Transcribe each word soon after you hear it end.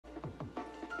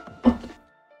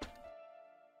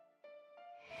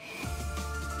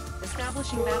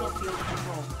Establishing battlefield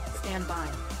control. Stand by.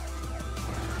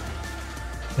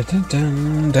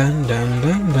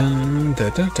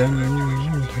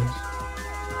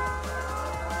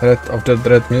 Dread of the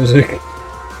dread music.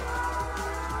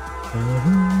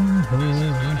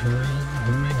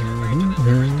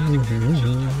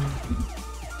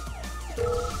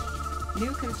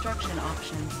 New construction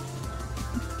options.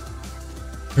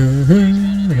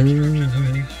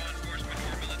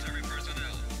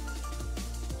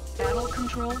 Battle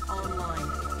control online.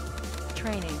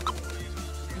 Training.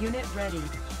 Unit ready.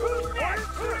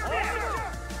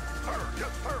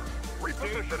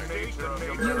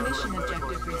 New mission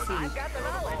objective received.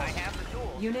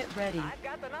 Unit ready.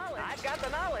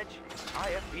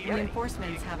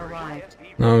 Reinforcements have arrived.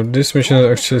 Now this mission is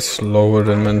actually slower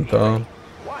than mental.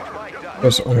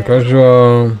 Because on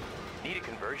casual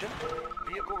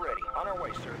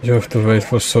you have to wait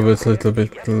for Soviet a little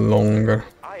bit longer.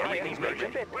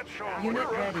 Unit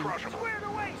ready.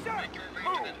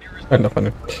 Kind of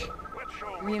funny.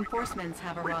 Reinforcements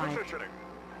have arrived.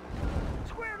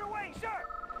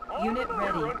 Unit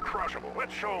ready.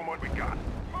 Let's show them what we got.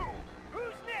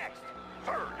 Who's next?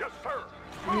 Sir, yes, sir.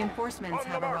 Reinforcements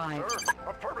have arrived.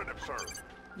 Affirmative, sir.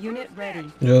 Unit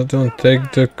ready. Just don't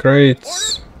take the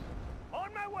crates, On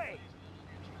my way.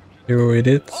 you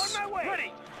idiots. On my way.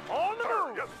 Ready. On the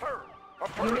move. Yes,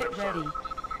 sir. Unit ready.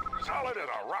 Solid as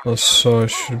a rock. Also I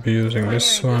should be using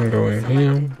this one, going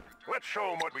here. Let's show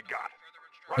them what we got.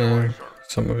 And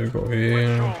some of you go Show here,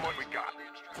 'em what we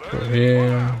got. go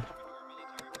here.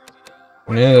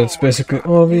 And yeah, that's basically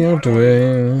all we are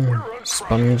doing.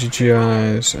 Spamming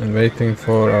GGIs and waiting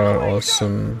for our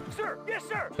awesome Sir, yes,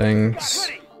 sir. things.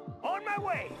 Ready. On my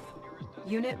way.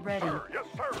 Unit ready. Yes,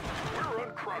 sir. We're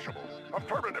uncrushable.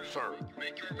 Affirmative, sir.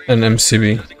 And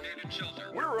MCB.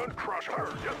 We're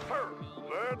uncrushable. Yes, sir.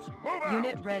 Let's move out.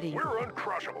 Unit ready. We're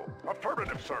uncrushable.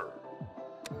 Affirmative, sir.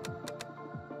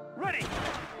 Ready.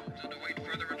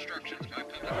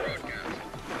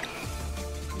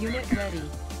 Unit ready.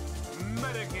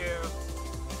 Metagear.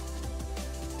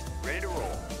 Ready to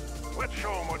roll. Let's show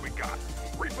them what we got.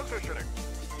 Repositioning.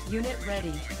 Unit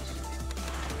ready.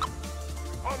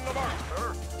 On the mark,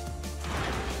 sir.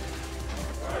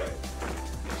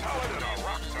 Solid as a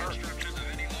rock,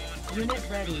 sir. Unit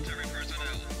ready.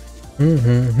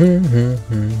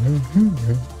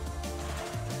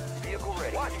 Vehicle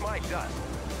ready. Watch my dust.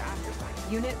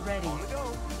 Unit ready. On the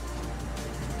go.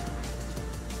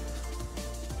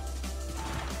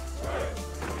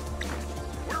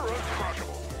 We're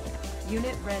uncrushable.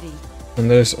 Unit ready. And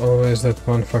there's always that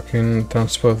one fucking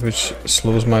transport which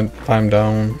slows my time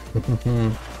down.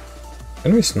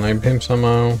 Can we snipe him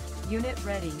somehow? Unit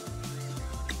ready.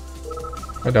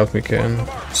 I doubt we can.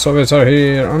 Soviets are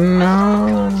here! Oh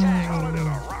no! Solid as a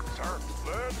rock, sir.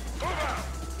 Let's move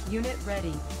out. Unit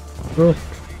ready. Oh,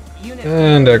 Unit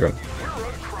and they're gone. We're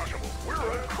uncrushable. We're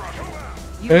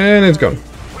uncrushable. Unit And it's ready. gone.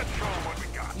 Let's show them what we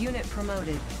got. Unit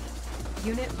promoted.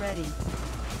 Unit ready.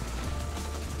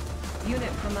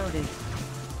 Unit promoted.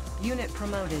 Unit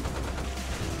promoted.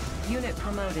 Unit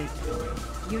promoted.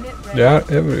 Unit ready. They are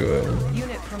everywhere.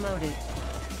 Unit promoted.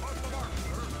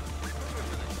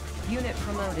 Unit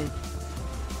promoted.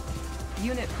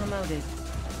 Unit promoted.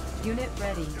 Unit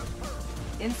ready.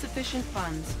 Insufficient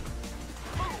funds.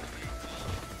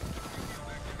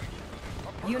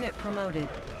 Unit promoted.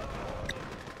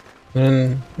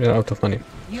 And we're out of money.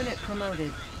 Unit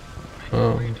promoted.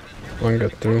 Oh, one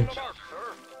got through. Sir,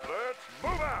 let's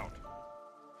move out.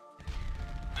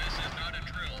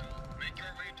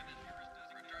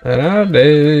 Where are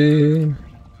they?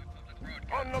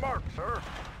 On the mark, sir.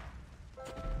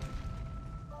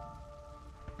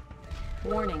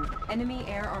 Warning. Enemy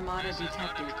air armada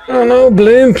detected. Oh no,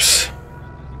 blimps!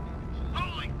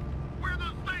 Holy, where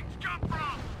those things come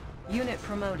from? Unit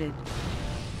promoted.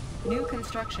 New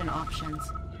construction options.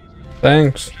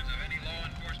 Thanks.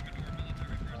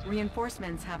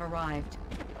 Reinforcements have arrived.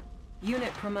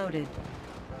 Unit promoted.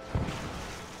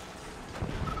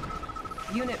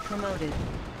 Unit promoted.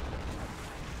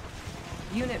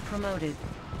 Unit promoted.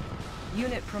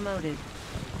 Unit promoted.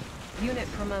 Unit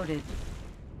promoted.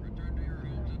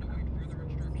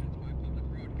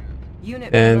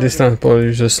 Unit And this promoted.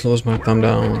 transport just slows my time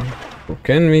down. So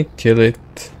can we kill it?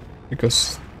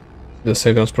 Because the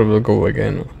signals probably will go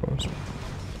again, of course.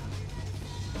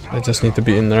 I just need to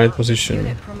be in the right position.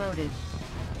 Unit promoted.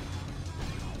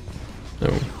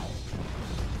 No.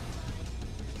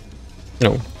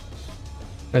 No.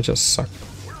 I just suck.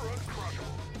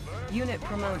 Unit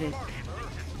promoted.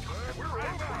 We're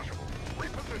uncrushable.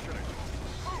 Repositioning.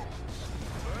 Move.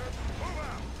 Let's move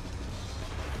out.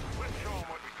 Let's show them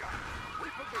what we got.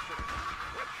 Repositioning.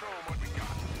 Let's show them what we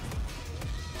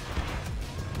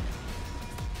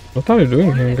What are you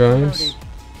doing here, Unit guys? promoted.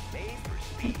 Made for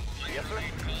speed. Yes, sir.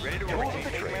 Ready to roll.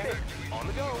 Commander. On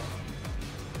the go.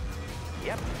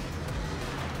 Yep.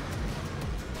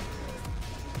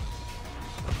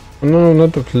 Oh, no,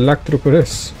 not the Black Trooper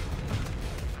is.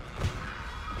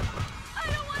 I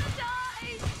don't want to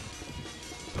die!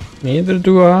 Neither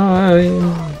do I.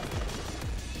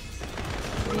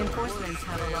 Reinforcements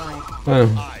have arrived. Oh,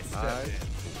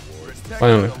 Protect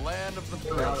finally. the land of the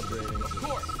free. Of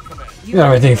course, Commander. We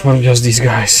are waiting for just these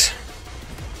guys.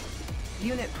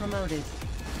 Unit promoted.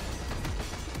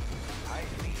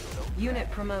 Unit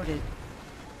promoted.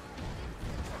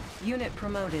 Unit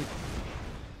promoted.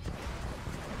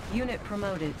 Unit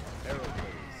promoted.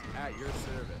 Aeroblaze at your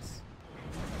service.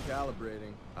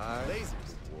 Calibrating.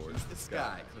 Lasers towards the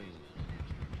sky. Clean.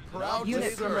 Proud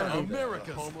Unit to serve promoted.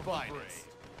 America's home finest.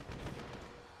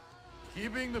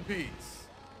 Keeping the peace.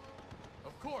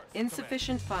 Of course.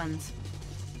 Insufficient funds.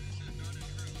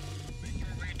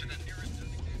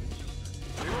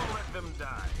 We won't let them die.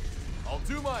 Commander. I'll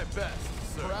do my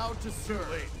best, sir. Proud to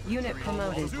serve. Unit I'll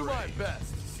promoted. do my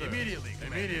best, sir. Immediately,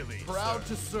 Immediately. Proud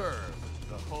to serve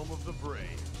the home of the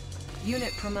brave.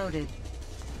 Unit promoted.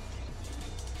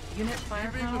 Unit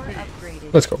firepower peace.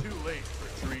 upgraded. Let's go. Too late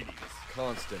for treaties.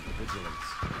 Constant vigilance.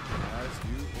 As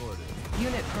you ordered.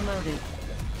 Unit promoted.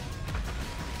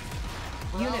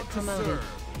 Unit Proud to promoted. serve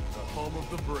the home of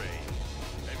the brave.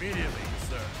 Immediately,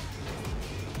 sir.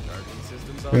 Charging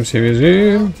systems on.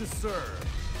 MCVZ. Proud to serve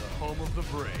the home of the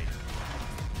brave.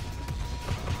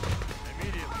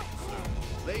 Immediately, sir.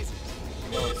 Lasers.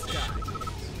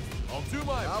 I'll do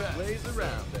my best. I'll blaze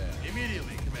around there.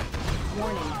 Immediately, Commander.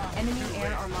 Warning. Enemy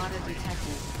air armada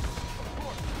detected.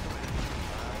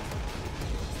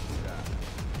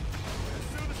 As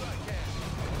soon as I can.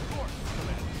 Of course,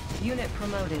 Commander. Unit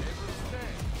promoted.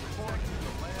 Reporting to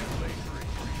the land laser.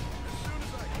 As soon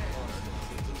as I can.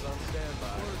 Systems on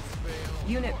standby. Words fail.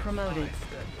 Unit promoted.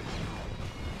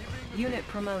 Unit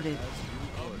promoted.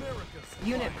 America's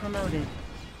Unit promoted.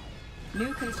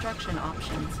 New construction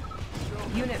options.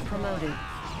 Unit promoted.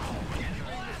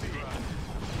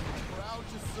 proud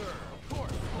to serve. Of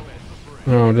course,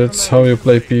 Commander. Oh, that's how you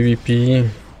play PvP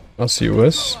as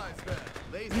US.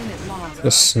 Unit lost.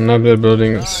 Just snap their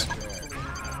buildings.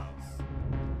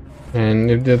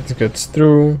 And if that gets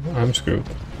through, I'm screwed.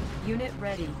 Unit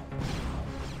ready.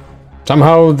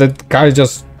 Somehow that guy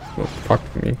just oh,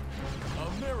 fucked me.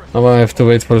 Now I have to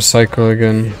wait for a cycle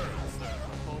again.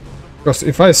 Because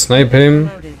if I snipe him,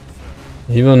 Promoted.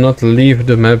 he will not leave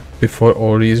the map before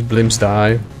all these blimps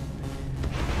die.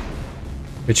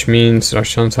 Which means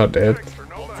Russians are dead. For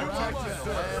no matter.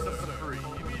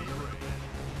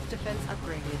 Defense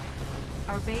upgraded.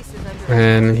 Our base is under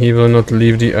And he will not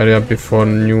leave the area before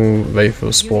new wave will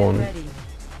Unit spawn. ready.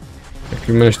 Like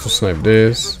you managed to snipe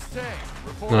this.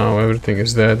 Now everything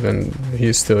is dead and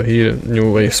he's still here,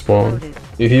 new wave spawn. Promoted.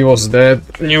 If he was dead,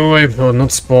 new wave will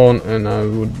not spawn and I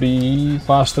would be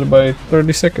faster by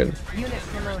 30 seconds. Unit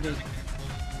promoted.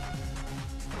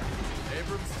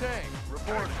 Abrams tank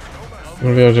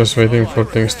reporting. We are just waiting for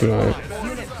things to die.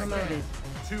 Unit promoted.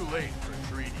 Too late for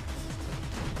treaties.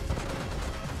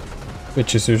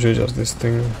 Which is usually just this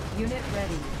thing. Unit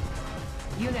ready.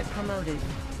 Unit promoted.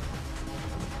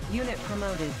 Unit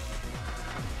promoted.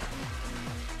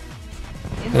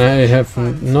 And I have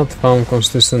Insufficient funds. not found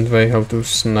consistent way how to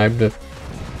snipe the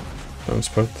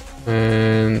transport.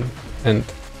 And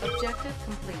Objective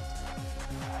complete.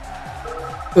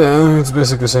 yeah, it's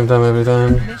basically the same time every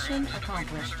time. Mission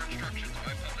accomplished.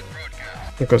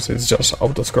 Because it's just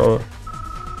Autoscroller.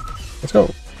 Let's go.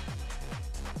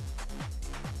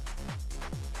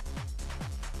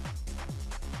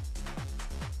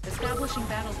 Establishing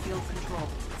battlefield control.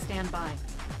 Stand by.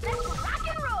 Rock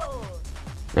and roll!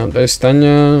 Now there's Tanya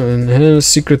and her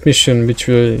secret mission which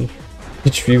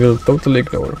we will totally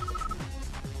ignore.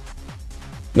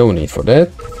 No need for that.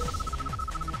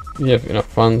 We have enough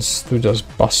funds to just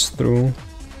bust through.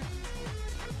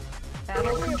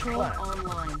 Battle control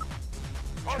online. On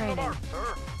the Training. mark,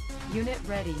 sir. Unit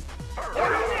ready.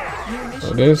 New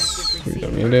So mission this, objective we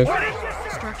don't received. need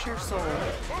it. Structure sold.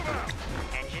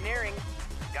 Engineering.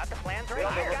 Got the plans ready?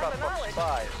 I got the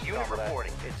knowledge. Unit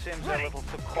reporting. It seems a little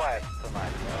too quiet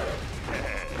tonight.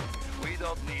 We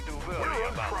don't need to worry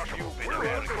about stupid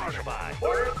American spies.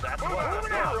 That's what I'm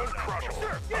talking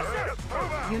about. Yes,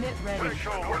 sir. Unit ready.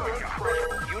 Show what we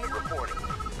got. Unit reporting.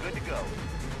 Good to go.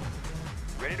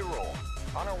 Ready to roll.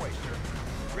 On our way, sir.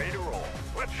 Ready to roll.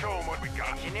 Let's show them what we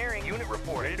got. Engineering. Unit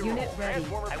reporting. Ready to Unit roll. ready.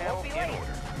 Transformer panel in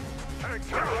order. Tank,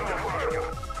 show them what we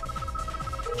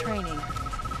got. Training.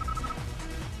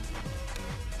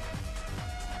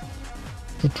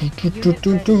 And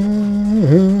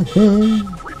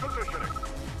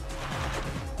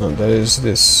there is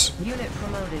this Unit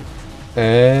promoted.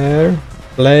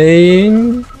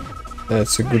 airplane.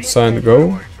 That's a good sign to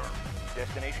go.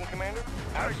 Destination, Commander?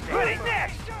 Outstanding.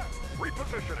 Next!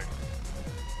 Repositioning.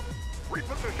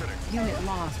 Repositioning. Unit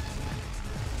lost.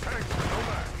 Tanks are no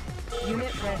match.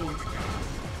 Unit ready.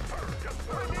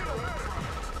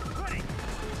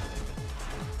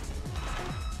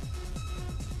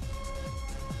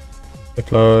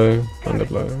 Deploy and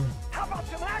deploy. How about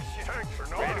some action? Tanks are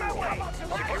no match.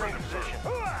 Securing position.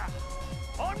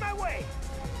 On my way.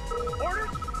 Orders.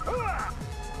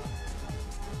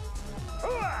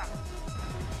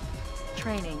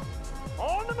 Training.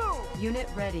 On the move. Unit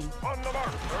ready. On the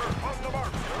mark, sir. On the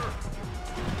mark, sir.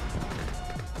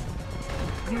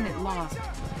 Unit lost.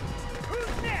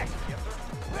 Who's next? Yes, sir.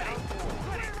 Ready.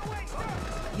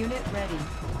 Unit ready.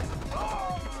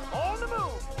 On the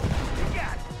move. You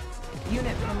got it.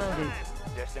 Unit promoted.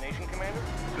 Destination, Commander?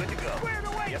 Good to go. Squared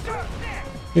away, yes, sir.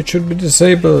 Next. It should be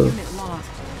disabled. Unit lost.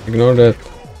 Ignore that.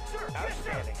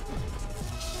 Outstanding.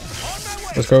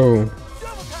 Let's go. Unit lost.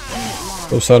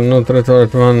 Those are not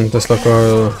retarded one Tesla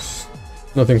coils.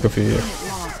 Nothing to fear. Unit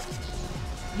lost.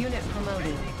 Unit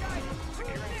promoted.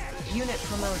 Unit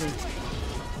promoted.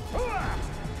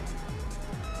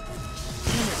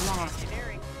 Unit lost.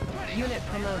 Unit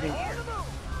promoted.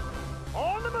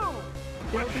 On the move.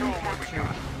 Building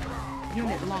captured.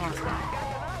 Unit lost.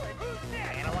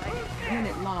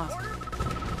 Unit lost.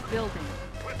 Building.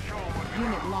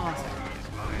 Unit lost.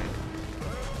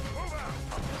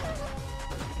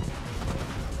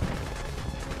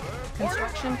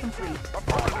 Construction complete.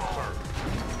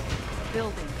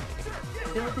 Building.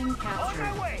 Building captured.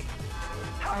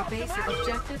 Our base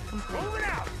objective complete.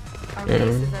 Our base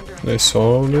is under They attack.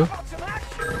 solved it.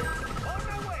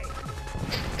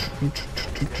 And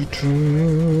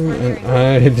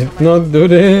I did not do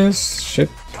this. Shit.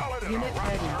 Unit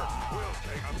ready.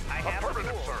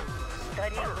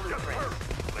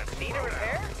 Need a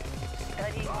repair?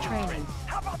 Training.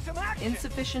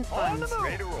 Insufficient funds.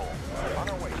 Ready to roll. On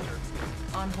our way, sir.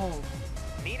 On hold.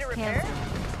 Need a repair? Cancel.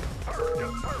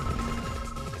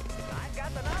 I've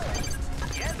got the knowledge.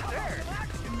 Yes, sir.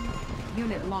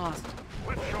 Unit lost.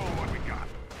 Let's show them what we got.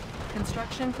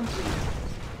 Construction complete.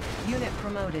 Unit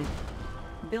promoted.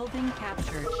 Building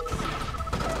captured.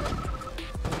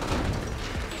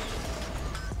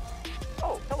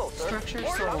 Oh, hello, sir. Structure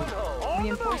sold.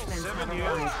 Reinforcements have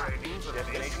arrived.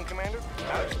 Destination, Commander?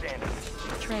 Outstanding.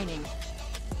 Training.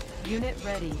 Unit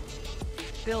ready.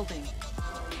 Building.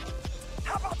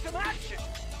 How about some action?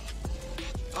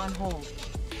 On hold.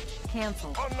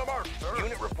 Cancel. On the mark, sir.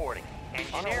 Unit reporting.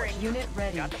 Engineering. Unit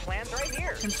ready. Got the plans right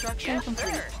here. Construction Yes,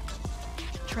 complete. sir.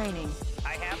 Training.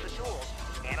 I have the tools.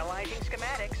 Analyzing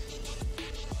schematics.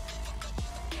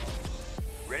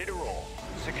 Ready to roll.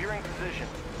 Securing position.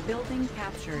 Building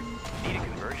captured. Need a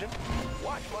conversion?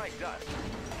 Watch my dust.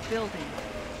 Building.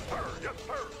 Sir, yes,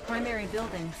 sir. Primary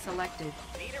building selected.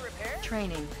 Need a repair?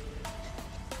 Training.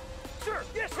 Sir,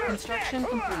 yes, sir. Construction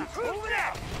complete. Move it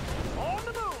out. On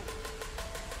the move.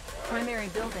 Primary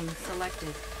building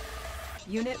selected.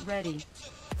 Unit ready.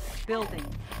 Building.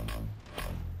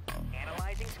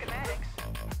 Analyzing schematics.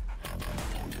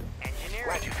 Engineering.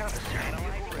 Glad you found us, sir.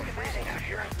 Analyzing schematics.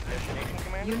 Securing destination,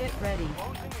 Commander. Unit ready.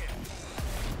 Closing in.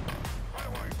 Right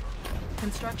away, sir.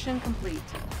 Construction complete.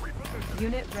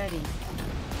 Unit ready.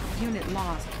 Unit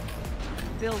lost.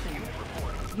 Building.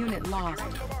 Unit lost.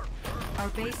 Our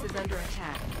base is under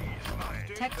attack.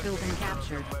 Tech building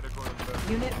captured.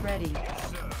 Unit ready.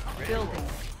 Building.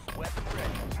 Weapon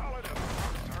ready.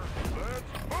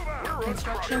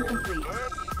 Construction complete.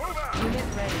 Unit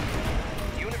ready.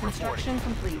 Unit Construction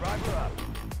complete. Driver up.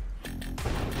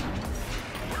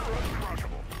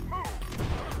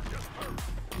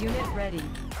 Unit ready.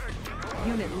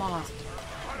 Unit lost.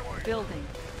 Building.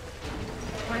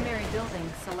 Primary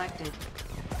building selected.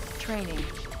 Training.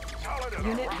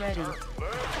 Unit ready.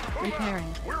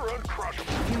 Repairing. We're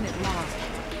uncrushable. Unit lost.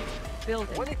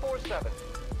 Building. 24/7.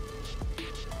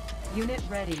 Unit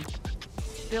ready.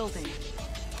 Building.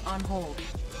 On hold.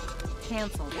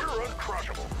 Cancel. We're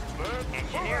uncrushable.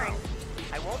 Engineering.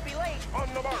 I won't be late. On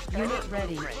the mark. Unit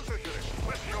ready. Positioning.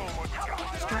 Let's show 'em what we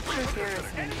got. Structure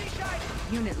garrison.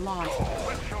 Unit lost.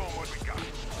 Let's show 'em what we got.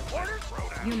 Orders.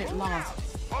 Unit lost.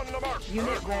 On the mark.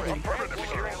 Unit ready. Affirmative.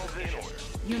 Securing position.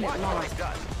 Unit lost.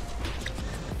 Done.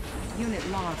 Unit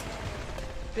lost.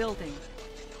 Building.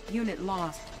 Unit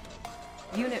lost.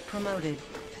 Unit promoted.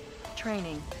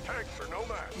 Training. Tanks are no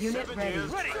match. Unit ready.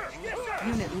 Ready. Yes, sir.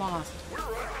 Unit lost. We're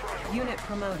uncrushable. Unit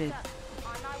promoted.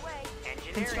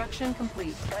 Engineering. Construction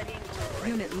complete. Studying blueprint.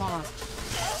 Unit lost.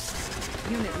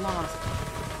 Unit lost.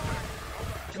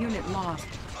 Unit lost.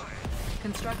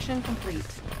 Construction complete.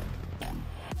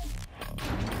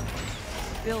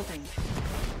 Building.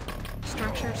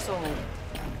 Structure sold.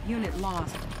 Unit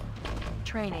lost.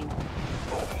 Training.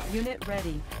 Unit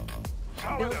ready.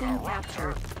 Building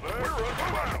captured.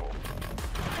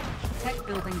 Tech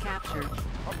building captured.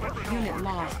 Unit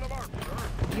lost.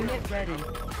 Unit ready.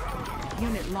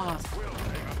 Unit lost.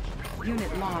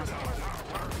 Unit lost.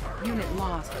 Unit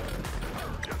lost.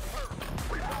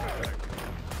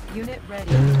 Unit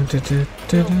ready.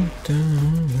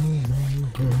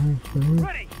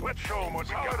 Ready. Let's show them what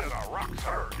we got in our rock,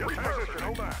 sir.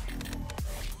 Reposition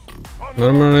that.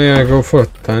 Normally I go for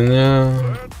Tanya,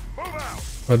 Move out.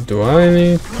 but do I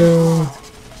need to?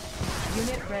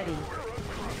 Unit ready.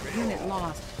 Unit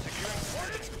lost.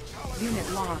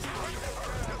 Unit lost.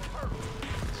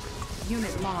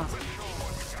 Unit lost.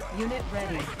 Unit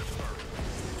ready.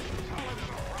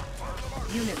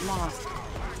 Unit lost.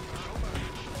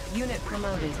 Unit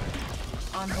promoted.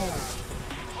 On hold.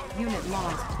 Unit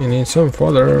lost. You need some Unit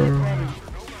fodder. ready.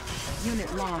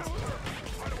 Unit lost.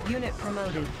 Unit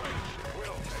promoted.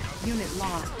 Unit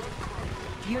lost.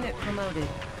 Unit promoted.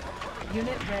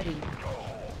 Unit ready.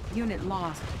 Unit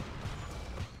lost.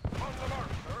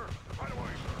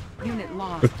 Unit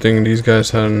lost. Good thing these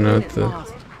guys are not Unit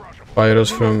lost. pirates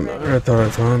from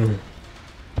Retaraton.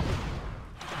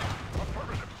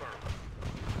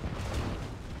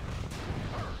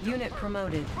 Unit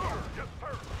promoted.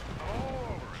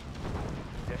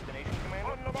 Destination,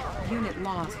 Commander. Unit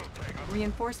lost.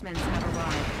 Reinforcements have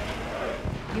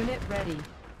arrived. Unit ready.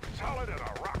 Solid in a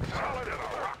rock, solid in a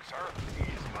rock, sir.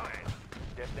 He's mine.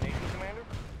 Destination, Commander.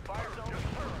 Fire zone.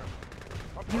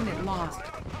 Unit lost.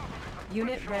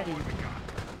 Unit ready. Let's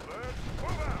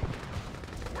move out.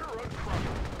 We're uncrushable.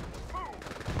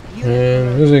 Move. Unit And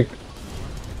promoted. music.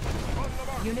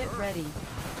 Unit ready.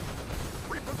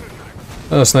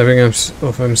 Sniping of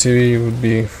MCV would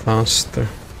be faster,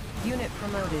 Unit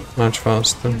promoted. much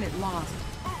faster. Unit lost.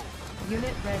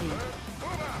 Unit ready.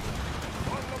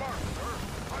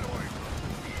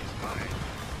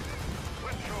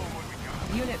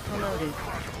 Unit promoted.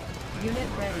 Unit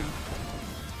ready.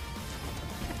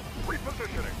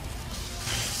 Repositioning.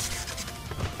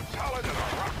 Solid in a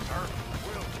rock, sir.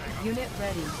 We'll take Unit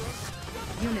ready.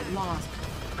 Unit lost.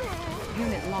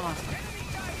 Unit lost.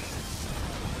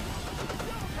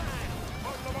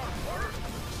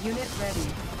 Unit ready.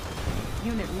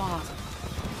 Unit lost.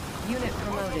 Unit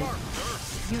promoted.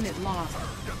 Unit lost.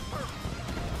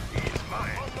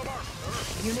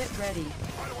 Unit ready.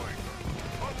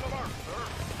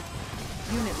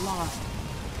 Unit lost.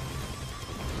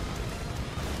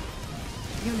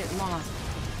 Unit lost.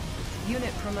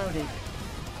 Unit promoted.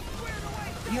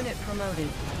 Unit promoted.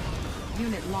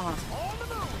 Unit lost.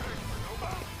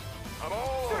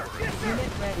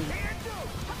 Unit ready.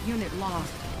 Unit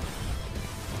lost.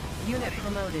 Unit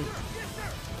promoted.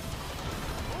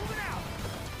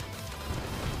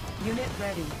 Unit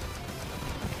ready.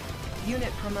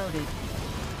 Unit promoted.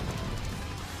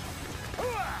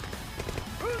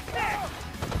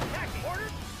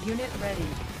 Unit ready.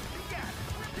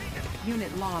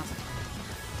 Unit lost.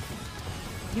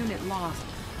 Unit lost.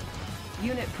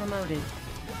 Unit promoted.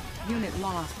 Unit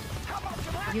lost.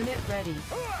 Unit ready.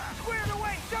 Squared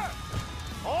away, sir.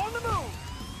 On the move.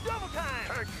 Double time.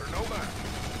 Tanks are no match.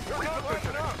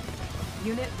 Repositioning.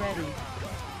 Unit ready.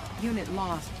 Unit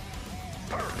lost.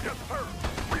 Sir, yes, sir.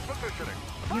 Repositioning.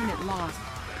 Unit lost.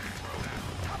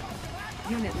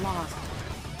 Unit lost.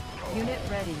 Unit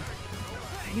ready.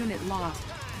 Unit lost.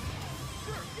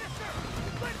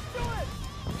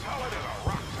 Solid in a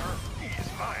rock, sir. He's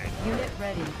mine. Unit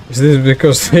ready. Is this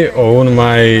because they own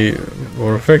my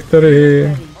war factory?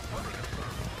 Ready.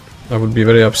 I would be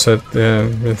very upset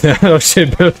if they are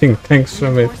actually building tanks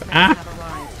from it. Reinforcements Ah! have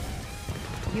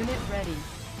arrived. Unit ready.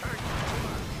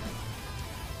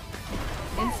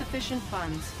 Insufficient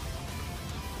funds.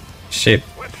 Shit.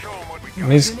 Let's show 'em what we got.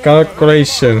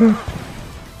 Miscalculation.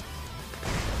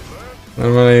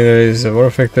 Normally there is a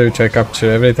war factory which I capture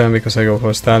every time because I go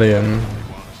for stallion.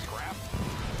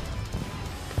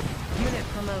 Unit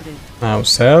promoted. Now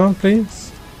sell,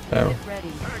 please. Sell. Unit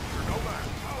ready.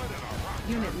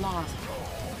 Unit lost.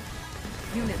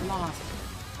 Unit lost.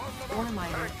 Ore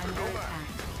miner under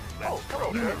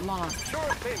attack. Unit lost.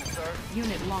 Sure thing, sir.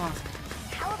 Unit lost.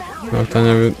 Now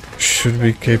Tanya should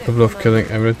be capable of killing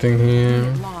everything here.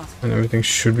 Unit lost. And everything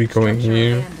should be going Structure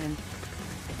here. abandoned.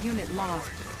 Unit lost.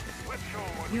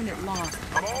 Unit lost.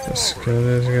 Let's kill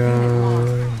this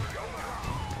guy.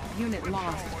 Unit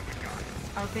lost.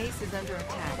 Our base is under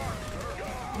attack.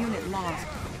 Unit lost.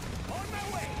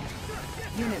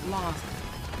 Unit lost.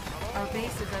 Our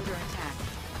base is under attack.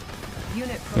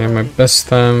 Unit Yeah, my promoted. best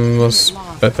time was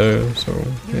better, so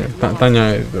yeah,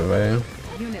 Tanya is the way.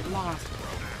 Unit lost.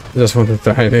 Just want to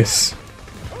try this.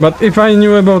 But if I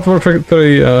knew about War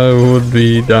Factory, I would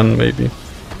be done maybe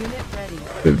Unit ready.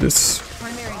 with this.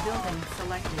 Primary building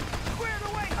selected.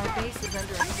 Our base is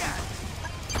under attack.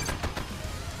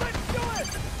 Let's do it!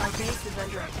 Our base is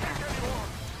under attack.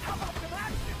 How about some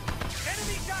action?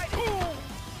 Enemy guided!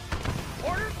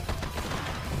 Orders?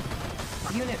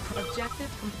 Unit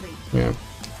objective complete. Yeah.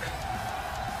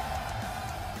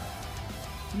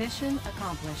 Mission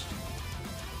accomplished.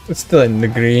 It's still in the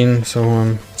green, so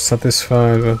I'm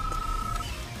satisfied, but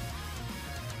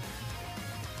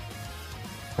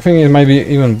I think it might be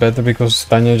even better because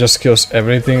Tanya just kills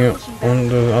everything on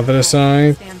the other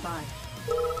side, Stand by.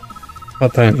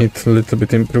 but I need a little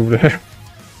bit improve there.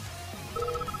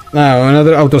 Now,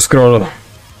 another autoscroller.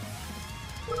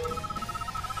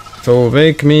 So,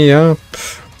 wake me up.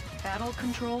 Battle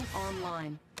control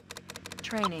online.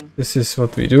 Training. This is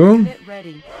what we do, Unit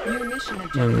ready. New mission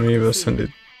objective. and we will send it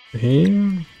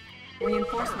here.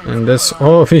 Reinforcements. And that's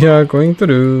all we are going to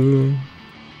do.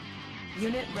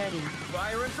 Unit ready.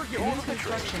 Fire and forget. New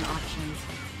construction options.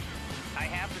 I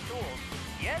have the tools.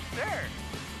 Yes, sir.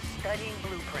 Studying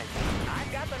blueprints.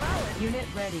 I've got the knowledge. Unit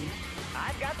ready.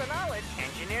 I've got the knowledge.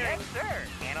 Engineering. Yes,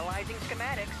 sir. Analyzing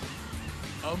schematics.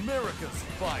 America's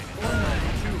finest.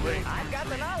 Too late. I've got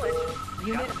the knowledge.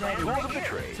 Unit ready. Right here.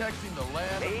 Protecting the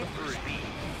land Made of the for free. speed.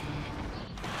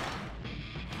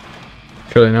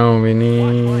 Okay, now we On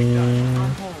need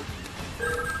hold.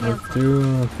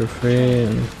 Cancel. 2, 3,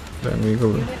 and then we go.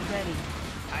 Unit ready.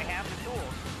 I have the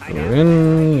tools. I Go got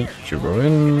in, it. you go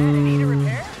in,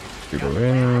 you go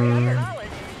in,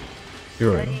 you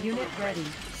go in. Unit ready.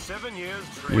 7 years.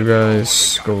 You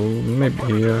guys go maybe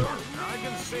here. I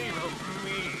can save them from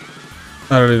me.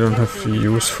 I really don't have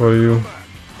use for you.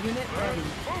 Unit ready.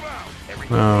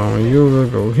 Now you will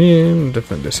go here,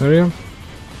 defend this area.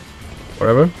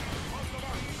 Whatever.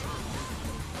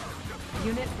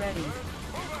 Unit ready.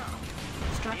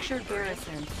 Structure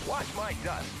garrison. Watch my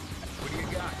dust. What do you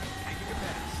got? Taking a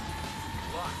pass.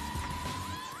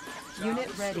 Locked.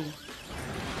 Unit ready.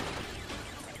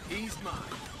 He's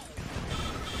mine.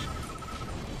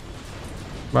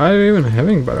 Why are we even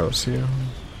having barrels here?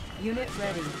 Unit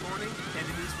ready. Enemies warning.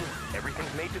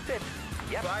 Everything's made to fit.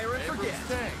 Yep. Fire and forget.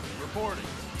 Tank reporting.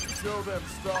 Show them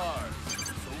stars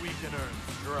so we can earn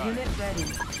stripes. Unit ready.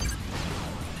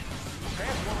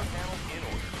 Transformer panels in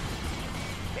order.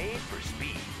 Made for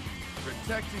speed.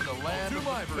 Protecting the land of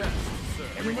my best,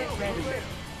 sir. Unit ready.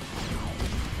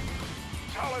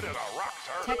 Solid as a rock,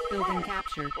 sir. Tech building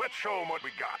captured. Let's show them what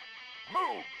we got.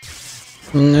 Move.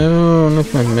 No,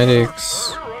 not my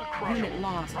medics. Unit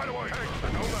lost. Right away.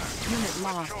 No back. Unit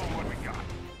lost. Show them what we got.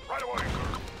 Right away, sir.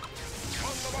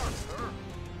 On the mark, sir.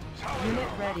 Solid Unit as a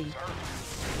rock, ready. sir.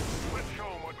 Let's show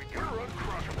them what we got. You're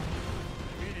uncrushable.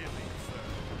 Immediately,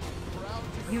 sir. Proud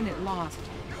to Unit lost.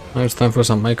 Now it's time for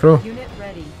some micro. Unit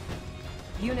ready.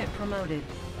 Unit promoted.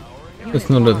 It's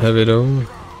not that heavy though.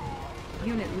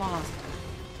 Unit lost.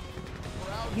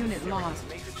 Unit lost.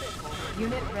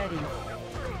 Unit ready.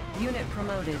 Unit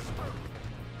promoted.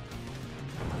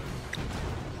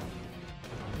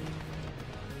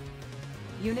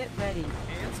 Unit ready.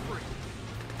 hands free.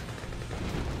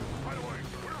 Right away.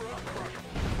 We're uncrushable.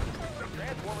 The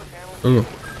transformer panels. Ooh.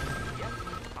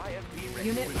 IFB ready.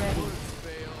 Unit ready.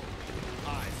 Fail.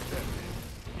 I step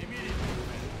in.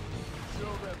 Immediately.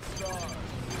 Show them stars.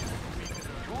 We can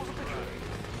earn Tools of the trade.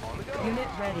 On the go. Unit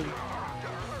ready.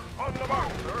 On the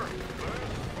mark, sir.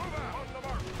 Move out. On the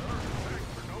mark, sir. Thanks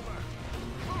for no back.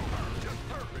 Move. Yes,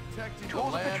 sir. protecting the Tools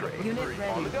of the land of trade. the Unit free.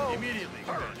 ready. On the go. Immediately.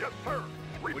 Sir, yes, sir.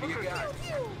 What do you got?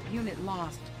 Unit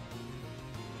lost.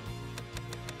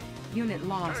 Unit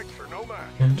lost. Thanks for no back.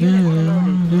 Unit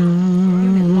promoted.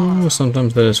 Unit lost.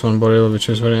 Sometimes there is one barrel which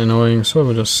is very annoying, so I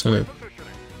will just send it.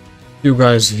 You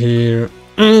guys here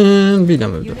and be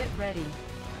done with it. Unit ready.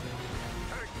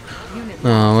 Unit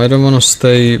Now I don't want to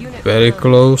stay very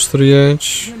close to the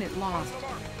edge, Unit lost.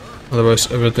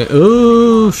 otherwise everything.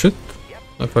 Oh shit!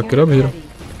 I fuck it up here. Ready.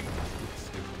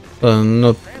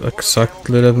 Not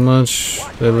exactly that much.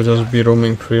 They will just be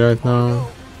roaming free right now.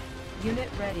 Unit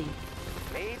ready.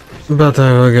 But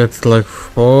I will get like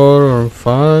 4 or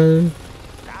 5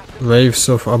 waves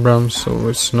of Abrams, so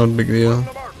it's not big deal.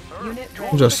 Unit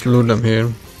ready. Just loot them here.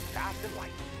 Fast and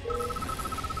light.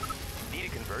 Need a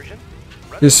conversion?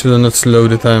 This will not slow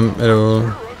the time at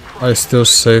all. I still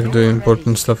save the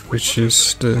important stuff, which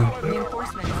is the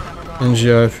Reinforcements have arrived.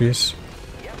 NGI fees.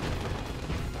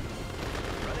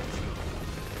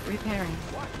 Repairing.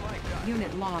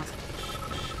 Unit lost.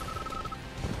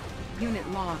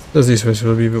 Unit lost. Does this way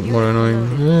will be more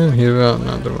annoying. Here we are,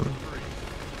 another one.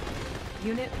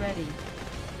 Unit ready.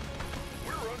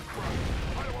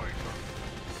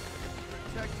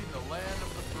 Protecting the land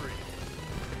of the free.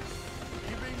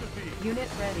 Keeping the peace. Unit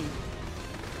ready.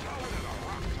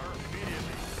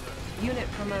 Immediately, sir. Unit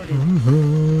promoted.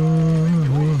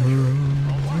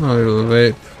 I will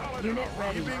wait Unit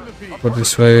ready. Keeping the peace. for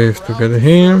this wave to get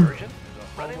here.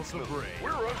 Running smooth. We're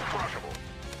uncrushable.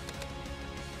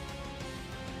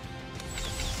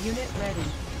 Unit ready.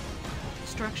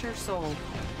 Structure sold.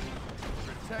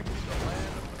 Protecting the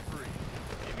land of the free.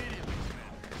 Immediately,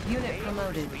 Commander. Unit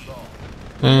promoted.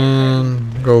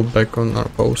 And go back on our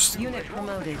post. Unit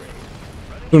promoted.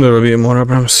 Soon there will be more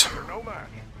Abrams. No match.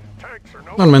 Tanks are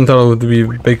no Our mental would be a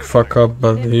big fuck up,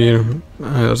 but here it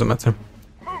doesn't matter.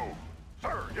 move.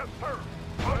 Sir, yes, sir.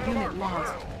 Unit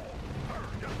lost.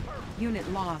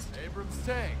 Unit lost. Abrams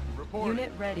tank. Reporting.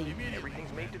 Unit ready. Immediately.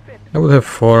 Everything's made to fit. I would have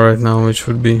 4 right now, which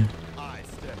would be I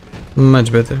step in.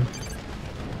 much better.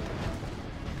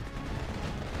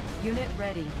 Unit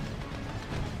ready.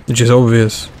 Which is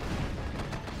obvious.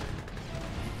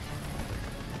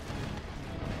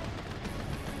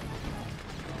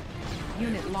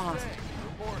 Unit lost.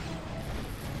 Reporting.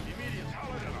 Immediately.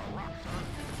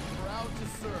 Proud to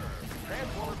serve.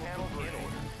 Transporter panels in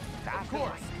order. Of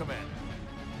course, Commander.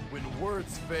 When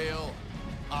words fail,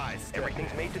 I step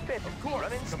Everything's in. made to fit. Of course,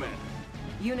 Running smooth. Commander.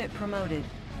 Unit promoted.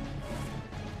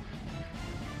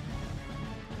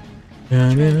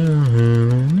 Unit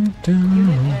Do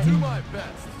ready. my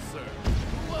best, sir.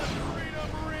 Left arena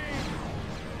marine.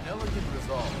 An elegant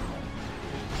resolve.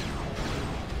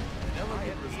 An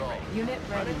elegant resolve. Unit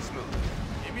ready. Running smooth.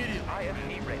 Immediately.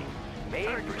 IFP ready.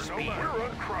 Made for speed. We're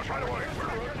uncrushable. We're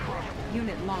uncrushable.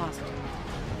 Unit lost.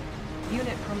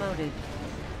 Unit promoted.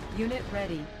 Unit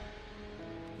ready.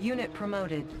 Unit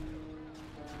promoted.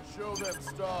 Show them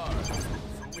stars so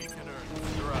we can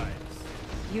earn stripes.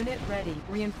 Unit ready.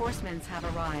 Reinforcements have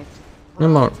arrived. No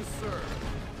more. To serve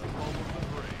the home of the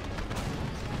brave.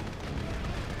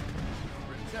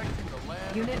 Protecting the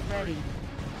land. Unit ready.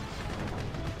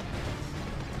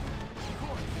 Of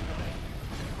course, Commander.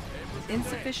 Abrams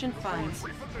Insufficient funds.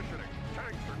 Repositioning.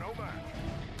 Tanks are no match.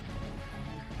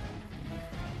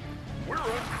 We're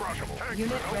uncrushable. Tanks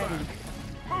Unit are no ready. match.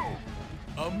 Move.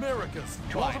 tank. America's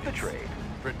Tools of the finest. trade.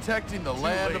 Protecting the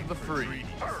land of the free.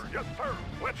 Sir, yes, sir.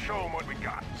 Let's show them what we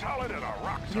got. Solid as a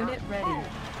rock, sir. Unit ready. Move.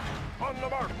 On the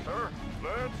mark, sir.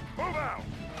 Let's move out.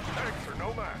 Tanks are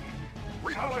no match.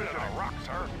 Solid as a rock,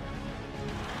 sir.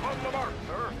 On the mark,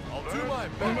 sir. I'll do Let's my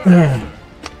move best, out.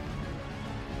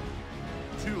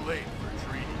 sir. Too late for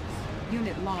treaties.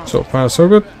 Unit lost. So far, so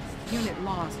good. Unit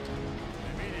lost.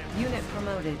 Unit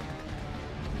promoted.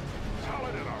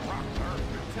 Solid as a rock, sir.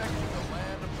 Protecting the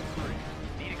land of the free.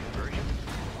 Need a conversion?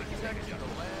 Protecting the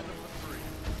land of the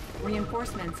free.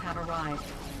 Reinforcements have arrived.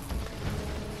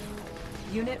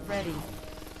 Unit ready.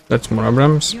 That's more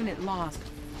Abrams. Unit lost.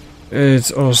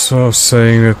 It's also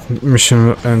saying that mission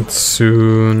will end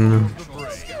soon. The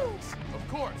brave. Of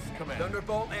course, Commander.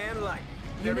 Thunderbolt and light.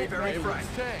 Unit ready. Abrams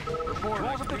tank. Reporting.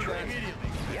 Tools of the trade. Immediately.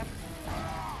 Yep.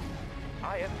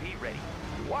 IFP ready.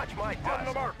 Watch my dust. On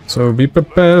the mark. So be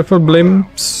prepared for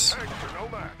blimps. Tanks are no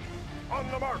match.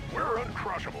 On the mark. We're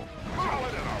uncrushable.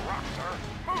 Solid as a rock, sir.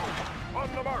 Move. On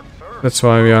the mark, sir. That's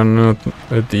why we are not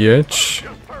at the edge.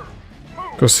 Yes, sir.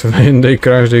 Move. Because when they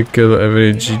crash, they kill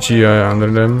every GGI under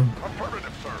them.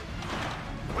 Affirmative, sir.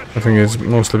 Let's I think it's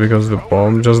mostly because the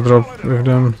bomb just dropped with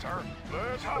them. sir.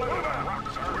 Let's solid as a rock,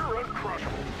 sir. We're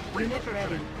uncrushable. Unit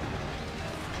ready.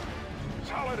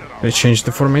 Solid as a They changed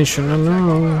the formation, I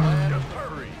know. Land of the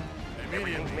free.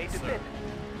 Everything's made to Immediately, fit.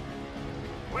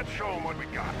 sir. Let's show them what we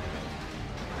got.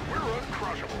 We're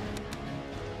uncrushable.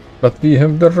 But we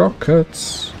have the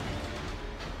rockets.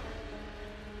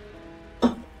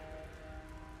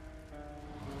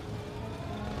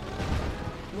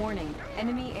 Warning.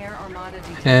 Enemy air armada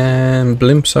detected. And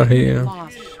blimps are here.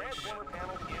 Lost. Transformer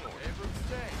panels in order. Abrams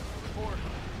tank.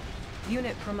 Reporting.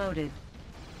 Unit promoted.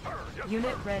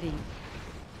 Unit ready.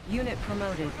 Unit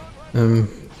promoted.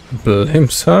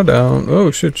 Blimps are down.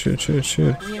 Oh shit, shit, shit,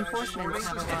 shit. Reinforcements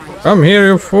have arrived. Come here,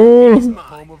 you fool!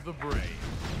 Home of the brave.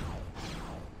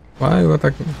 Why you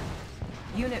attacking?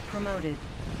 Unit promoted.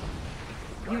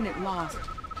 Unit lost.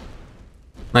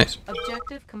 Nice.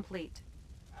 Objective complete.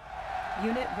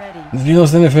 Unit ready. Did we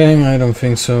lost anything? I don't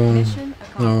think so. Mission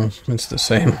No, accomplished. it's the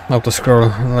same.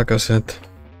 Autoscroller, like I said.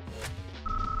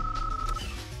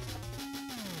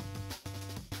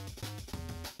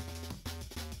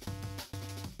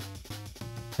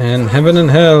 And Heaven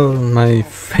and Hell, my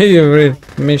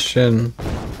favorite mission.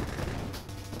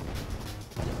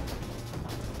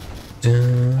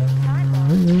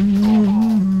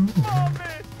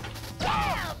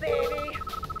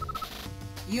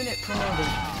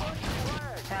 promoted.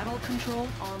 Battle control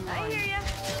I online. hear ya.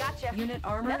 Gotcha. Unit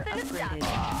armor Nothing to stop.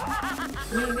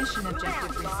 upgraded. New mission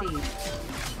objective received.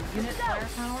 Unit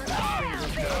firepower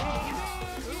upgraded.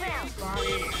 Move out, boss.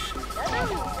 Another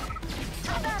loser.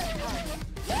 How about it, Tanya?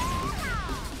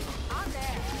 Yeah! On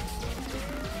there.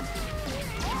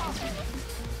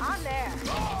 On there.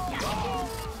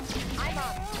 I'm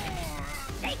on it.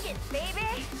 Take it, baby.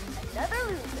 Another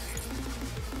loser.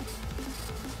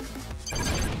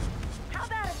 How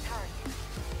about it, Tanya?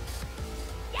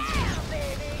 Yeah,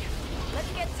 baby.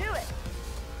 Let's get to it.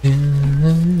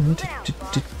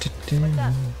 What's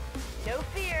up? No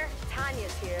fear,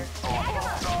 Tanya's here. Tag 'em up.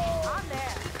 On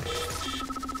there.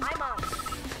 I'm on.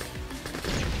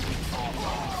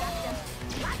 Gotcha.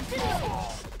 Locked and loaded.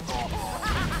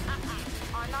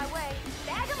 On my way.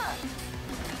 Bag 'em up.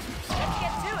 Let's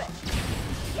get to it.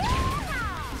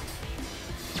 Yeah!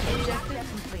 Objective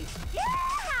complete. Yeah!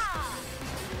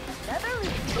 Another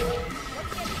loser.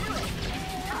 Let's get to it.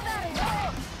 How about it?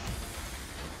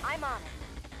 I'm on it.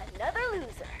 Another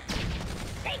loser.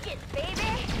 Take it,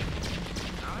 baby.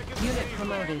 Unit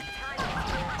promoted.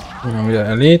 Now we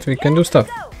are elite, we can do stuff.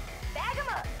 Go. Bag 'em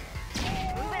up.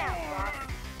 Move out, boss.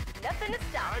 Nothing to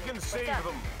stop. I can What's save up?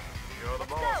 them. You're the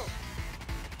Let's go. boss.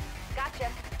 Gotcha.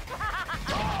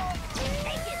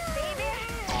 Take it, baby.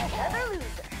 Another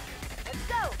loser. Let's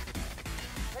go.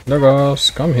 Logos,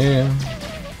 come here.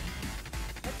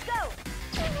 Let's go.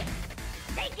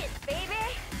 Take it, baby.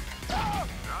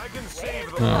 I can save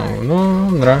them. No,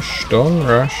 no, rush, don't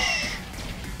rush.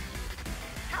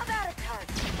 How about a target?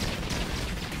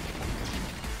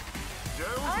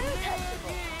 Don't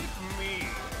Untouchable. me.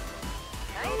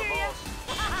 I hear ya.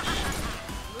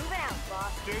 Move out,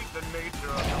 boss. State the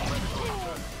nature of your medical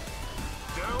research.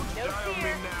 Don't No dial me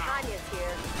fear. now. Tanya's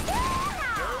here.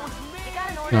 Don't You got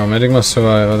an order? No, medic must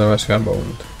survive, otherwise we are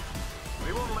boned.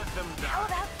 We won't let them How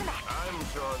die. about some action? I'm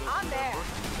sure this On is there. a good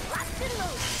Locked and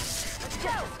loaded. Let's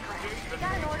go. state the You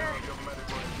got an nature order? of your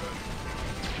medical research.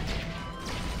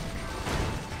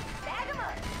 Bag 'em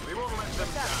up. We won't let them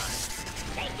What's up?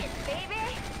 die. Take it, baby.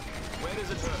 Where does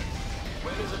it hurt?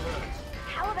 Where does it hurt?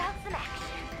 How about some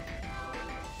action?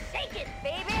 Take it,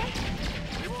 baby.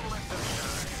 We won't let them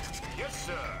die. Yes,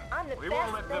 sir. I'm the We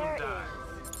won't best let them there die.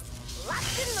 is.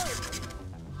 Locked and loaded.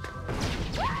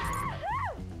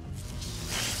 Woo-hoo!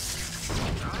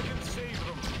 I can save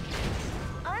them.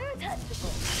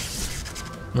 Untouchable.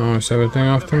 No, is everything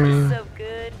after me? So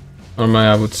good. Or may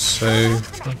I would say...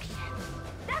 Let's go.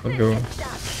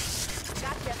 Stop.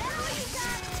 Gotcha.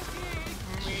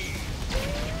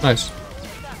 Nice.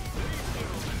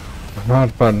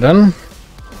 Hard part done. On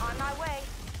my way.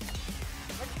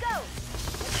 Let's go.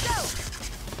 Let's go.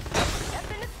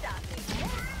 Nothing to stop me.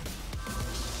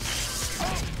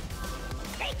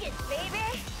 Take it, baby.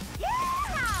 Yeah!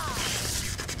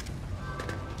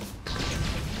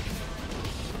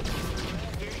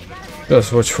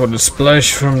 Just watch for the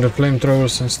splash from the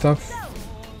flamethrowers and stuff.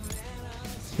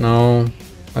 No,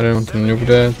 I don't want to nuke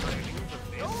that.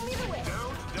 Show me the way.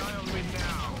 Don't dial me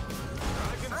now.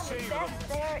 I can I'm the save best them.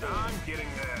 there is. I'm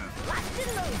getting there. Locked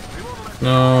and loaded. We won't let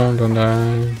No, don't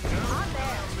die. On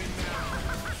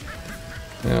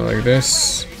there. Yeah, like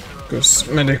this. Because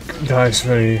medic dies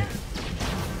very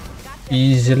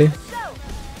easily. Go.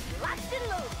 Locked and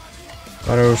loaded.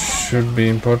 Arrows should be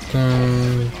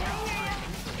important.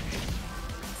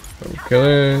 Kill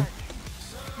it.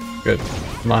 Good.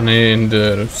 Money in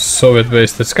the Soviet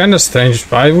base. That's kind of strange.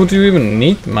 Why would you even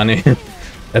need money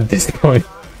at this point?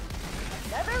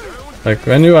 Like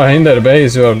when you are in their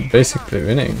base, you are basically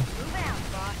winning.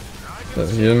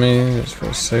 Does heal me just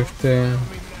for safety.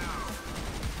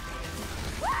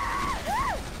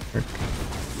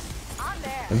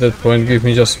 At that point, give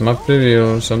me just map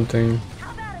preview or something.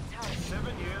 How about a target?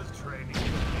 7 years training.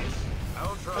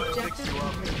 I'll try to fix you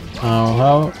up.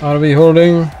 How are we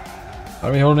holding?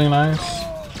 Are we holding nice?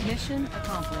 Mission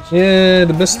accomplished. Yeah,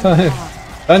 the best time.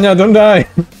 Tanya, don't die!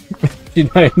 If you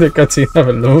die in the cutscene, I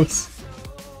will lose.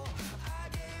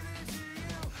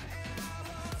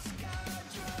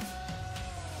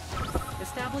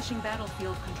 Establishing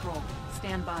battlefield control.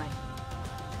 Stand by.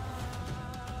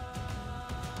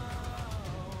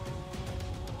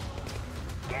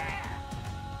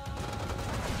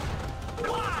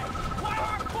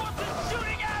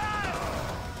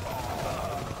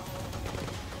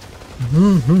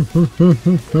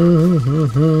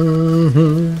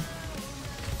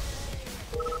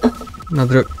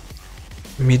 Another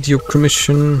mediocre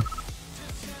mission.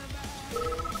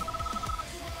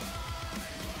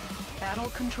 Battle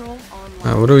control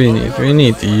online. What do we need? We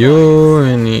need you,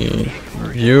 we need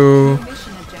you,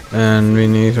 Mission objective And we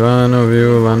need one of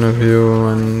you,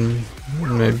 and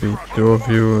maybe two of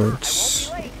you.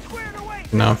 It's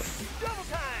enough.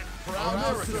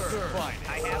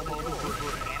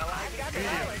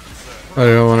 I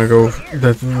don't want to go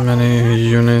that many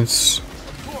units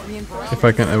if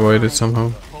I can avoid it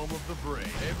somehow.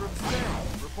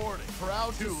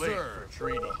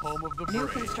 New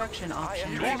construction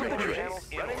options.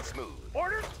 Running smooth.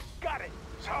 Orders? Got it.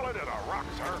 Solid as a rock,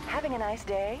 sir. Having a nice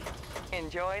day?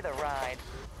 Enjoy the ride.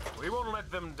 We won't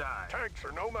let them die. Tanks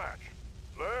are no match.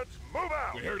 Let's move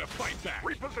out. We're here to fight back.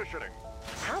 Repositioning.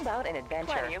 How about an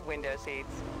adventure? Plenty of window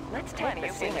seats. Let's take Plenty the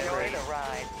of scenic enjoy route. the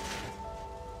ride.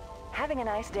 Having a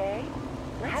nice day?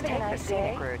 Let's Having take a nice the scenic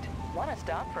scenic route. Want to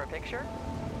stop for a picture?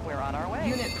 We're on our way.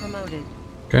 Unit promoted.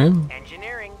 Okay,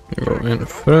 Engineering. you go in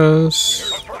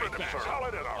first. Affirmative, sir.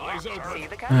 Solid as a rock, sir. See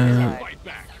the countryside.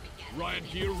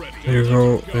 You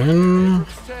go in.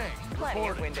 Plenty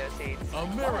of window seats.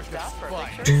 Want to America's stop for a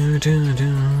fight. picture? As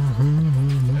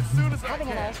soon as I Having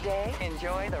a can. nice day?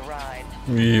 Enjoy the ride.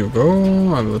 You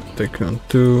go. I will take you on See the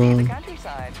two.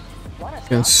 countryside. Want to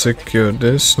Can stop for a secure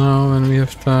this now when we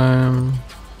have time.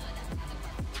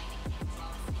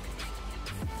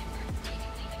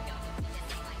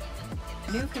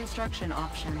 New construction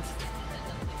options.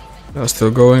 They are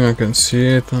still going. I can see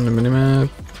it on the minimap.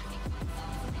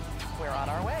 We're on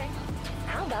our way.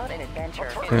 How about an adventure?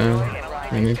 Yeah,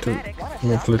 we need to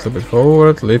move a little bit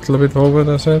forward.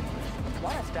 I said.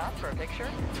 Want to stop for a picture?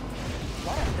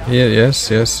 Want to stop? Yeah,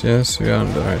 yes. We are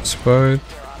on the right spot.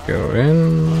 Go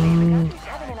in.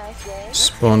 Having a nice day?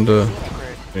 Spawn the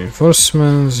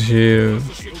reinforcements here.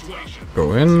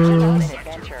 Go How in. about an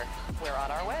adventure? We're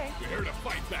on our way. We're here to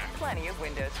fight back. Plenty of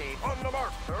window seats. On the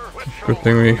mark, sir. Let's show Good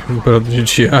thing we brought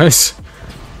GGIs.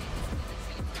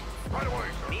 right away,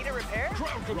 sir. Need a repair?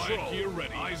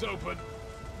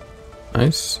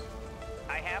 Nice.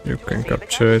 You can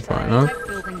capture it. Why not? Tech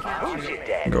building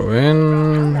captured. Go in.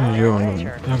 You on the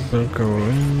double. Go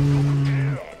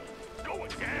in.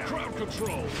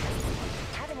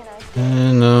 Having a nice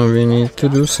And now we need to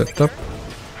do setup.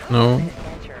 No.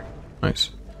 Adventure.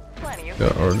 Nice. Plenty of We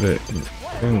are already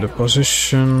in the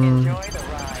position. enjoy the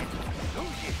ride.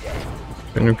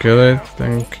 Can you kill it?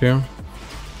 Thank you.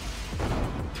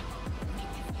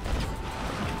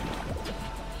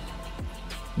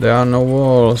 There are no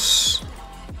walls.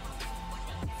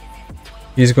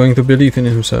 He's going to believe in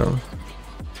himself.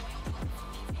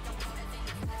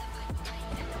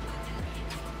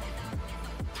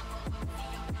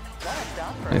 Want to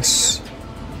stop for a Nice.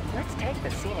 Let's take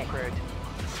the scenic route.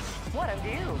 What a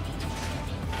view!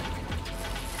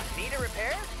 Need a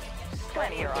repair?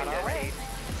 Plenty of window seats.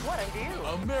 What a view!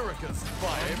 America's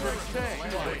favorite tank.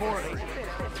 Reporting.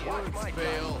 Words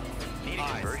fail. Need a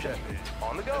I conversion. step in.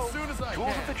 On the go. As soon as I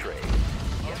Tools can. of the trade.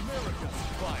 America's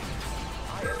finest.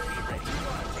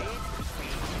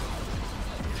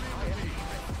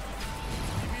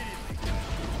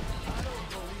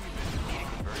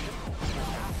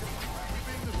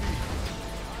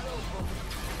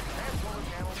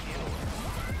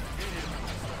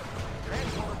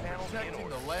 Protecting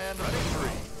the land of the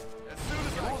free. As soon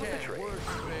as I can. Words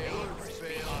fail. Words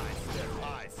fail.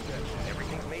 I step in.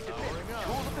 Everything's made to fit. Powering up.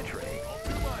 Tools of the trade. I'll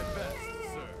do my best,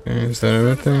 sir. Okay, is that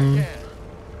everything?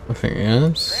 Nothing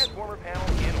else? Transformer panel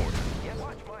in order. Yeah,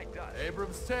 watch my dust.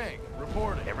 Abrams tank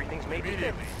reporting. Everything's made to fit.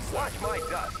 Immediately. Watch my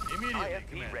dust. Immediately, IFV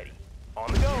Commander. ready.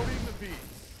 On the go. Giving the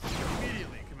peace.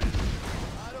 Immediately, Commander.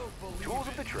 I don't believe Tools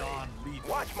of the in trade. non-lethal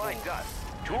Watch my force. dust.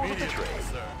 Tools of the Immediately, trade.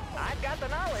 sir. I've got the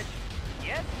knowledge.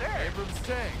 Yes, sir. Abrams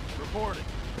tank reporting.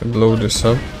 Blow this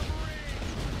up. Yes,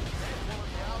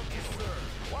 sir.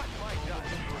 Watch my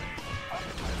dust.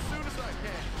 As soon as I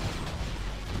can.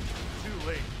 Too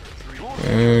late for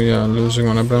retreat. Yeah, losing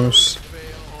on Abrams. Fail,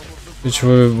 almost a Which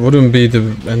wouldn't be the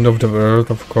end of the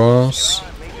world, of course.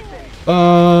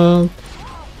 But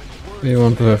we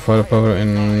want to have firepower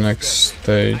in next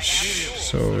stage.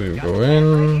 So we go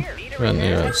in. When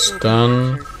it's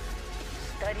done,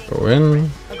 go in.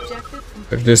 Objective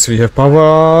complete. Like this we have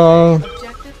power.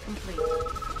 Objective complete.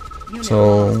 Unit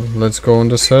So lost. let's go on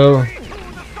the cell.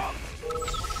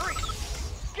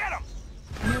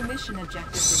 New mission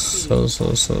objective received. So.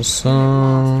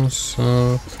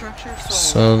 Structure sold.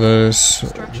 So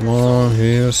there's more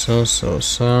here. So. Structure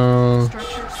sold.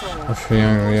 I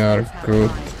think we are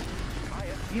good.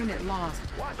 Unit lost.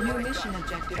 New mission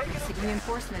objective received.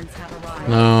 Reinforcements have arrived.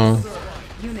 Now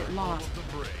Unit lost.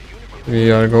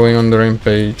 we are going on the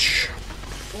rampage.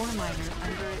 Ore miner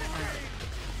under attack.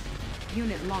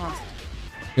 Unit lost.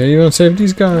 Yeah, even save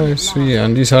these guys.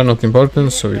 And these are not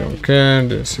important, so we don't care.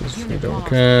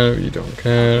 We don't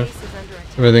care. Base is under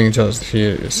attack. Everything just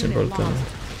here is Unit important.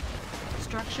 lost.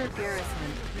 Structure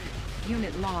garrison.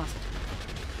 Unit lost.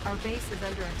 Our base is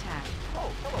under attack.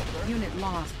 Unit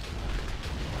lost.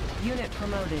 Unit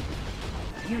promoted.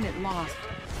 Unit lost.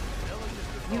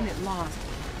 Unit lost.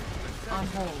 On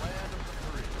hold.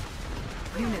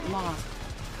 Unit lost.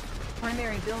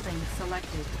 Primary building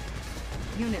selected.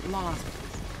 Unit lost.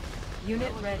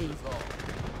 Unit ready.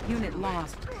 Unit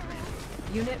lost.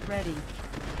 Unit ready.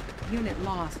 Unit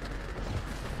lost.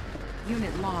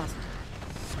 Unit lost.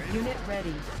 Unit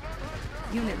ready.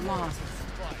 Unit lost.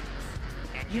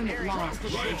 Unit lost.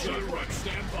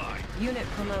 Unit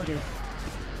promoted.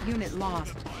 Unit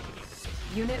lost.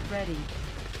 Unit ready.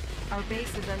 Our base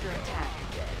is under attack.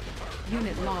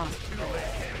 Unit lost.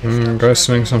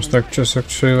 Wrestling some structures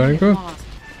actually very good. Lost.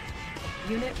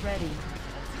 Unit ready.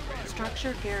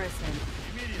 Structure garrison.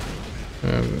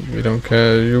 We don't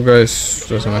care, you guys,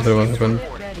 doesn't matter what happened.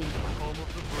 Unit ready.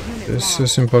 Unit This lost.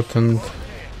 is important.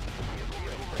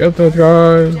 Get that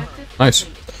guy! Nice.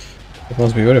 It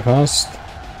must be very fast.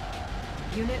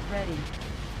 Unit ready.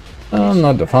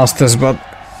 Not the fastest, but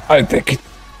I take it.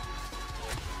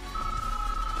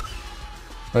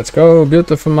 Let's go,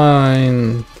 beautiful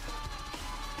mind.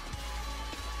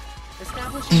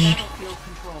 Establishing battlefield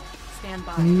control. Stand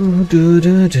by.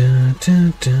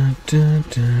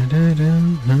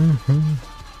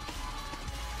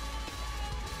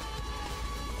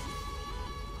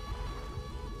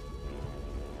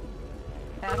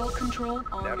 Battle control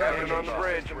on. Captain on the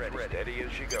bridge. Steady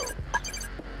as she goes.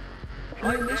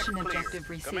 New mission objective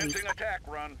received. Commencing attack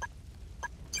run.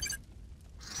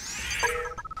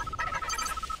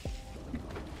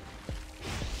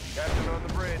 Captain on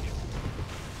the bridge.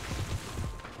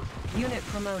 Unit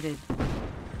promoted.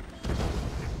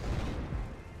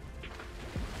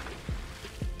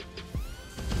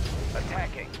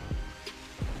 Attacking.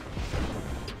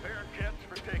 Prepare jets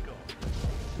for takeoff.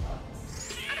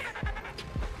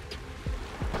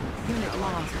 Unit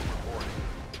lost.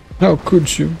 How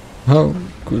could you? How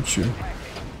could you?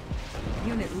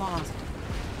 Unit lost.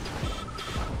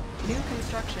 New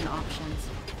construction options.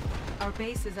 Our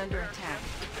base is under attack.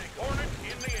 Hornet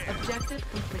in the air. Objective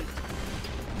complete.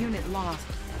 Unit lost.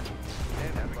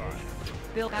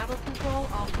 Build battle control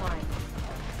offline.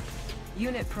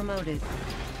 Unit promoted.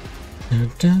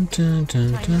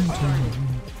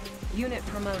 Unit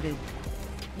promoted.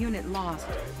 Unit lost.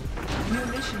 New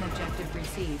mission objective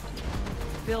received.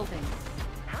 Building.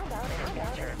 How about an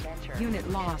adventure? Unit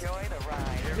lost. Enjoy the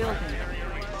ride. Building.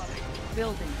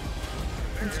 Building.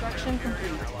 Construction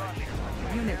complete.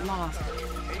 Unit lost.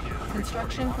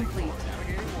 Construction complete.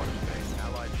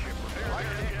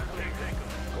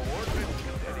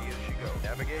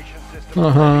 Navigation system.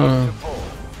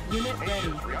 Unit ready.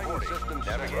 Report system.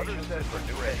 Navigation system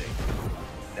ready.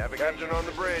 Captain on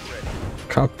the bridge.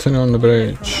 Captain on the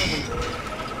bridge.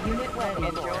 Unit ready.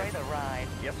 Enjoy the ride.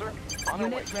 Yes, sir.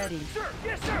 Unit ready. Sir.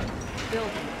 Yes, sir.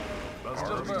 Building.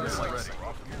 Ready.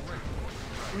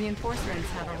 Reinforcements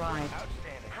have arrived.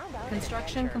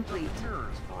 Construction complete.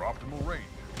 Mirrors for optimal range.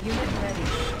 Unit ready.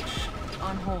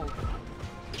 On hold.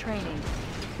 Training.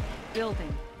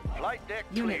 Building. Flight deck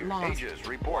Unit clear. lost. Aegis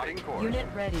reporting course. Unit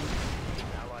ready.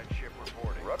 Allied ship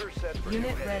reporting. Rudder set for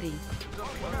Unit new ready.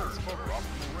 Mirrors for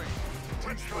optimal range.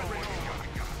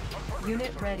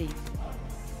 Unit ready.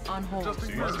 On hold.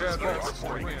 Adjusting mirrors for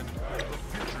optimal range.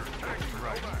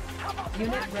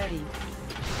 Unit ready.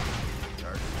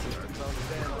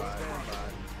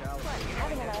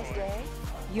 Having a nice day?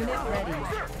 Unit ready.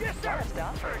 Yes, sir. Wanna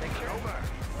stop for a picture?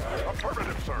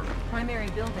 Affirmative, sir. Primary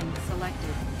building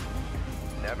selected.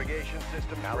 Navigation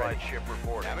system Allied ship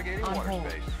reporting. Navigating On water hold.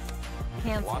 space.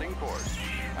 Cancel. Plotting course.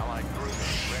 Allied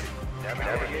cruiser ready.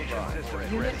 Navigation system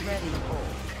Unit ready.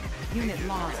 Unit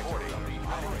lost.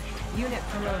 Unit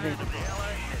promoted.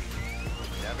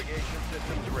 Navigation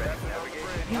systems ready.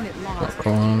 Navigation. Unit lost.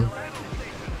 Come on.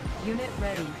 Unit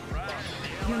ready.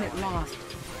 Unit lost.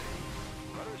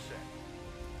 Rudder set.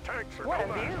 Tanks are What a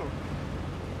view!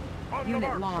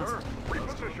 Unit lost.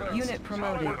 Unit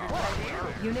promoted.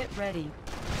 Unit ready.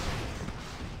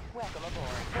 Welcome aboard.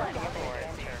 Plenty of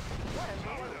adventure.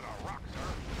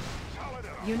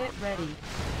 Unit ready.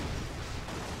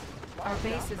 Our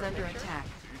base is under attack.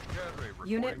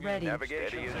 Unit ready.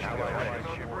 Navigation is Allied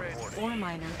ship reporting. Ore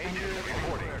miner under attack.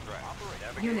 Reporting.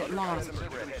 Unit lost.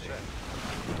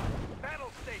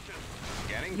 Battle station.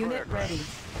 Scanning Unit for aircraft. ready.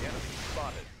 Enemy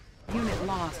spotted. Unit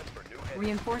lost.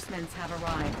 Reinforcements have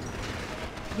arrived.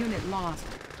 Unit lost.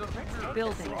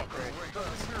 Building.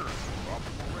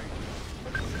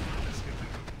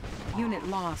 Unit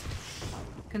lost.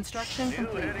 Construction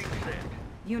complete.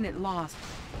 Unit lost.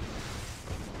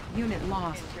 Unit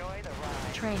lost. Enjoy the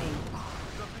ride. Training.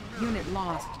 Unit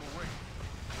lost.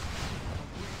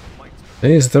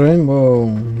 There's the rainbow.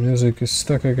 Music is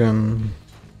stuck again.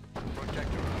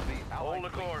 Hold the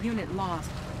course. Unit lost.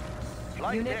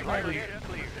 Flight Unit deck ready. clear.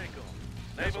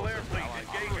 Naval Air Fleet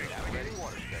engaging.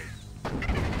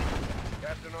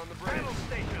 Captain on the bridge. Battle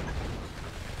station.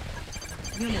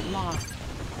 Unit lost.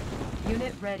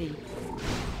 Unit ready.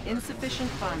 Insufficient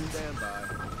funds. Stand by.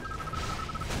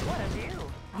 What a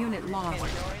view. Unit lost.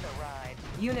 Enjoy the ride.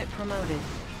 Unit promoted.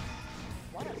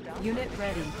 What a stop. Unit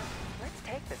ready. Let's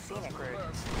take the scenic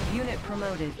route. Unit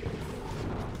promoted.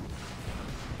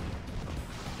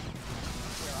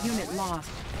 Unit lost.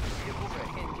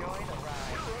 Enjoy the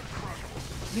ride.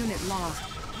 Unit lost.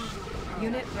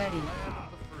 Unit ready.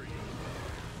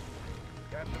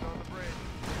 Captain on the bridge.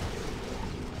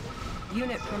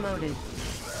 Unit promoted.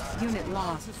 Unit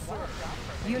lost.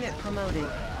 Unit promoted.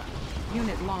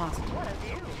 Unit lost. What a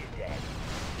view.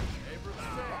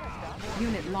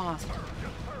 Unit lost.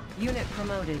 Unit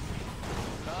promoted.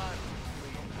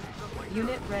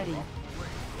 Unit ready.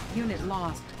 Unit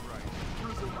lost.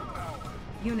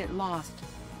 Unit lost.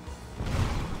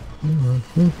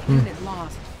 Unit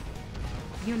lost.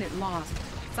 Unit lost.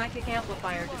 Psychic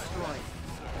amplifier destroyed.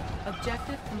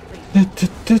 Objective complete.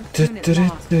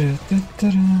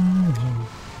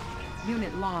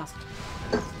 Unit lost.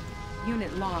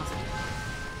 Unit lost.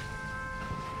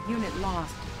 Unit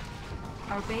lost.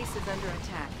 Our base is under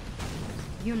attack.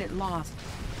 Unit lost.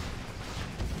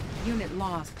 Unit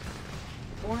lost.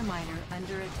 Ore miner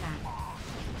under attack.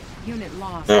 Unit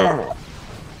lost.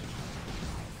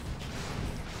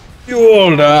 You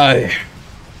all die.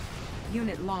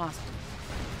 Unit lost.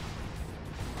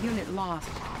 Unit lost.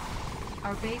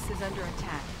 Our base is under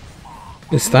attack.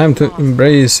 It's time to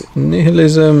embrace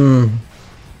nihilism.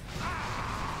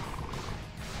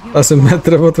 Doesn't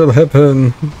matter what will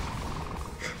happen.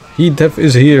 Heat death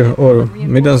is here, or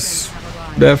Midas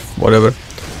death, whatever.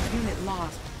 Unit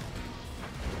lost.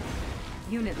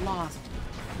 Unit lost.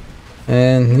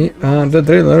 And the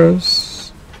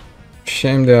drillers.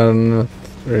 Shame they are not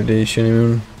radiation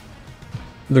immune.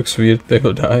 Looks weird, they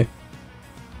will die.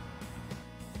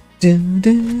 The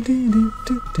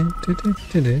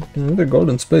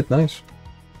golden split, nice.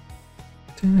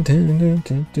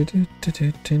 Establishing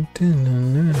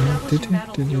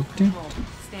battlefield control.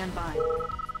 Stand by.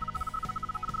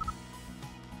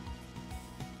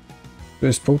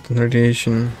 There's potent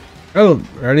radiation. Well,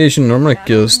 radiation normally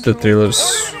kills the drillers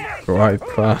quite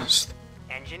fast.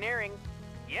 Engineering.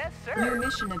 Yes, sir. New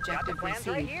mission Got the objective plans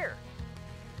right received. here.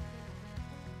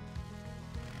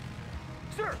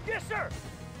 Sir, yes, sir.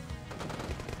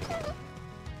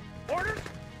 Orders.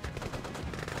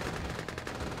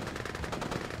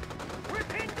 We're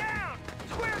pinned down.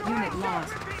 Squared away. Unit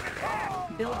lost.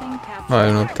 Building captured.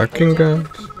 I'm not attacking guys.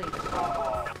 Objective complete.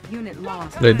 Unit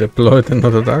lost. They deployed and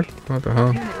not attacked. What the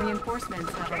hell? Unit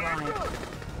reinforcements have arrived.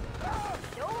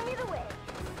 Show me the way.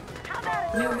 How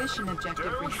about New mission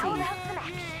objective how received. about some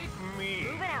action?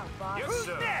 Moving out, boss. Who's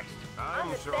next? I'm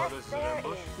the best there is.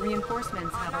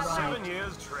 Reinforcements have arrived.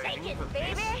 Years Take it,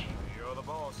 baby. You're the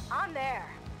boss. I'm there.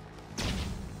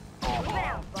 Moving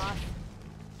out, boss.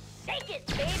 Take it,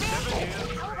 baby.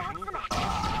 How about some action?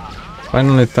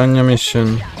 Finally, Tanya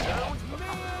mission.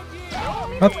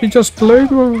 But we just played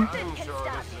one.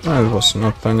 No, it was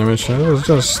not Tanya mission, it was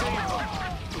just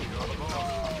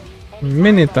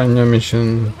mini Tanya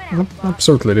mission.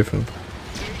 Absolutely different. I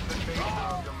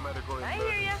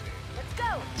hear ya. Let's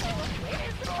go.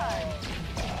 Where's the party?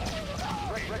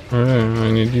 Oh, yeah, I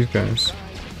need these guys.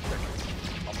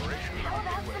 How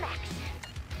about some action?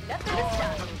 Nothing to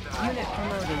stop me. Unit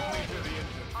promoted.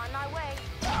 On my way.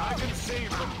 I can save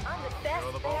them. I'm the best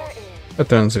there is. The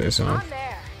translation. I'm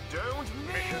there. Don't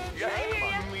mission. I hear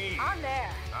ya. I'm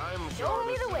there. I'm Show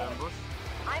me the way.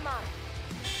 I'm on it.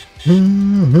 On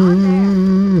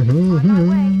my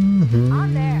way.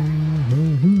 I'm there.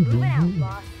 Moving out,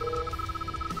 boss.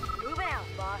 Moving out,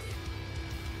 boss.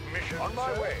 Mission on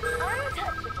my way.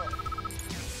 Untouchable.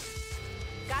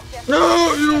 Gotcha.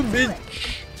 No, you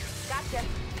bitch! Gotcha.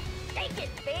 Take it,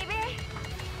 baby.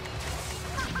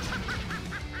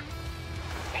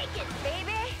 Take it,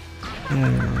 baby.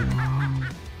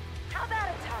 How about a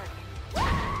target?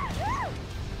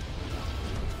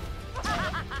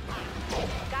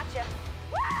 Gotcha.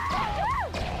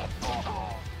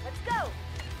 Let's go.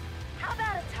 How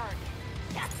about a target?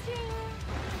 Dusting.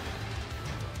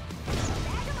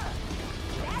 Bag 'em up.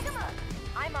 Bag 'em up.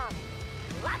 I'm on it.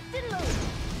 Locked and loaded.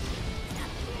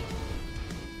 Dusting.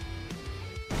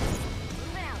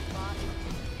 Moving out, boss.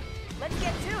 Let's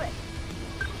get to it.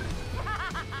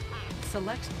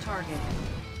 Select target.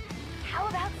 How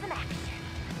about some action?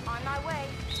 On my way.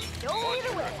 Show me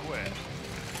the way. West.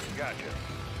 Gotcha.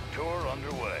 Tour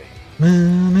underway.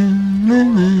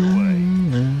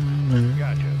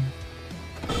 Gotcha.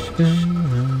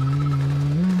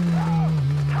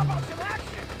 How about some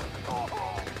action?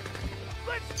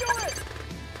 Let's do it!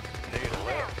 Need a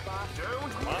lift.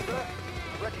 Jones, Wanda,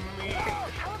 ready me.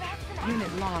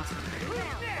 Unit lost.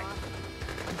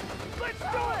 Let's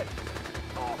do it!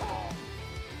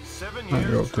 7 I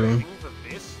years go too. training for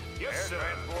this? Yes, sir.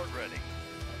 Transport ready.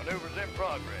 Maneuvers in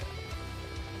progress.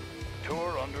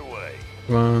 Tour underway.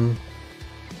 One.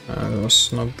 That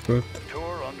was not good.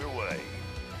 Tour underway.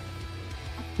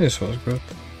 This was good.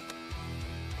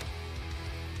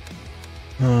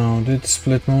 No, did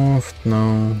split move?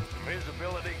 No,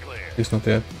 Visibility clear. it's not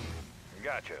yet.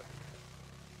 Gotcha.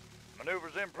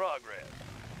 Maneuvers in progress.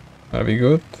 Are we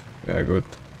good? Yeah, good.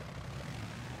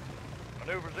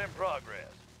 Maneuvers in progress.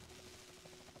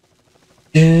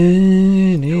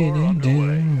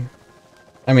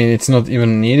 I mean, it's not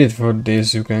even needed for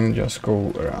this, you can just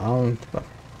go around, but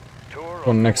Tour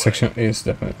for next underway. section is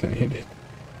definitely needed.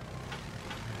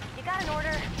 You got an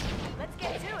order? Let's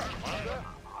get to it.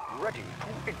 Ready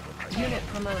to infiltrate. Unit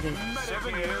promoted.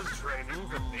 7 years training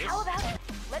for this? How about it?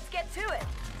 Let's get to it.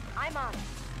 I'm on it.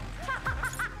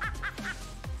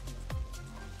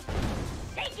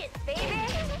 Take it, baby!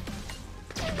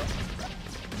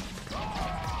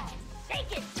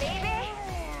 Take it, baby!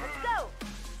 Let's go!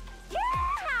 Yeah!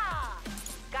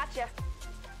 Gotcha.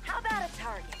 How about a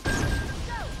target? Let's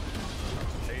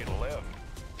go! Need a lift.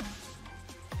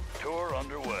 Tour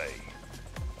underway.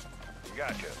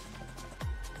 Gotcha.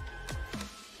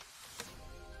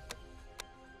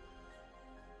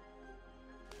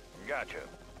 Gotcha.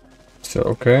 So,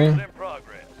 okay. In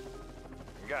progress.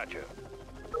 Gotcha.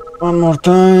 One more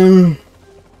time.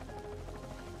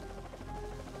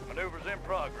 Maneuvers in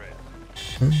progress.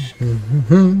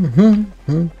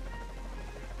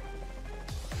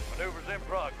 Maneuvers in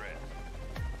progress.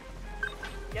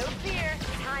 No fear.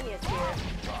 Tanya's here.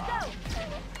 Let's go!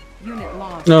 Unit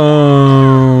lost.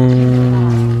 No.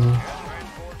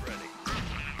 Transport ready.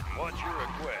 What's your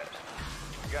request?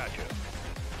 Gotcha.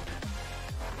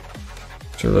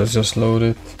 So let's just load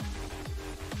it.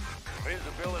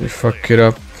 Visibility We fuck clear. it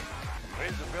up.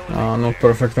 Visibility Ah, not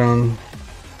clear. perfect round.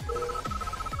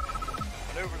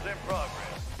 Maneuvers in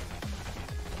progress.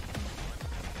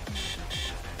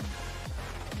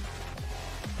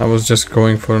 I was just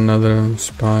going for another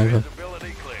spy, but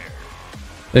Visibility clear.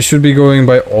 they should be going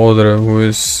by order, who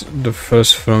is the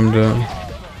first from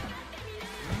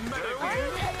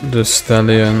the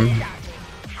stallion.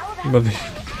 But the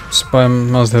spy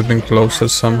must have been closer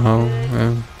somehow.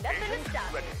 Yeah. Nothing to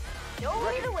stop it. Show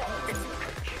me the way.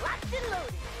 Locked and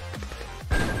loaded.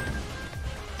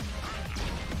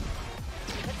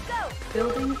 Let's go.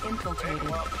 Building infiltrated.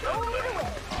 Show me the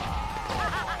way.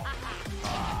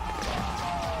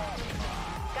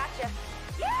 Gotcha.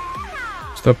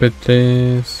 Yeah! Stop it,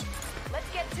 please. Let's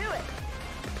get to it.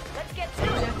 Let's get to it.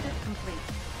 Objective complete.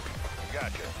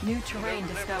 Gotcha. New terrain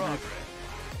discovered.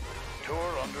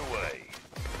 Tour underway.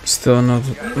 Still not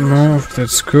moved.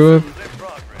 That's good. In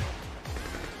progress.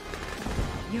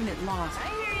 Unit lost. I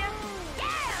hear ya.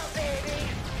 Yeah, baby.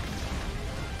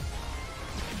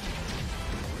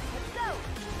 Let's go.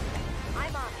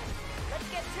 I'm on it. Let's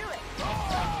get to it.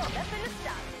 Nothing to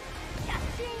stop.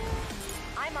 Yachting.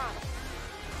 I'm on it.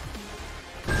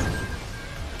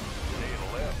 Need a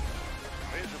lift.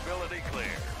 Visibility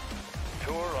clear.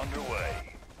 Tour underway.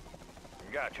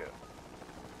 Gotcha.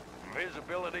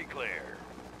 Visibility clear.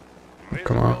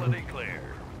 Come on. Visibility clear.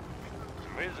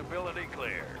 Visibility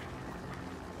clear.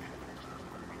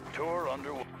 Tour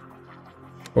underway.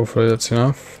 Hopefully that's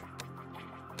enough.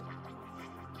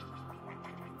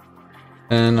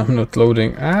 And I'm not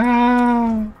loading.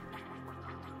 Ah!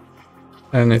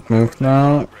 And it moved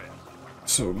now.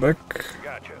 So back.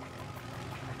 Gotcha.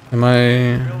 Am I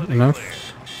enough?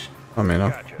 I'm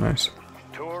enough. Nice.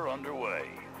 Tour underway.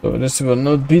 So this will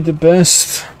not be the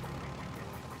best.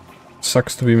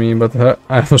 Sucks to be me, but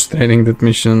I was training that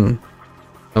mission.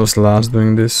 I was last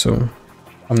doing this, so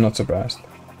I'm not surprised.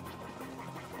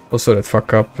 Also that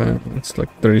fuck up, it's like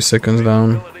 30 seconds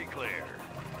down. Visibility clear.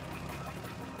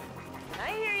 I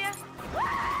hear ya.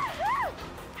 Woo-hoo!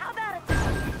 How about a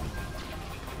target?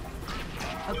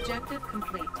 Objective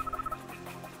complete.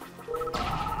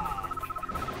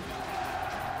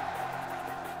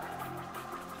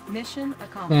 Mission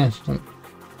accomplished.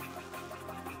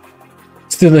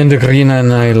 Still in the green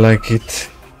and I like it.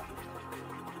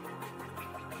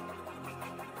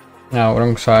 Now,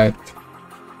 wrong side.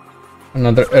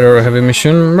 Another error heavy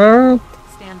mission, but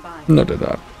Stand by. not that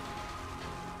hard.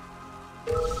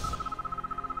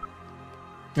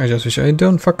 I just wish I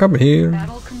don't fuck up here.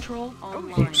 Battle control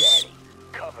online. Oops.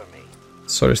 Cover me.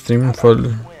 Sorry, stream for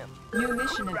the New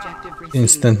mission objective received.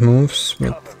 instant moves,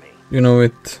 but you know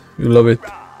it, you love it.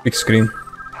 Big screen.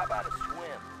 How about a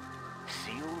swim?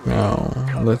 Seal Now,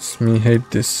 let me hate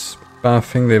this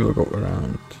pathing, they will go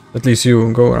around. At least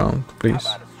you go around, please.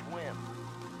 How about a swim?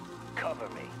 Cover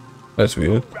me. That's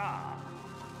weird.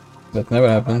 That never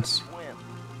happens. Swim.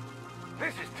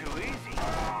 This is too easy.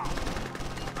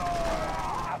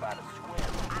 How about a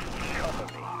swim? Cover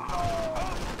me.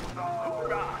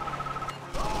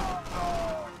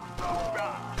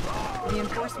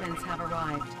 Reinforcements have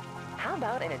arrived. How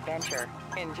about an adventure?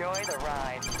 Enjoy the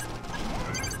ride.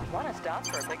 Want to stop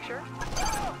for a picture?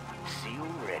 Seal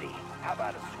ready. How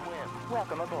about a swim?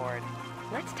 Welcome aboard.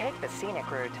 Let's take the scenic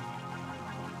route.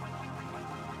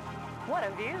 What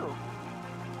a view!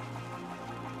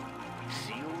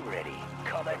 Seal ready.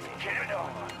 Cover me. Get it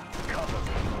on. Cover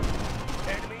me.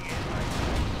 Enemy in my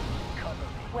sight. Cover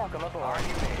me. Welcome aboard. Are you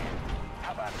in?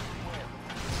 How about a swim?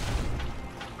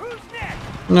 Who's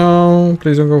next? No,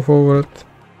 please don't go forward.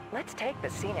 Let's take the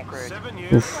scenic route. 7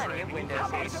 years Oof. Plenty of windows. How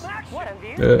about some action? What a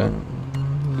view! Yeah,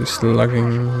 this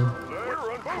lagging,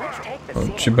 Let's take the oh,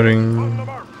 scenic route. gibbering.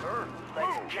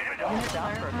 Let's get it on. Unit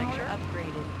Stop for a firepower picture.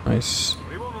 upgraded. Nice.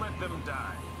 We won't let them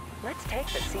die. Let's take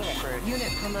the scenic route.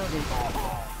 Unit promoted.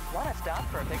 Want to stop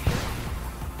for a picture?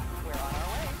 We're on our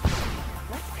way.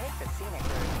 Let's take the scenic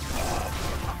route.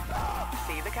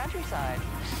 See the countryside.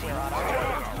 We're on our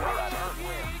way.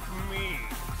 Me.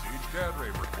 Siege Cadre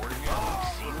reporting in.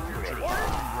 Seal Future ready.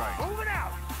 right. Moving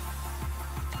out.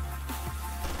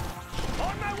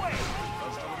 On my way.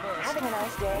 Having a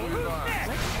nice day?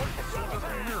 Let's take the scenic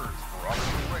route. Mirrors for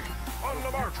optimal rate. On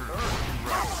the march.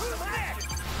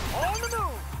 On the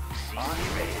move. Seal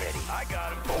ready. I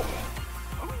got him.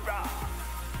 Hoorah.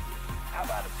 How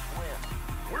about a swim?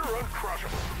 We're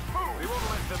uncrushable. We won't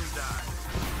let them die.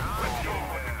 Let's go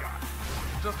what we got.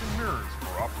 Adjusting mirrors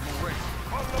for optimal rate.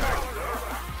 On the march, sir.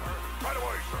 Right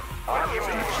away, sir.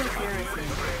 Structure garrison.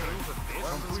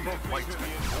 Complete flight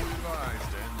time. Fully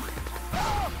advised and ready.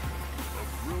 A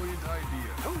brilliant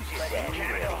idea. Who's your dad?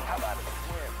 How about a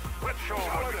swim? Let's show them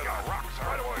what we got. Rock, sir.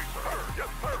 Right away, sir. Yes,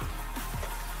 sir.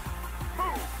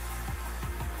 Move.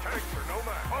 Tanks are no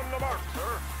match. On the mark,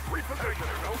 sir. Reposition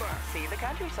are no match. See the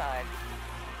countryside.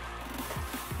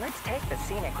 Let's take the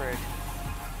scenic route.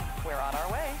 We're on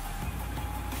our way.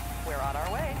 We're on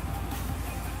our way.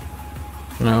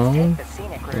 No, Take the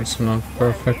scenic route. it's not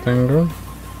perfect angle.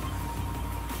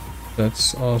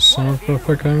 That's also not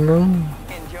perfect angle.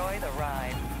 Enjoy the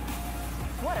ride.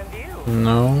 What a view!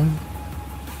 No.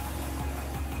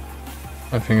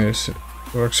 I think this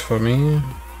works for me.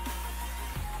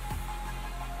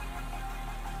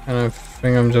 And I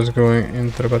think I'm just going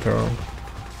into the battle.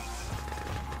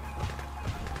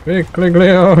 Quickly,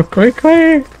 Leo!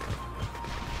 Quickly!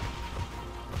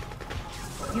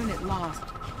 Unit lost.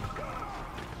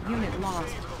 Unit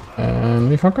lost. And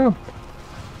we fuck up.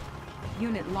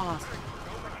 Unit lost.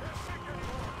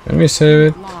 Can we save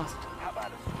it? Lost.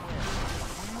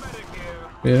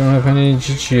 We don't have any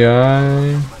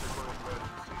GGI.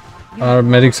 Our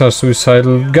medics are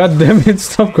suicidal. God damn it,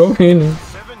 stop going.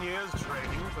 7 years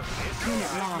training for this.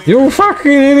 Unit lost. You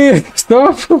fucking idiot!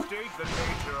 Stop! State the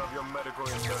nature of your medical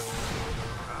investment.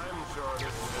 I'm sure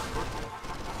this is important.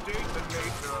 State the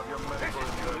nature of your medical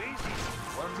investment.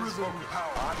 Wonderful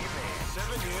power.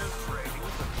 7 years training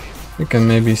for this. We can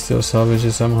maybe still salvage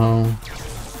it somehow.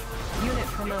 Unit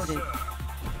promoted.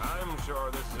 I'm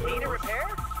sure this is Need a repair?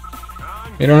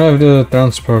 We don't have the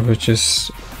transport, which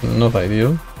is not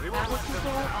ideal. Battle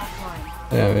control offline.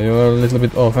 Yeah, we were a little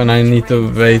bit off, and I need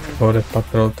to wait for the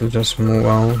patrol to just move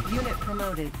out. Unit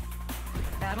promoted.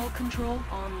 Battle control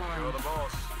online. the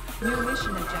boss. New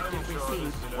mission objective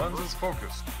received. One's is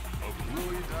focused. A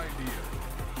brilliant idea.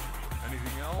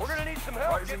 Anything else? We're gonna need some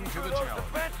help Rising getting to through the those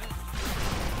challenge.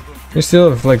 defenses. We still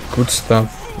have like good stuff.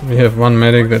 We have one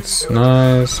medic that's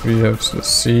nice, we have the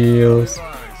seals,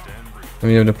 Advised and briefed. and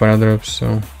we have the paradrops,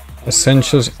 so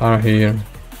essentials are here.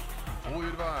 Fully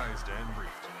advised and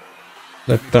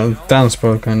briefed. That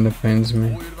transport kind of pains me.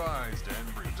 Fully advised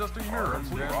and briefed. Adjusting mirrors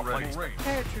and ready. Paratroopers ready.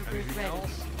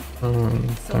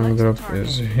 Time drop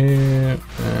is here,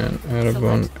 and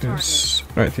airborne is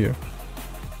right here.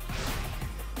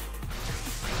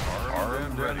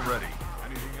 Armed and ready.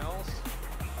 Anything else?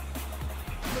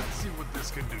 Let's see what this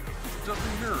can do.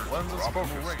 Adjusting mirrors. Lenses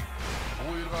focused.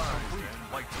 Fully advised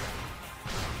and light check.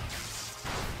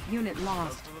 Unit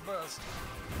lost. To the best.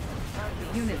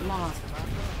 Unit lost.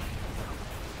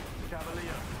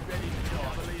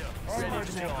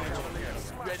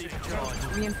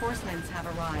 Reinforcements have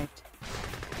arrived.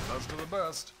 That's to the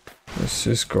best. This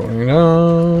is going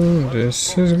down,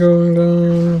 this is going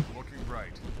down. Looking right.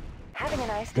 having a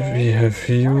nice We day? have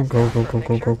you. Go, go, go,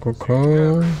 go, go, go,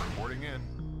 go. Reporting in.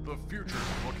 The future's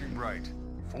looking bright.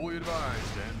 Fully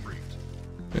advised and briefed.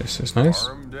 This is nice.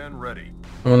 Armed and ready.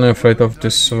 I'm only afraid of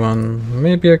this one.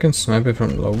 Maybe I can snipe it from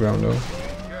the low ground though.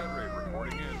 Cadre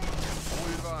reporting in.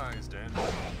 Fully advised and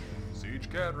briefed. Siege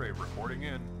Cadre reporting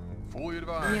in. Fully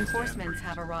advised. Reinforcements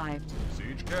have arrived.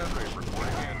 Siege Cadre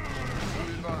reporting in.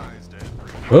 Fully advised and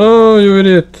briefed. Oh, you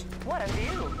idiot! What a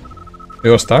view!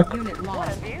 You're stuck? Unit What a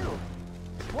lost. view!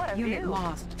 What a Unit view!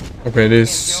 lost. Okay,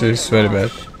 this is very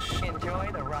bad. Enjoy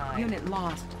the ride. Unit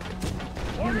lost.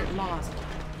 Unit lost.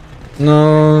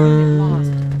 No,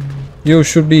 you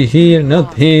should be here,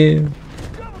 not here.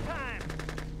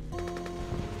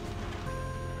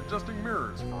 Adjusting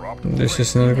mirrors for optimal. This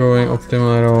is not going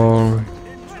optimal at all.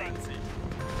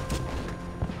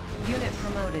 Unit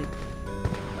promoted.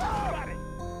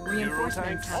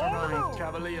 Reinforcements have arrived.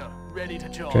 Cavalier, ready to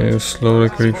charge. Okay, you slowly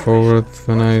creep forward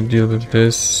when I deal with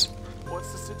this.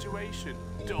 What's the situation?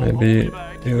 Don't Maybe hold me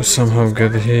back. you somehow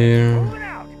get here.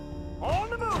 On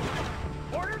the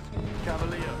move. Orders.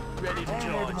 Cavalier, ready to charge.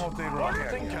 I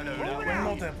think I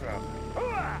know that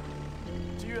way.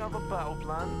 Do you have a battle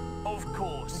plan? Of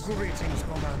course. Greetings,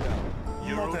 Commander.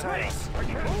 Eurotanks.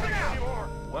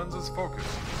 Lenses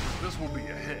focused. This will be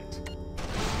a hit.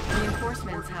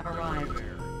 Reinforcements have arrived.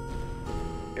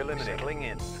 Eliminating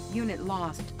in. Unit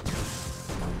lost.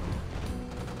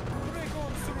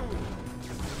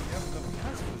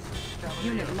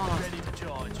 Unit lost. Ready to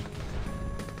charge.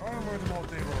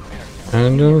 I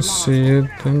don't see it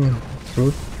in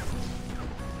truth.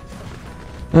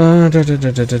 Da, da,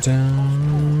 da, da, da.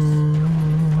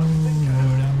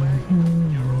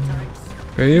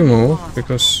 Okay, you move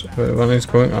because one is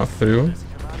going after you.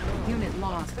 Unit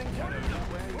lost.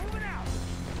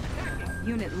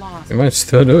 Unit lost. You might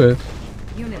still do it.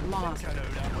 Unit lost.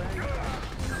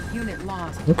 Unit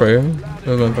lost. Okay,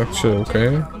 that went actually okay.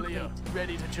 Cavalier,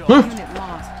 ready to charge. Huh. Unit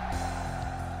lost.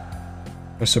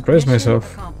 I surprised Mission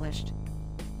myself. accomplished.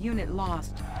 Unit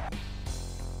lost.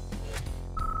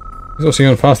 It was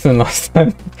even faster than last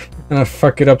time. And I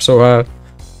fuck it up so hard.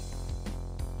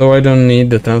 So I don't need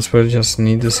the transport, just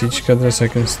need the siege cadres. I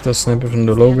can still snipe it from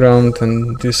the low ground,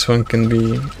 and this one can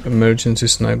be emergency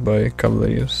sniped by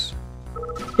cavaliers.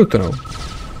 Good to know.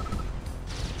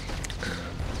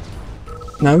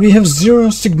 Now we have 0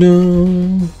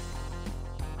 signal.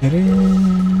 I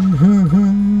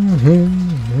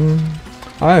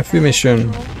have a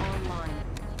mission. Online.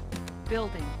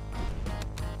 Building.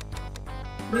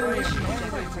 New mission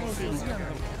objective received.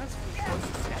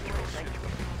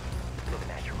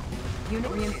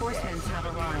 Unit reinforcements have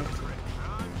arrived.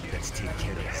 Let's take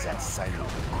care of that silo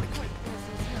quickly.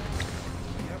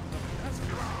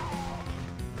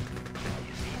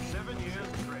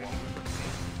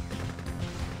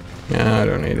 Yeah, I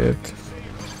don't need it.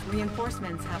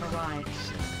 Reinforcements have arrived.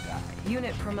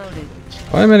 Unit promoted.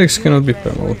 Paramedics cannot be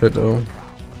promoted though.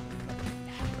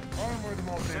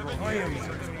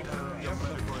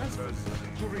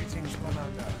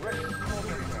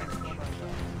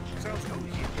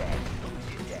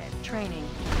 Training.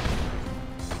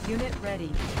 Unit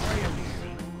ready.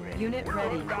 Unit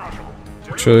ready.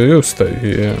 Actually, you stay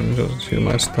here and just heal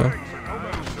my stuff.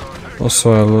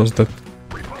 Also, I lost that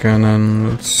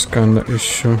cannon. It's kinda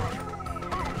issue.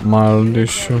 Mild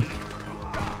issue. Let's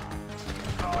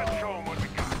show 'em what we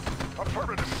got.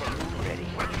 Affirmative, sir.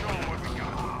 Let's show 'em what we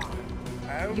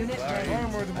got. Unit ready.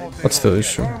 What's the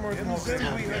issue?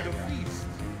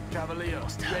 Cavalier,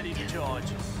 ready to charge.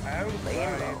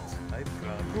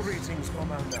 Greetings,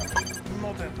 Commander.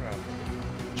 Not a problem.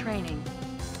 Training.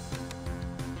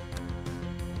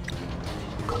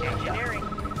 Engineering.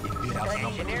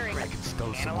 Engineering.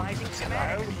 Analyzing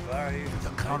schematics. The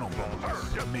colonel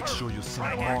to make sure you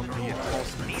send more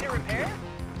reinforcements. Need a repair?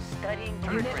 Studying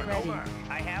Unit blueprints. ready.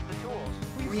 I have the tools.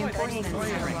 Reinforcements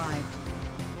have arrived.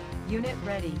 Unit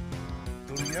ready.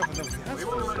 Now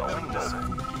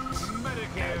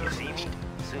you see me?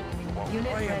 Soon you won't.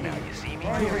 Unit ready. Now you see me?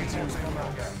 Greetings,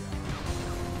 Commander.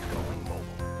 Going mobile.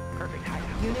 Perfect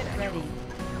hideout. Unit ready.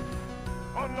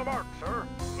 On the mark, sir.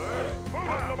 Let's move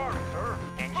on the mark, sir.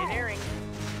 Engineering.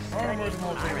 Studying. I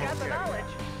got the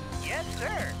knowledge. Yes,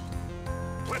 sir.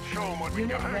 Let's show 'em what we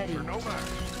Unit got. ready. Or no match.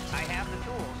 I have the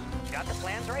tools. Got the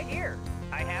plans right here.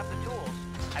 I have the tools.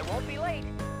 I won't be late.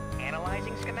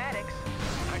 Analyzing schematics.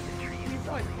 I can treat you.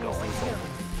 Going mobile.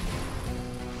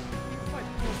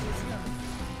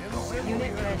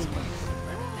 Unit ready.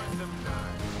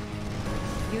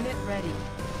 Unit ready.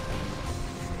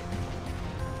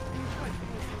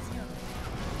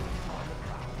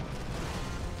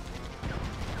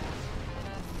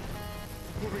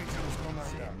 Greetings,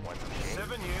 Commander.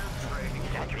 7 years training.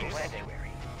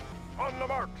 Sanctuary. On the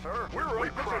mark, sir. We're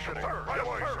repositioning. Right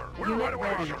away, sir. We're Unit right away,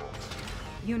 ready. sir.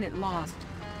 Unit lost.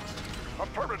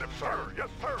 Affirmative, sir. Yes,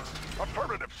 sir.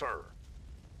 Affirmative, sir.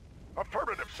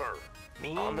 Affirmative, sir.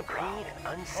 On the green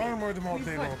and unseen. Armored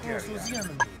multi-role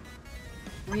carrier.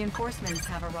 Reinforcements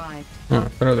have arrived. Ah,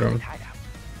 perdón. Hideout.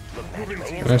 Look that way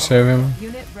Can I and save him?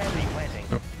 Unit ready.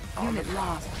 planting. Unit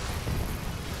lost.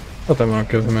 Thought I might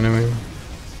kill him anyway.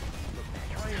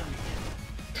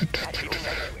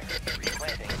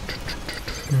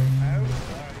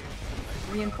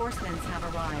 Reinforcements have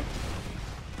arrived.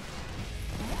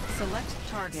 Select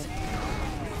target.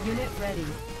 Unit ready.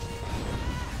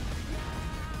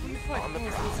 On the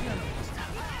prowl.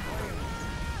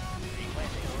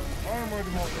 Armored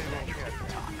multi-role carrier.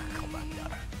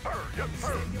 Sir, yes,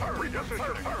 sir.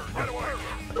 Repositioning. Get away.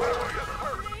 Yes,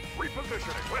 sir.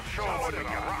 Repositioning. Let's show what we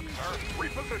got. Sir.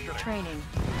 Repositioning. Training.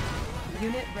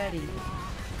 Unit ready.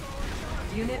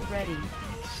 Unit ready.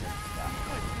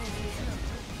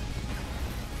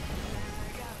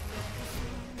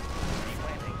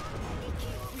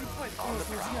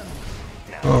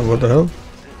 Oh, what the hell?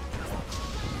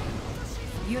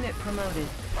 Unit promoted.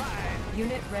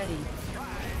 Unit ready.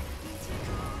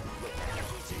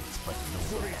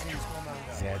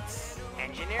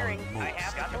 Engineering. I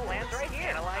have got the plans right here.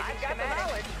 Analyzing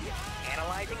schematics.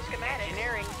 Analyzing schematics.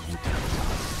 Engineering.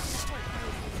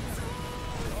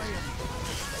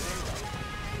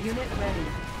 Unit ready.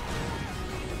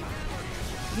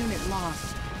 Unit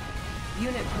lost.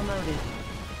 Unit promoted.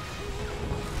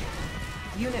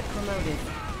 Unit promoted.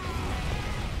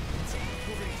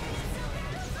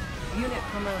 Unit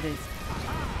promoted.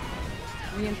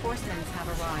 Reinforcements have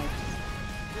arrived.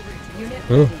 Unit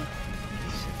Oh. ready.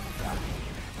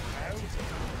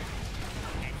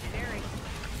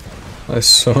 I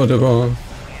saw the bomb.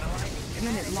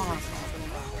 Unit lost.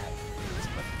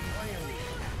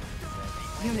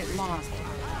 Unit lost.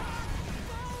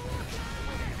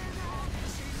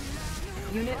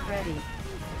 Unit ready.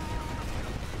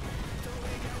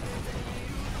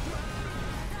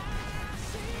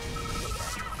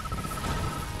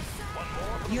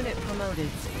 Unit promoted.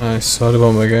 I saw the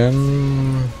bomb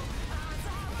again.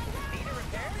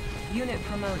 Unit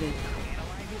promoted.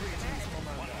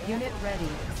 Unit ready.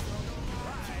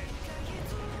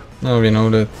 Now we know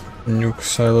that nuke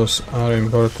silos are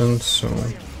important, so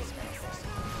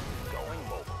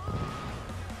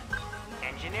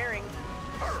Engineering.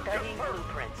 Studying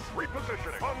blueprints.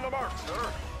 Repositioning. On the mark,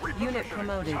 sir. Repositioning. Unit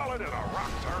promoted. Solid as a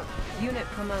rock, sir. Unit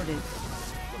promoted.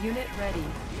 Unit ready.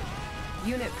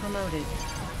 Unit promoted.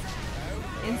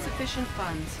 Insufficient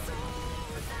funds.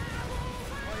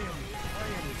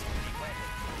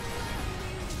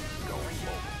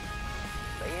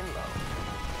 Laying low.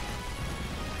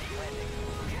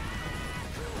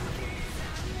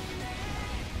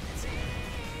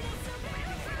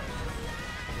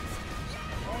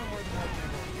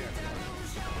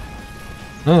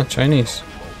 ah, Chinese.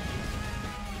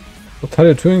 What are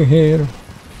you doing here?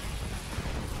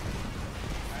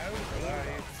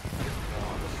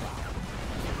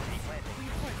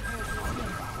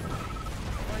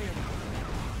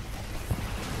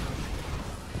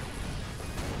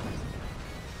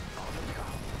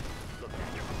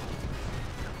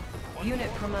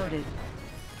 Unit promoted.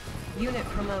 Unit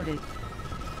promoted.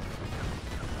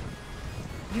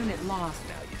 Unit lost.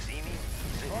 Now you see me?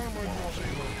 Armored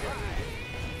multi-role carrier.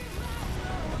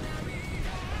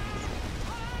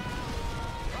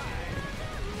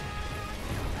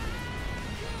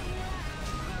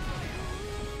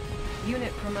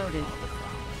 Unit promoted.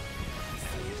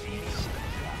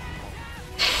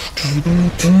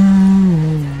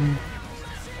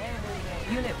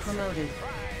 Unit promoted.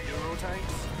 Euro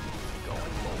tanks.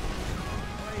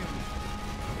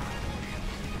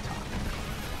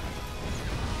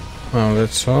 Well,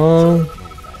 that's all.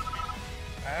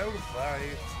 I'll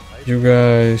fight. You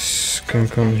guys can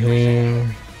come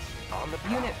here.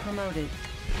 Unit promoted.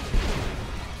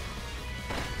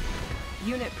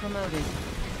 Unit promoted.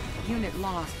 Unit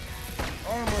lost.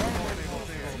 Armored multi-role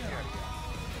carrier.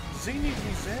 Zenith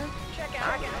reset. Check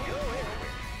out.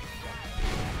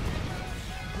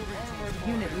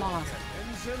 Unit lost.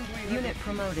 Unit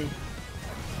promoted.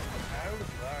 I'll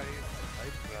fight. I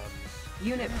promise.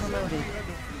 Unit promoted.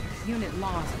 Unit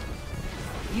lost.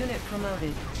 Unit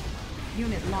promoted.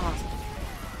 Unit lost.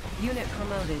 Unit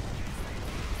promoted.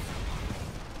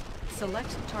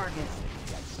 Select target.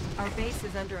 Our base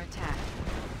is under attack.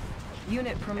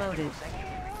 Unit promoted.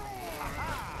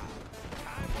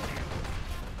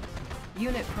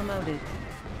 Unit promoted.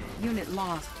 Unit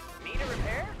lost. Need a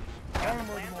repair? Armored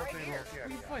multi-role carrier.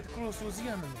 We fight close to the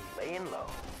enemy. Laying low.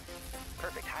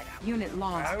 Perfect hideout. Unit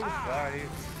lost.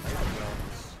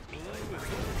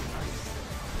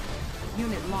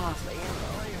 Unit lost.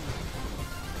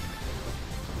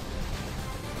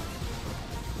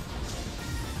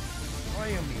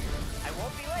 I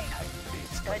won't be late.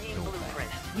 Studying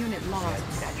blueprints. Unit lost.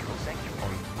 Natural sector.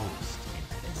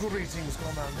 Greetings,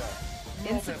 Commander.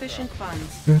 Insufficient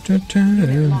funds. Unit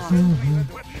Unit lost.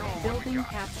 Building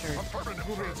captured.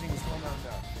 Greetings,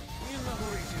 Commander.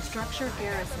 Structure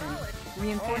garrison.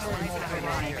 Reinforcements have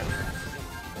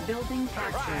arrived. Building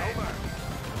captured.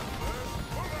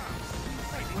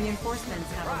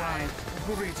 Reinforcements have arrived.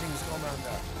 Greetings,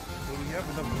 Commander. Do we have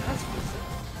enough passengers?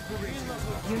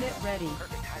 Unit ready.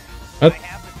 What? I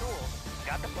have the tools.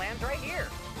 Got the plans right here.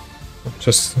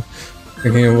 Just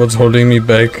thinking of what's holding me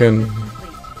back and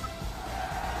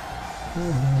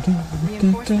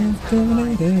Reinforcements have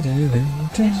arrived.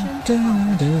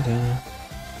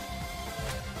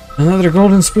 another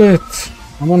golden split.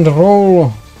 I'm on the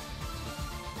roll.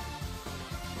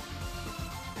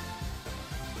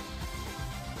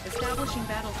 Establishing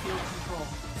battlefield control.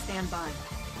 Stand by.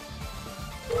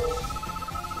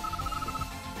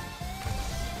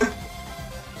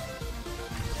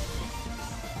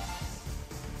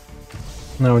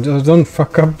 No, just don't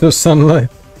fuck up the sunlight.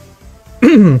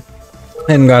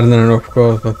 And gardener, of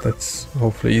course, but that's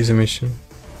hopefully easy mission.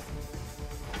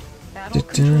 Battle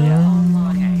control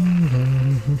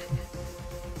online.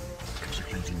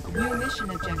 New mission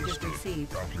objective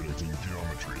received. Calculating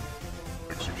geometry.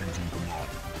 Executing command.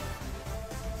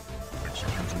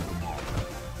 Executing command.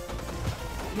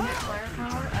 Unit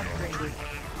firepower upgraded.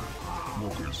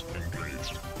 Walkers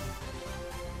engaged.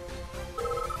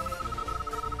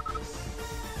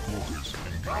 Walkers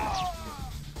engaged.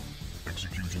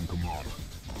 Executing command.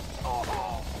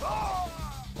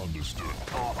 Understood.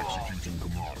 Executing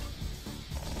command.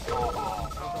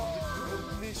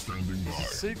 Standing by.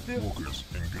 Safe there? Walkers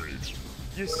engaged.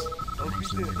 Yes, I'll be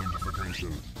Commencing there.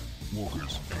 identification.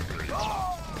 Walkers engaged.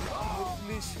 Help,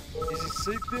 please. Is it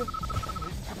safe there?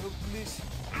 Help, please.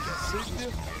 Is it safe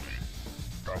there?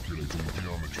 Calculating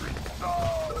geometry.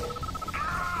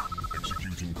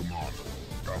 Executing command.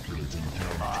 Calculating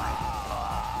geometry.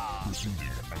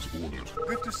 Proceeding as ordered.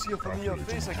 Good to see a familiar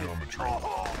face Calculating again. geometry.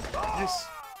 Yes.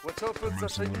 Watch out for the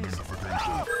Commencing Chinese.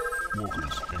 identification.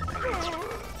 Walkers engaged.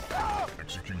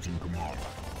 Executing command.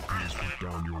 Please put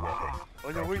down your weapon.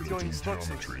 On your way to your Calculating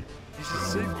instructions. geometry. Is it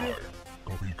safe there?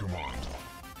 Copy command.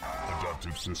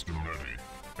 Adaptive system ready.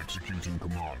 Executing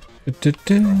command. Unit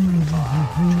armor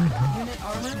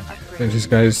upgraded. This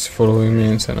guy is following me,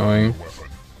 it's annoying. Weapon.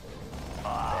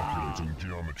 Calculating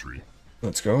geometry.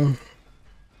 Let's go.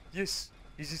 Yes.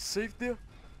 Is it safe there?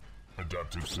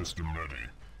 Adaptive system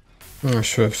ready. I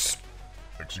should have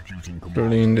Executing command.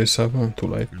 cleaned this up. Oh, too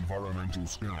late. Environmental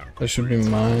scan. That should be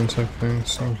mine, I think.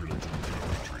 So Calculating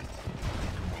geometry.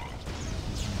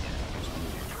 Command.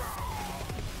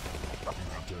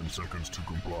 You have 10 seconds to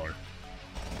comply.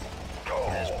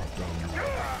 Please put down your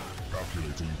weapon.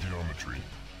 Calculating geometry.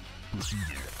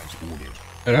 Proceeding as ordered.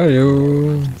 where are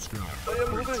you? Scan. I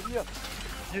am over here.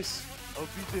 Yes, I'll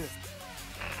be there.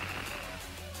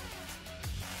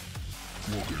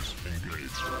 Walkers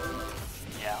engaged.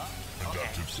 Yeah.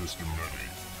 Adaptive system ready.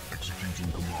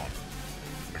 Executing command.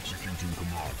 Executing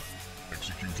command.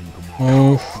 Executing command.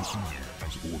 Oh. Proceeding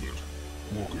as ordered.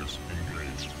 Walkers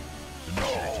engaged.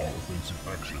 Initiating offensive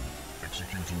action.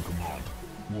 Executing command.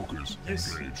 Walkers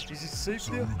Yes. engaged. Is it safe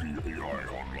there? Sarugi AI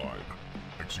online.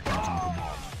 Executing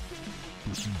command.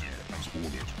 Proceeding as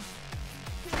ordered.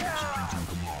 Executing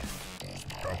command.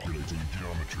 Calculating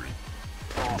geometry.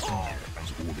 Proceeding as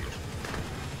ordered.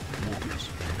 Walkers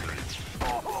engaged.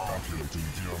 Calculating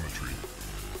geometry.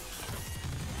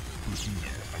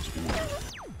 Proceeding as ordered.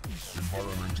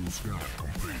 Environmental scan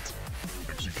complete.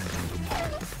 Executing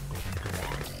command. Copy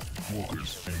command.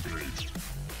 Walkers engaged.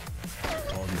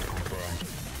 Target confirmed.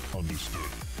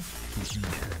 Understood.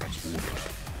 Proceeding as ordered.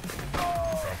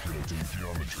 Calculating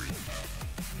geometry.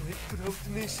 Wait for help,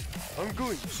 Denise. I'm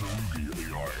going. Sarugi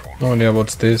AI on. Oh yeah,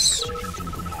 what's this?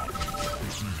 Executing command.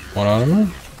 Proceeding. What armor?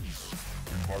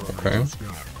 Environmental Okay.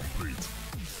 scan complete.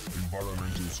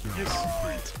 Environmental scan Yes.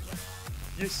 complete.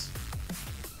 Yes.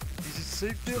 Is it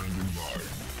safe there? Standing by.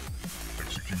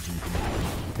 Executing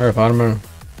command. I have armor.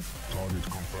 Target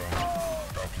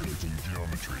confirmed. Calculating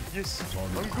geometry. Yes,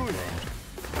 Target I'm going. confirmed.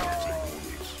 Waiting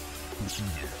orders.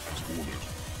 Proceeding as ordered.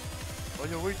 On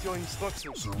your way to your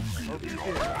instructions. Sarugi I'll be AI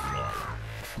there. online.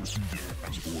 Proceeding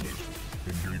as ordered.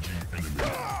 Engaging enemy.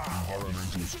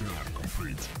 Environmental scan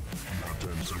complete. You have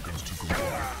 10 seconds to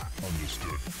comply.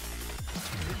 Understood.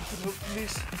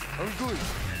 Please, I'm good.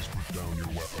 Please put down your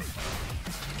weapon.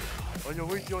 On your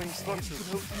way to your instructions.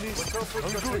 Please, I'm good.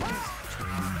 Standing by.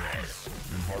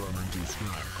 Environmental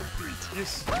scan complete.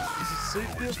 Yes. Is it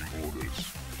safe there? Awaiting orders.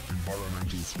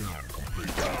 Environmental scan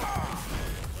complete. You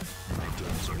have 10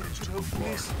 seconds to comply.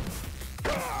 Please.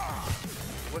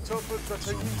 Watch out for the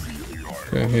Chinese.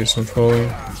 Okay, here's some following.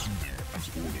 Proceeding as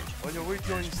ordered. On your way to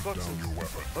your Down instructions. your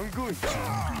weapon. I'm good. AI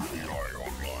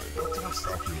online.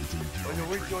 Calculating On your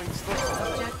way to your geometry. instructions.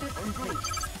 Objective complete.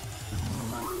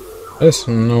 There's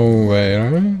no way,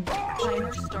 right?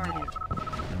 Timer started.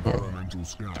 Environmental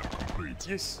scan complete.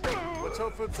 Yes. Watch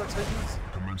out for the Chinese.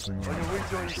 Commencing On your way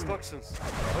to your instructions.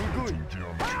 I'm good.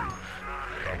 geometry.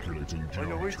 Calculating On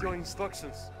your way to your geometry.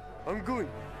 instructions. I'm good.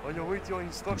 On your way to your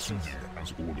instructions. Proceeding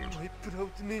as ordered. I put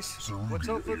out the niche. Surrounding Watch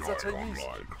out for the AI Chinese.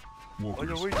 online. On your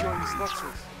Walkers way to your engaged.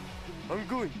 instructions. I'm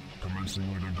good. Commencing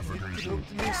Put identification. out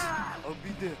the niche. I'll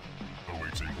be there.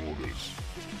 Awaiting orders.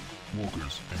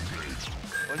 Walkers engaged.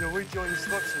 On your way to your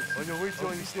instructions. On your way to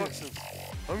your instructions.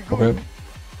 I'm good. Okay.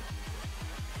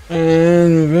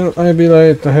 And will I be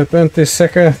late? I have 20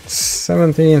 seconds.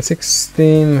 17,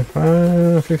 16,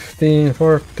 15,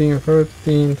 14,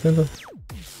 13, 12,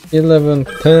 11,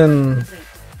 10,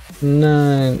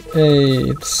 9,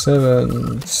 8,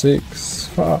 7, 6,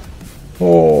 5,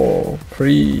 4,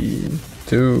 3,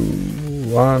 2,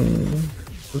 1.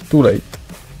 Too late.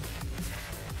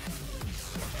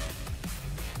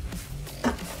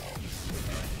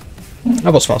 I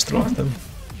was faster last time.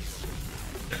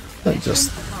 I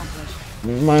just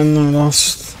Accomplished. mine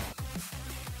lost.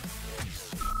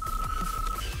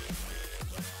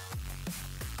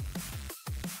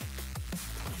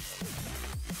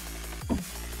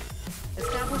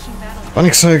 Establishing battle.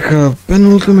 Panic Cycle,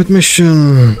 penultimate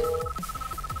mission.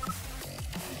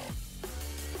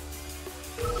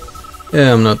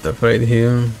 Yeah, I'm not afraid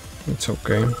here. It's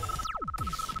okay.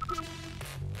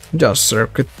 Just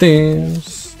circuit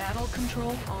this. Battle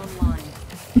control online.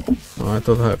 Oh, I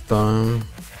thought I have time.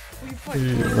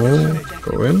 Oh,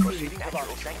 go in.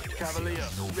 Cavalier,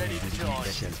 ready to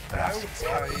charge.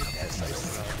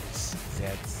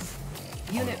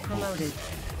 Unit promoted.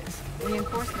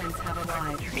 Reinforcements have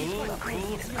arrived. Green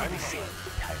and unseen.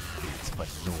 Time fleets, but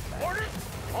no man. Orders,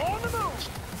 on the move.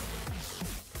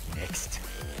 Next.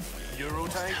 Euro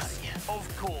tanks,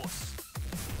 of course.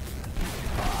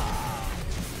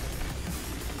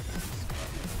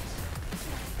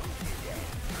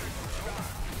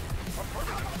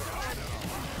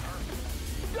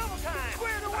 Double time.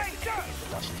 Squared away, sir.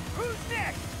 Who's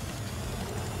next?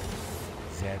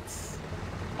 That's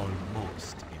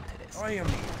almost interesting. I am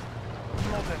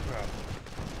not that proud.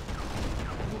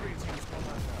 Greetings,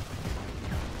 Commander.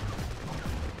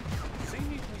 See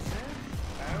me, please,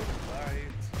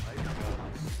 outright, I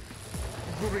promise.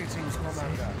 Greetings,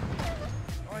 Commander.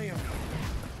 I am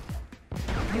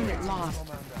Unit lost.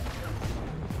 Commander.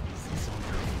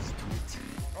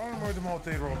 Armored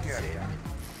multi-role carrier.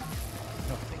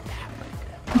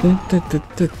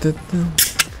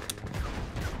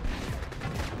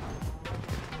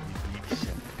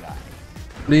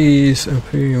 Please,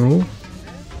 FV move.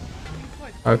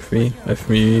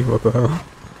 FV, what the hell?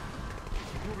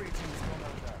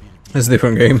 It's a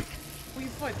different game. We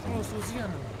fight close to the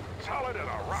enemy. Solid as a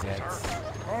rock, sir.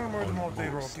 Armored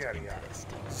multi-role carrier.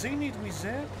 Zenith with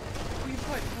that? We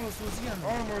fight close to the enemy.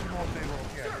 Armored multi-role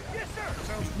carrier. Yes,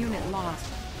 sir. Unit lost.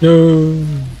 No.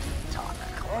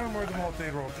 Armored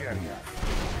multi-role carrier.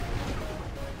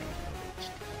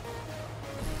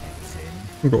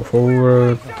 Go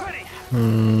forward. Ready.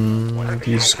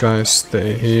 These guys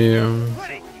stay here.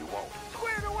 Ready.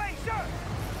 Squared away, sir.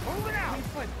 Moving out. We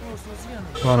fight close to the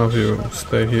enemy. One of you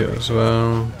stay here as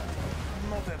well.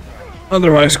 Not that proud.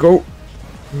 Otherwise, go.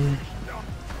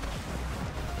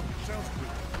 Sounds good.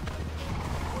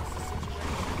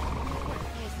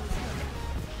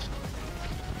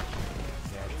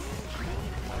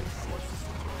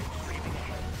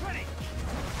 Ready.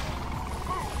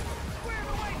 Squared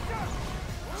away, sir.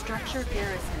 Structure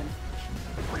garrison.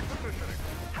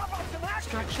 How about some action?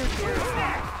 Structure garrison.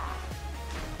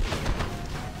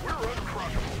 We're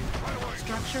uncrushable. Right away.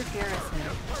 Structure garrison.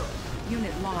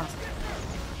 Unit lost.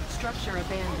 Structure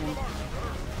abandoned.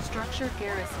 Structure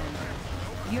garrison.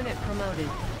 Unit promoted.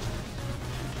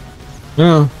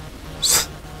 Yeah.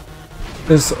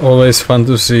 It's always fun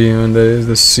to see when there is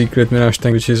the secret Mirage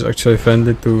tank which is actually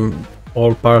friendly to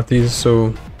all parties,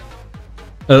 so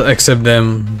except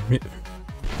them.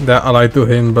 They're allied to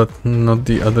him, but not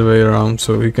the other way around,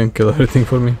 so he can kill everything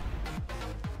for me.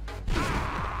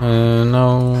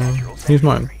 Now he's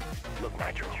mine. Look,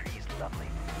 natural trees, lovely.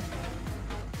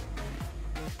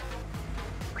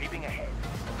 Creeping ahead.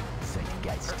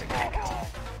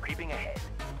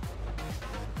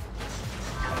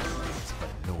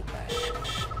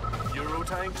 Euro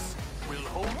tanks will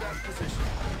hold that position.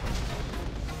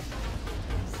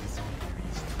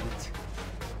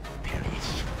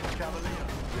 Cavalier,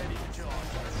 ready to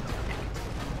charge.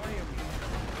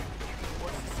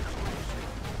 What's the situation?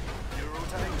 Euro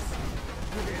tanks,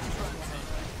 in transit.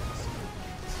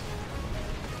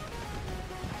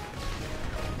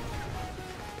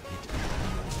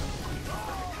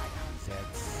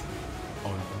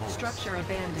 Structure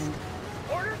abandoned.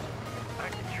 Orders?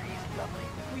 Infantry is lovely.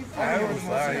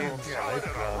 Solid as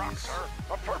a rock, sir.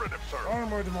 Affirmative, sir.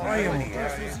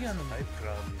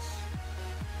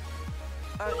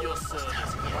 At your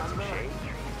service, Commander.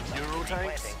 Euro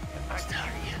tanks.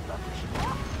 Infantry is lovely.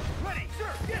 Ready,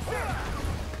 sir. Yes, sir.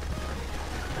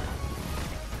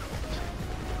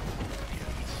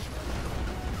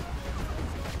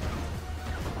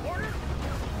 Orders?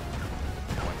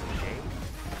 What's the shade?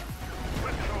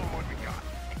 Let's show 'em what we got.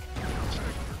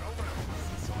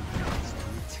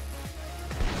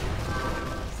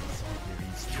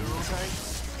 Euro tanks.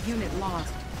 Unit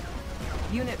lost.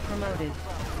 Unit promoted.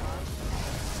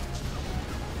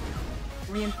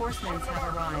 Reinforcements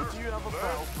have arrived. Do you have a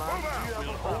battle plan? Do you have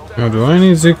a battle Now, do I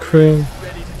need Siegfried?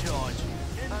 ready to charge?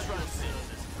 In transit,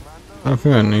 Commander. I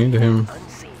think I need him.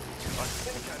 Unseen.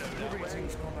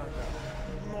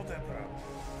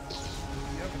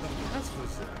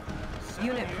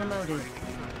 Unit promoted.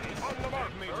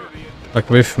 Like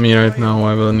with me right now,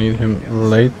 I will need him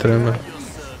later, but Your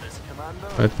service, Commander.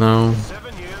 right now,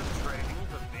 7 years training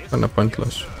for this. kinda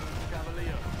pointless.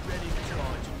 Cavalier, ready to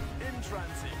charge. In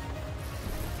transit.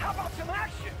 How about some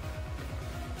action?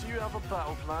 Do you have a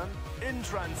battle plan? In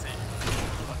transit.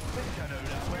 I think I know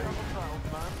that. Where have a battle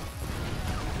plan?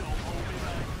 Don't hold me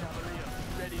back, Cavalier.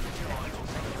 Ready to charge.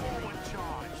 Forward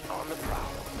charge. On the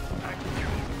prowl.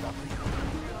 Infantry is lovely. Do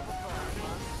you have a battle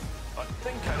plan? I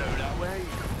think I know that way.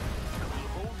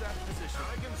 We'll hold that position.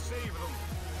 I can save them.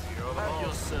 At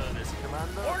your service,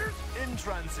 Commander. Orders? In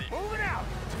transit. Moving out.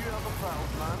 Do you have a battle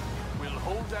plan? We'll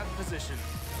hold that position.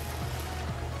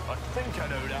 I think I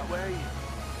know that way.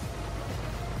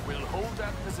 We'll hold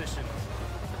that position.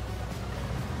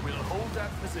 We'll hold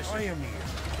that position.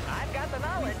 I've got the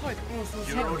knowledge.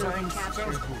 Euro Sector tanks.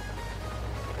 recaptured.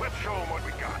 Let's show 'em what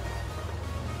we got.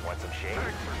 Want some shade?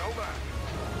 Tanks or no match.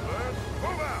 Let's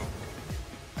move out.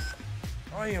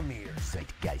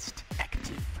 Zeitgeist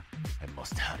active. I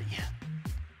must hurry.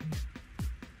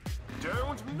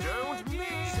 Don't me.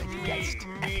 Zeitgeist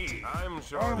active. I'm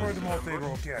sure this is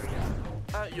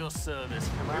a At your service,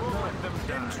 We Commander. won't let them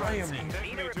In die. transit.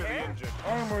 Take me to the engine.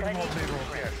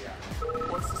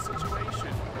 What's the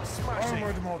situation? Smashing.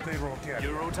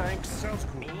 Euro tanks.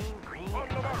 Mean green. On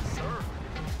the mark, sir.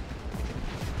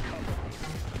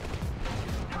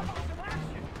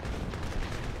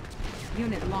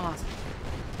 Unit lost.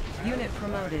 Unit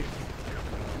promoted.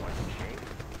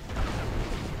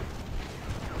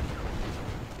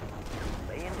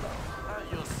 Laying low. At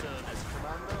your service,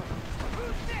 Commander.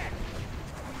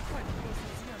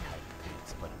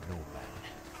 It's but a nomad.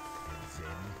 And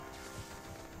then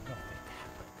nothing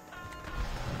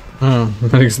happened. Oh,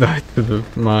 medics died to the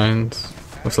mines.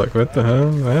 I was like, what the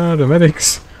hell? Where are the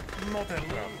medics?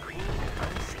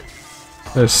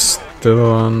 There's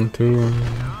still one, too.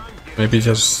 Maybe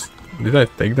just... Did I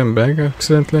take them back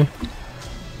accidentally? Mean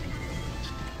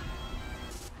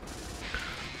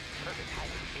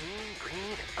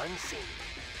green and unseen.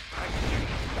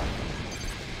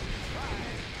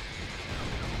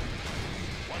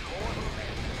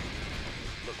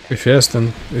 If yes,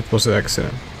 then it was an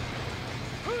accident.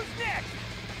 Who's next?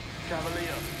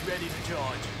 Cavalier, ready to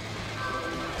charge.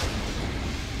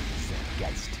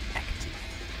 Zeitgeist active.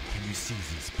 Can you see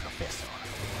this, Professor?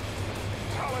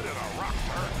 Solid as a rock,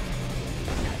 sir.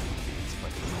 It's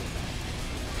but a nomad.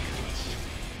 Finish.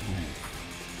 Move.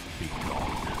 Be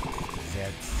gone.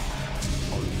 That's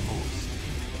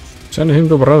almost. Send him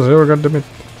to Brazil, goddammit.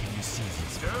 Can you see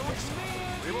this, Professor?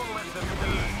 We won't let them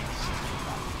leave.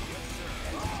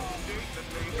 State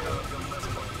the nature of your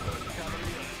medical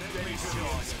Ready to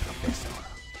charge. Professor.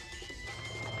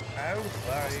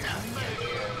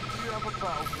 Do you have a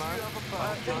battle plan?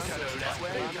 I think I know that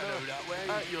way.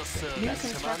 At your New service,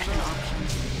 construction Commander.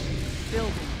 options.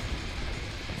 Building.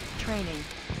 Training.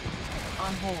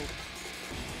 On hold.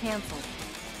 Cancelled.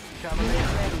 Cavalier, Unit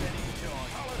ready. ready to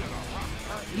charge.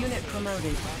 Unit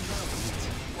promoted.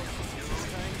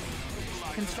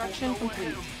 Construction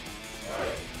complete.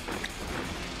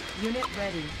 Unit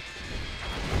ready.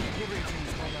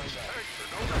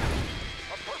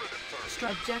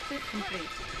 Objective complete.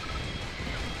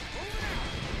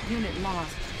 Unit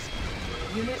lost.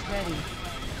 Unit ready.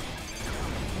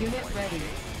 Unit ready.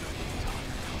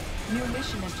 New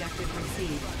mission objective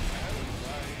received.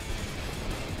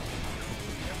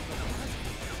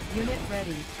 Unit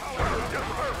ready.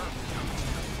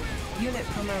 Unit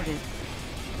promoted.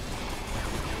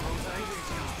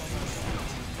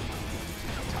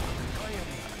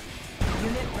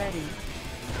 Unit ready.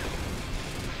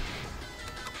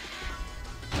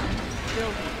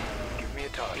 Building. Give me a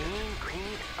target.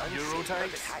 Green, Euro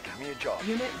tanks. Give me a job.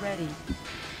 Unit ready.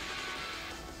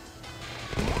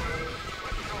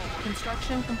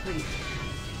 Construction complete.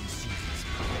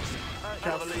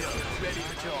 Cavalier, ready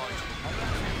for charge.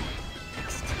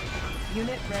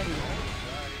 Unit ready.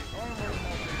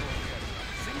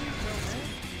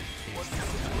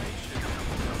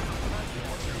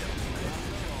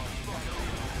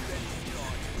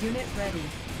 Unit ready.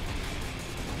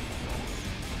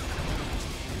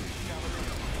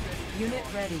 Unit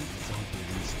ready.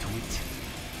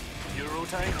 Euro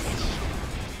tanks.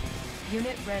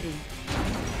 Unit ready.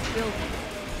 Building.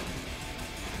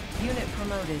 Unit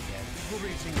promoted.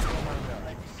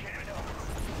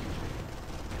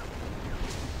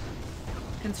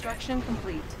 Construction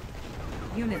complete.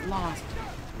 Unit lost.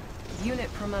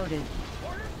 Unit promoted.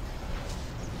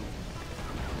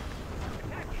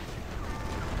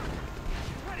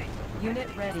 Unit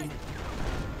ready.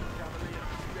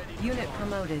 Unit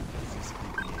promoted.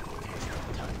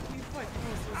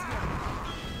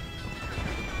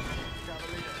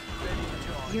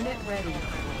 Unit ready.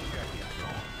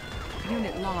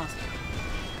 Unit lost.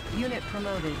 Unit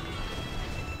promoted.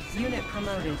 Unit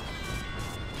promoted.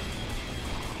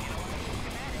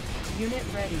 Unit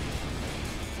ready.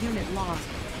 Unit lost.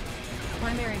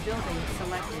 Primary building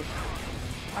selected.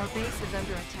 Our base is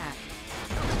under attack.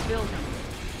 Building.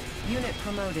 Unit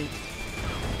promoted.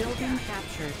 Building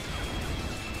captured.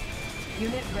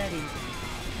 Unit ready.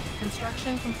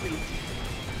 Construction complete.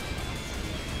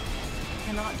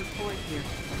 Cannot deploy here.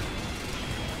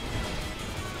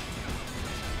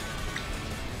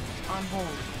 On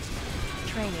hold.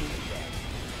 Training.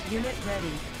 Unit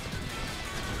ready.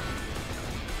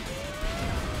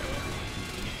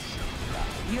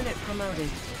 Unit promoted.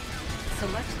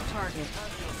 Select target.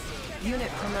 Unit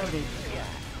promoted.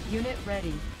 Unit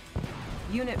ready.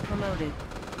 Unit promoted.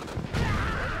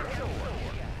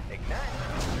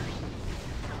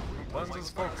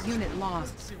 Unit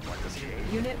lost.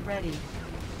 Unit ready.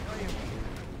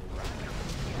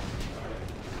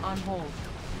 On hold.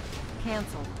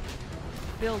 Cancel.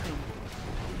 Building.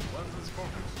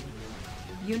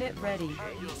 Unit ready.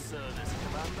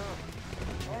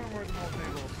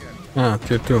 Ah,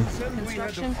 tier 2.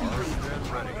 Construction complete.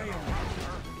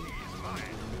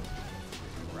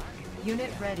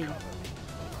 Unit ready.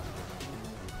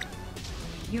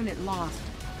 Unit lost.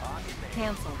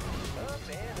 Cancel.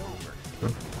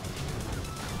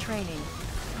 Training.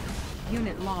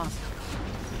 Unit lost.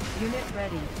 Unit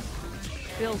ready.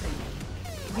 Building.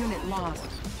 Unit lost.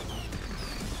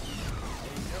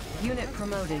 Unit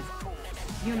promoted.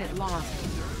 Unit lost.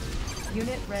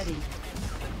 Unit ready.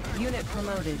 Unit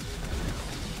promoted.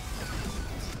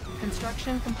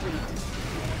 Construction complete.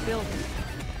 Building.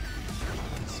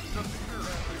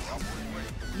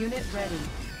 Unit ready.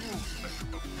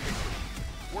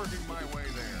 Working my way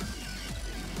there.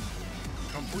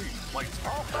 Complete. Lights.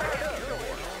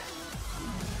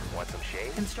 Want some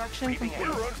shade? Construction complete.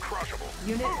 You're uncrushable.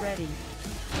 Unit ready.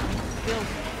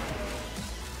 Building.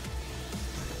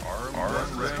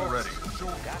 Arm ready.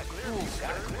 Got it clear.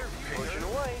 Pushing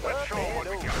away. Let's show what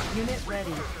we got. Unit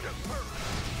ready.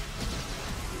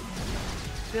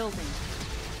 Building.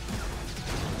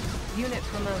 Unit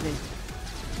promoted.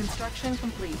 Construction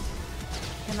complete.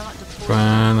 Cannot deploy.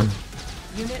 Fan.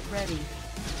 Unit ready.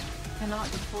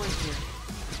 Cannot deploy here.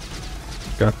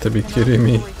 Got to be Cannot kidding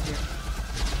me. deploy here.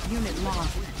 Unit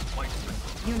lost.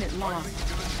 Unit lost.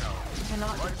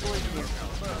 Cannot deploy here.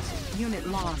 Unit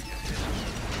lost.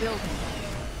 Building.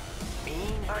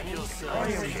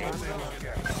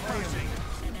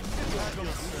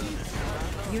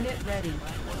 Unit ready.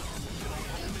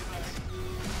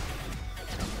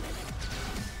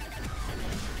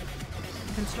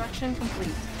 Construction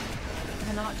complete.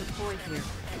 Cannot deploy here.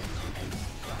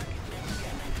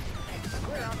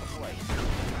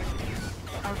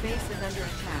 Our base is under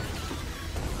attack.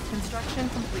 Construction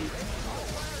complete.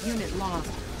 Unit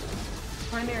lost.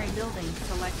 Primary building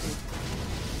selected.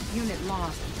 Unit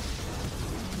lost.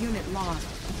 Unit lost.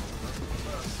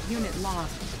 Unit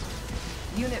lost.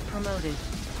 Unit promoted.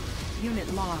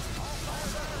 Unit lost.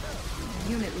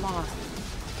 Unit lost.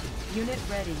 Unit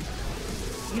ready.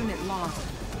 Unit lost.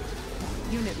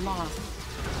 Unit lost.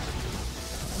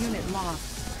 Unit lost.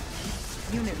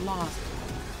 Unit lost.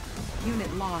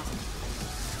 Unit lost.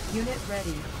 Unit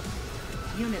ready.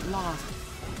 Unit lost.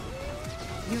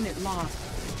 Unit lost.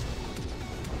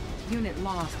 Unit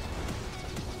lost.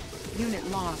 Unit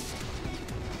lost.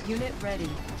 Unit ready.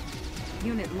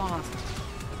 Unit lost.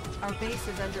 Our base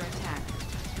is under attack.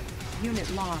 Unit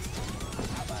lost.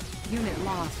 Unit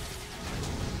lost.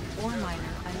 Ore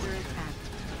miner under attack.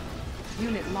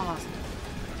 Unit lost.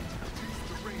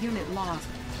 Unit lost.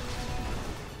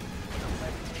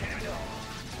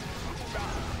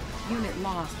 Unit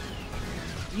lost.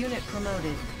 Unit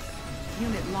promoted.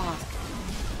 Unit lost.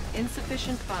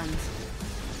 Insufficient funds.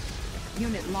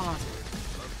 Unit lost.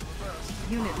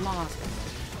 Unit lost.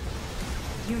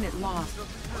 Unit lost.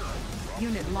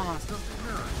 Unit lost.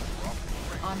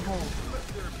 On hold.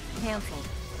 Cancelled.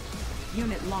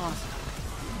 Unit lost.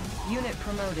 Unit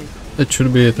promoted. That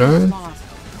should be it, right? Lost.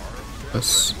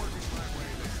 Yes.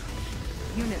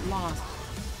 Unit lost.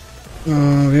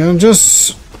 We are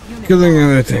just Unit killing lost.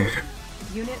 everything.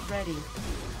 Unit ready.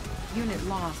 Unit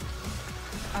lost.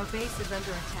 Our base is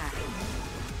under attack.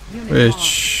 Unit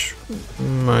lost. Which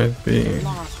might be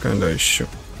kind of issue.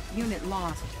 Unit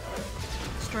lost.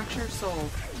 Structure sold.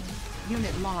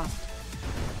 Unit lost.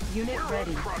 Unit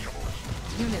ready.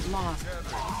 Unit lost.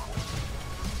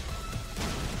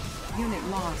 Unit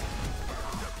lost.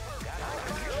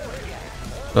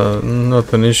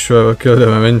 Not an issue, I will kill them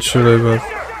eventually, but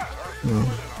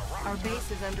Our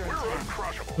base is under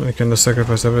attack. I can just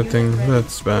sacrifice everything.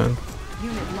 That's bad.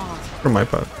 Unit lost. For my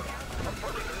part.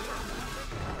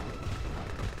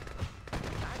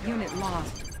 Unit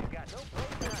lost.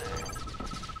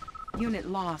 Unit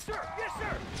lost.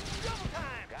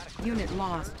 Unit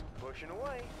lost.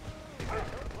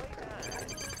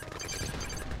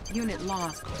 Unit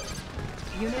lost.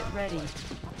 Unit ready.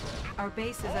 Our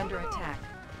base is under attack.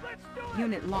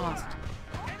 Unit lost.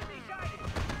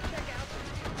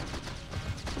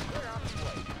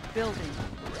 Building.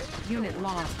 Unit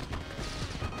lost.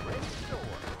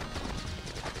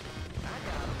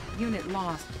 Unit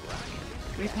lost.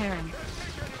 Repairing.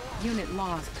 Unit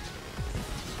lost.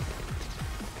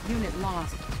 Unit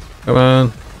lost. Come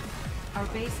on. Our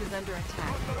base is under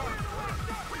attack.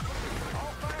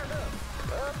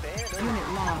 Unit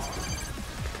lost.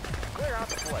 Clear out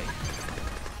the place.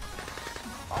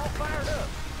 All fired up.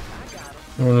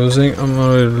 I'm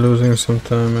already losing some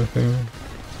time, I think.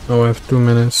 Now I have 2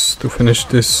 minutes to finish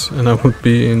this and I would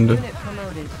be in the Unit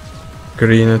promoted.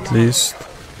 green at least.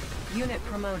 Unit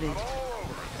promoted.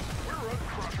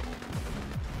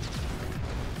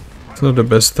 It's not the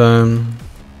best time.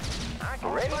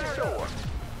 Ready to soar.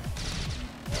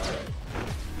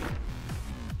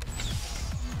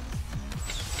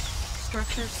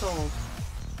 Structure sold.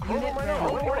 Unit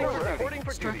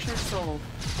ready. Structure sold.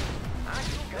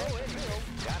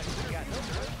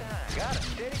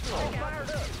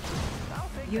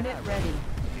 Unit ready.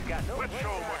 Let's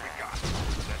show 'em what we got.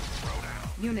 Let's throw down.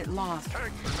 Unit lost.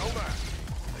 Tanks are no match.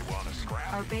 They want to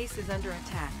scrap. Our base is under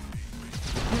attack.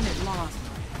 Unit lost.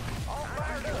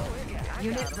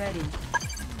 Unit ready.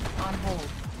 On hold.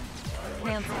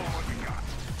 Cancel.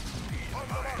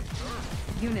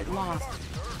 Unit lost.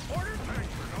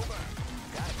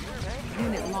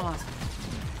 Unit lost.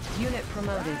 Unit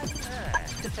promoted.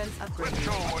 Defense upgrade.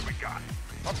 Show 'em what we got.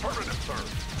 Affirmative, sir.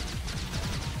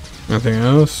 Nothing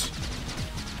else?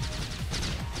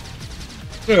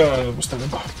 Yeah, that was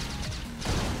terrible.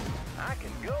 I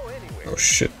can go anywhere. Oh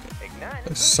shit. Ignite.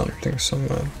 There's something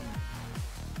somewhere.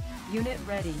 Unit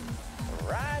ready.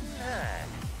 Riding high.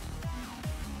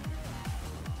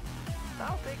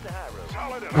 I'll take the high road.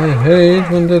 Solid I hate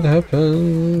when that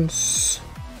happens.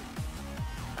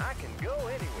 I can go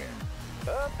anywhere.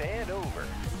 Up and over.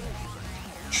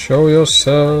 Show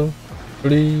yourself,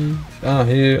 please. Ah,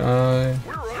 here I.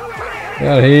 We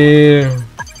are here.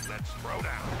 Let's throw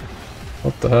down.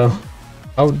 What the hell?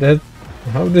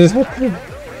 How this happen?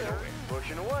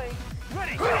 Pushing away.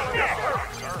 Ready.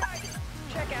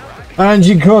 Check out.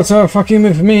 Angie gods are fucking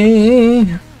with me.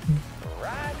 Riding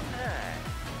high.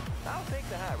 I'll take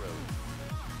the high road.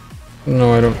 No,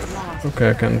 I don't. Okay,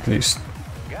 I can at least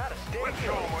Gotta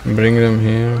stay. bring them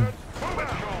here. Let's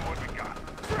show 'em what we got.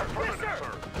 Affirmative,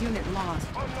 sir. Unit lost.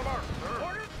 On the mark, sir.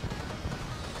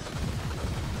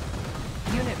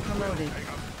 Unit promoted.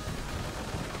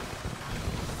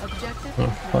 Objective Oh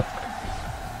incomplete. fuck.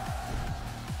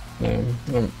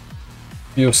 I'm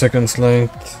few seconds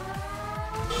late.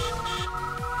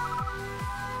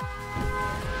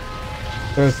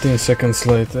 13 seconds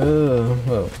late.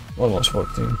 Well, almost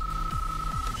 14.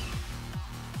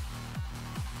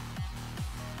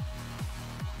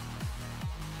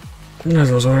 That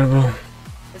was horrible.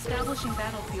 Establishing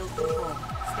battlefield control.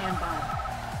 Stand by.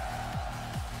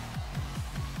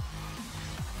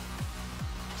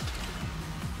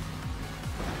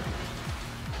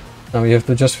 Now we have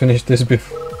to just finish this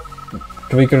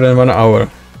quicker than 1 hour.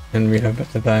 and we have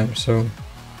better time, so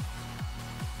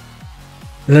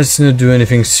let's not do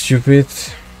anything stupid.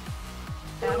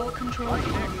 Battle control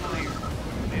online.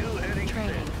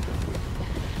 Training.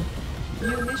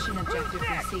 New mission objective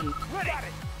received.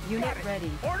 Unit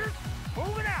ready. Orders?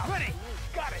 Moving out. Ready.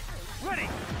 Got it. Ready.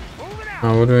 Moving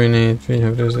out. What do we need? We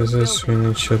have this, we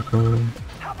need shotgun.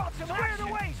 How about some action?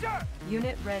 Away, sir.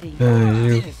 Unit ready.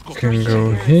 You can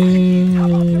go here.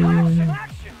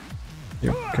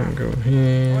 You can go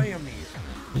here.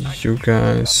 You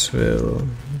guys will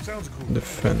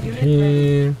defend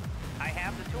here.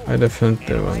 I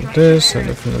definitely want this, I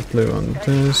definitely want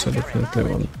this, I definitely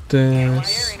want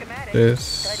this,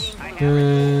 this,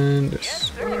 and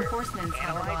this. Reinforcements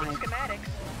have arrived.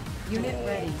 Unit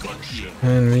ready.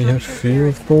 And we have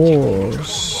field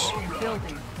force.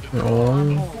 Building.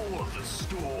 Oh,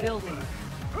 Building.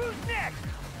 Who's next?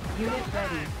 Unit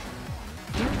ready.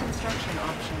 New construction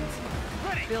options.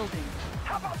 Building.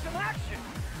 How about some action?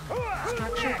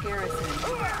 Structure garrison.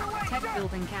 Tech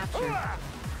building captured.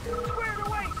 Squared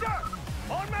away, sir.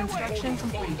 On my Construction way.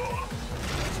 complete.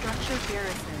 Structure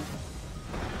garrison.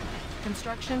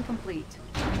 Construction complete.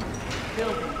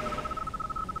 Building.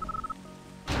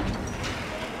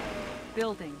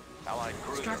 Building. Allied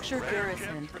cruiser. Structure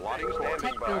garrison. Plotting standing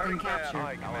Tech by. building Aye,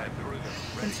 captured. command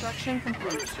cruiser. Construction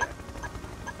complete.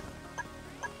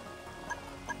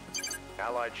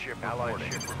 Allied ship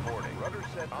reporting. Rudder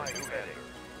set. Aye,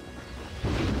 commander.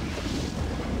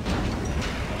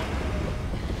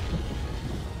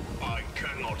 I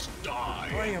cannot die.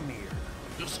 I am here.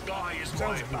 The sky is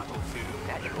my battlefield.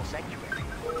 Natural sanctuary.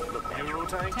 Look, Euro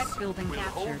tanks. Tech building We'll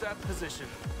hold captured. that position.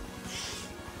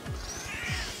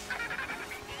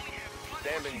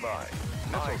 standing by.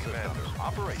 Missile systems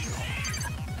operational.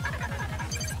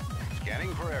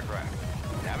 Scanning for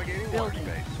aircraft. Navigating water Building.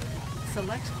 space.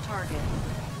 Select target.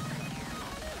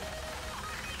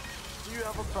 Do you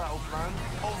have a battle plan?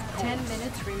 Of course. 10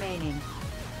 minutes remaining.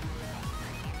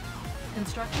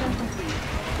 Construction complete.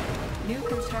 New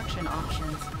construction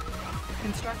options.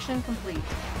 Construction complete.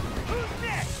 Who's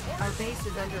next? Our base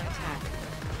is under attack.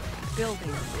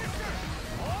 Building.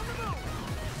 On the move.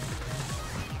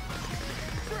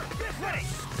 Sir, this way.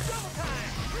 Double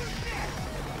time. Who's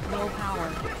next? Low power.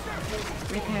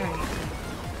 Repairing.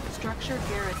 Structure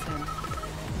garrison.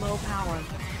 Low power.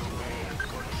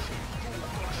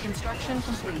 Construction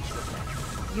complete.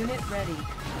 Unit ready.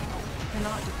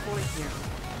 Cannot deploy here.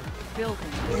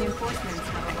 Building. Reinforcements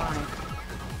have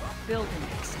arrived. Building.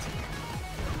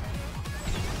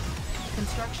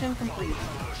 Construction complete.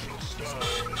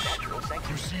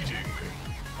 Proceeding.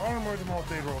 Armored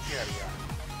multi-role carrier.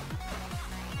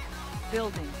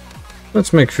 Building.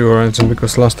 Let's make fewer items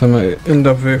because last time I ended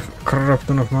up with crap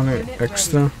ton of money Unit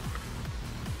extra. ready.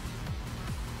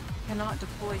 Cannot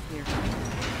deploy here.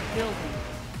 Building.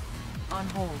 On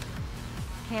hold.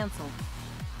 Cancel.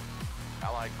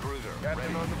 Allied cruiser.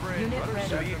 Captain on the bridge. Unit Rudder ready.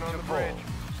 set Captain on to the full. bridge.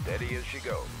 Steady as she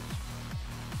goes.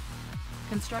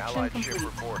 Construction Allied ship complete.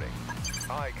 reporting.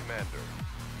 Aye, Commander.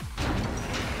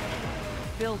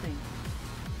 Building.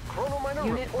 Chronominer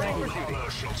Unit reporting ready. for duty.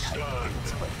 Shall stand.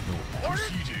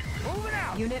 Proceeding. Moving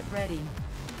out. Unit ready.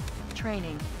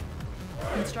 Training.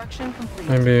 Construction complete.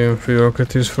 Maybe a few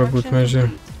rockets for good Construction measure.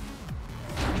 complete.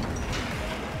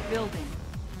 Building.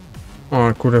 Oh,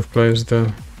 I could have placed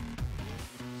the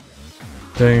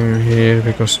thing here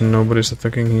because nobody's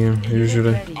attacking here Unit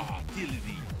usually. ready.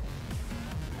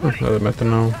 Doesn't matter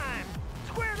now. Time.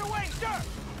 Squared away, sir.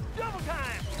 Double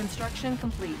time. Construction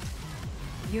complete.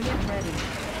 Unit ready.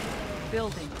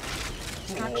 Building.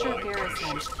 Structure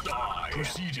garrisoned.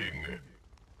 Proceeding.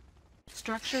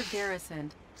 Structure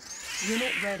garrisoned.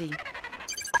 Unit ready.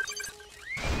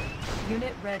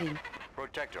 Unit ready.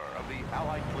 Protector of the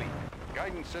Allied fleet.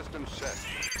 Guidance system set.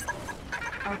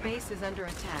 Our base is under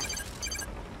attack.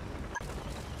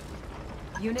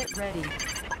 Unit ready.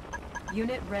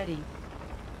 Unit ready.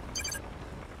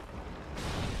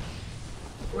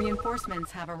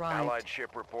 Reinforcements have arrived. Allied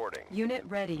ship reporting. Unit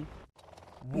ready.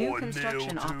 New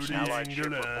construction options. Allied ship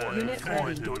reporting. Unit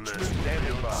ready.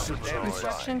 Standing by. Standing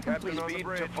Construction by. Captain complete. on the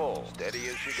bridge. Full. Steady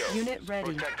as she goes. Unit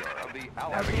ready. Protector of the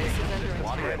Our Allied base is under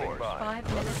Standing attack. by.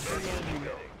 5 minutes remaining.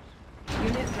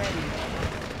 Unit ready.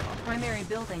 Primary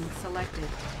building selected.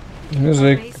 Our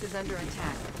Music. base is under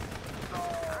attack.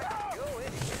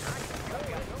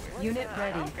 Unit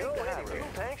ready. Fuel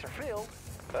tanks are filled.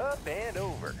 Up and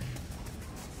over.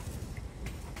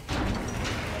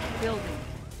 Building.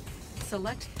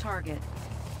 Select target.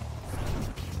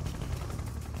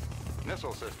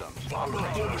 Missile systems.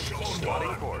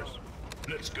 Plotting course.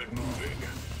 Let's get moving.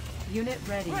 Unit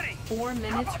ready. 4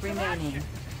 minutes remaining.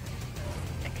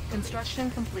 Construction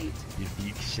complete.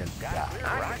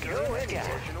 I can go anywhere.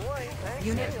 Pushing away. Thanks.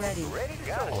 Unit ready. Ready to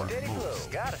go. Steady flow.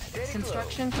 Got a steady flow.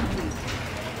 Construction complete.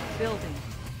 Building.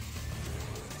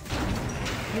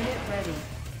 Unit ready.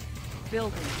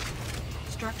 Building.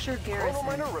 Structure Chrono garrison.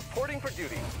 miner reporting for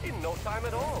duty in no time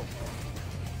at all.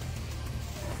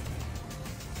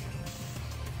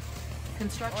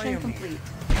 Construction complete.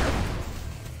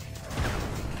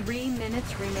 3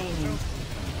 minutes remaining.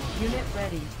 Unit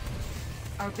ready.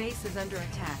 Our base is under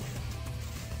attack.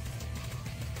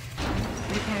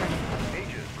 Repairing.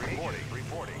 Aegis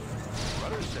reporting.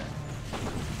 Rudder set.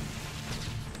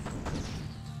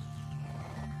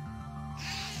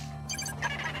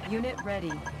 Unit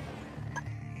ready.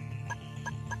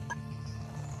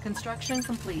 Construction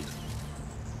complete.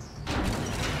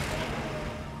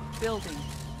 Building.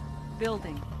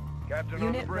 Building. Captain on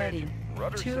Unit the bridge. ready.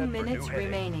 Rudder 2 set for minutes new heading.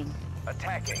 remaining.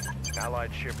 Attacking.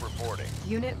 Allied ship reporting.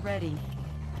 Unit ready.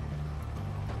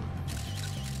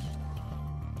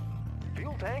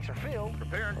 Fuel tanks are filled.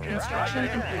 Preparing Construction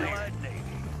complete. Allied Navy.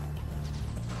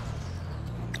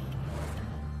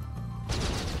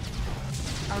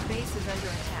 Our base is under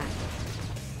attack.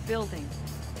 Building.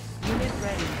 Unit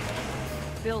ready.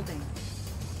 Building.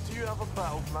 Do you have a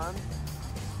battle plan?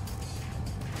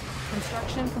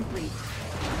 Construction complete.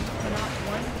 Not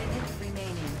 1 minute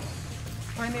remaining.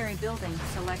 Primary building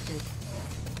selected.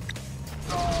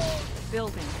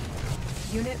 Building.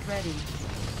 Unit ready.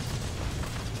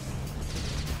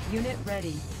 Unit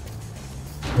ready.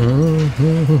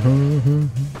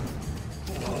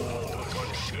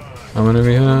 How many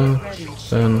we have? Ready.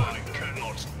 10.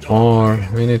 More.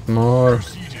 We need more.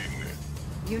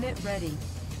 Unit ready.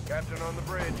 Captain on the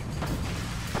bridge.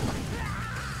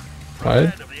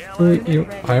 Right?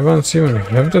 I once even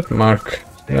have that mark.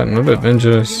 Yeah, not that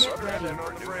dangerous. Unit ready. Captain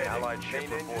on the bridge. Allied ship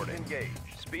reporting. Engaged.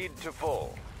 Speed to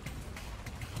full.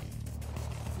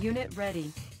 Unit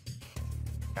ready.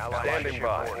 Allied standing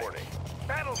by.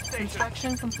 Battle station.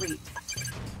 Construction complete.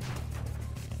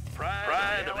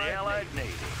 Pride of the Allied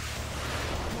Navy.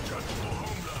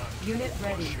 Unit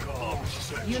ready.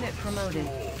 Unit promoted.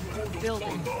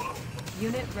 Building.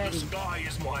 Unit ready.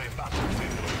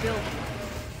 Building.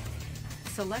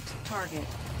 Select target.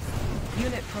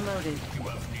 Unit promoted.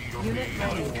 Unit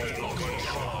ready.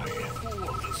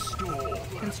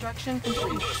 Construction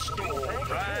complete.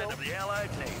 Pride of the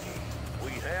Allied Navy.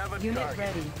 We have a Unit target.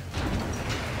 ready.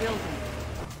 Building.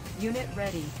 Unit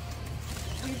ready.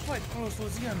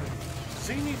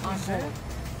 On hold.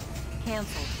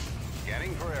 Cancelled.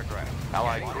 Scanning for aircraft.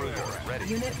 Allied cruiser ready.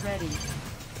 Unit ready.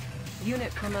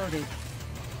 Unit promoted.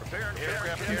 Preparing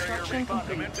aircraft Construction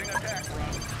complete. attack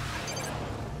run.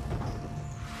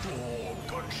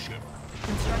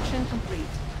 Construction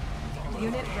complete.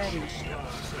 Unit ready.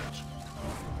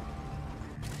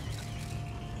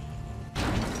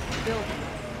 Building.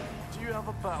 Do you have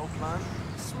a battle plan?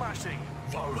 Smashing.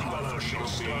 Valhalla shall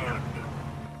stand.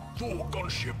 Thor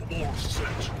gunship all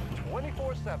set.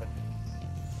 24/7.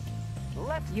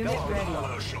 Let's Unit go. ready.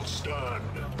 Valhalla shall stand.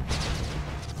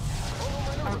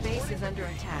 Our base is under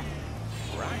attack.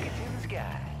 Rockets in the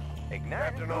sky. Ignite.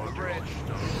 Captain on the bridge.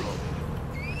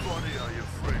 Funny how you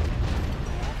friend.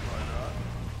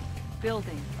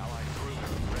 Building. Allied cruiser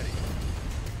ready.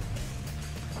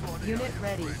 Unit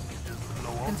ready.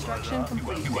 Construction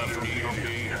complete. You have to be on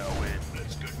me.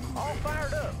 Let's get moving. All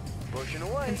fired up. Pushing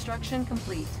away. Construction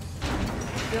complete.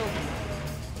 Building.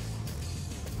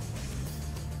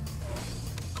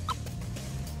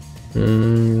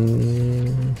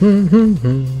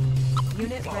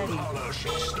 Unit ready. Valhalla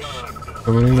shall stand.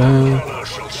 How many now? Valhalla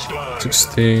shall stand.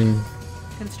 16.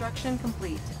 Construction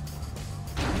complete.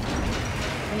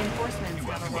 Reinforcements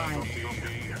have arrived.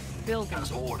 Building.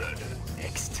 As ordered.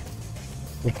 Next.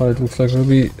 It looks like it'll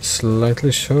be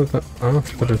slightly short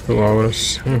after the 2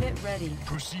 hours. Unit ready.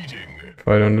 Proceeding. If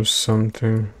I don't do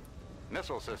something.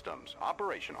 Missile systems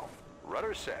operational.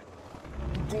 Rudder set.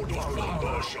 Good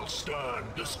Valhalla shall stand.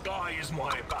 The sky is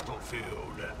my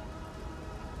battlefield.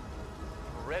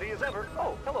 Ready as ever.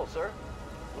 Oh, hello, sir.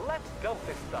 Let's dump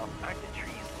this stuff. I can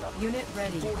trees stuff. Unit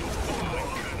ready.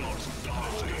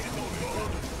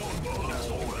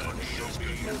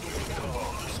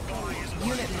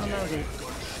 Unit promoted.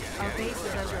 Our base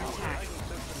is under attack.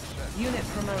 Unit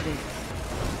promoted.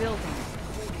 Building.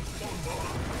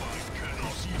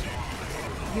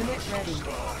 Unit ready.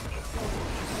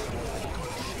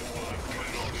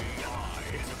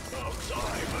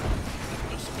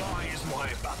 The sky is my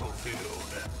battlefield.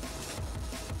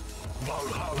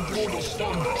 Valhalla shall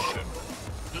stand.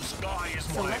 The sky is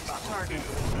my Select target.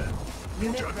 battlefield.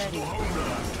 Unit ready.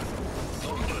 Homeland.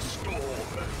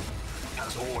 Thunderstorm.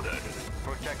 As ordered.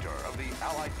 Protector of the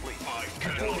Allied fleet.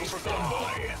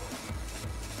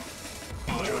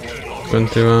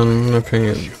 21, I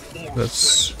think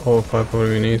that's all firepower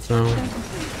we need now.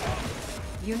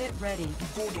 Unit ready.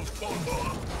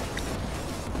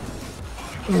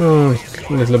 Oh,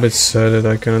 a little bit sad that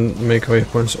I can make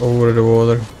waypoints over the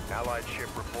water. Allied ship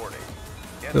reporting.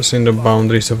 Just in the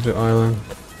boundaries of the island.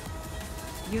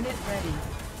 Unit ready.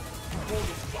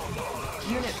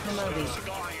 Unit promoted.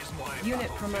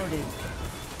 Unit promoted.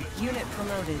 Unit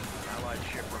promoted. Allied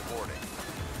ship reporting.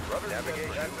 Navigation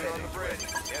on the bridge.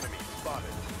 Enemy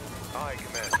spotted. Aye,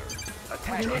 Commander.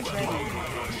 Attack. Unit ready.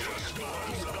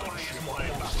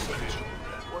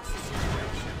 What's the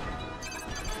situation?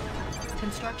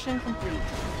 Construction complete.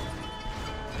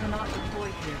 Cannot deploy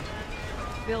here.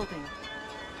 Building.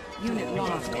 Unit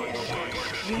lost.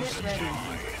 Unit ready.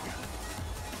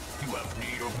 You have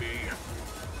need of me.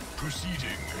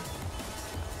 Proceeding.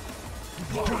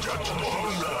 Protect the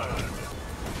homeland.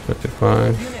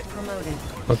 35. Unit promoted.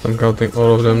 But I'm counting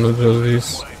all of them, not just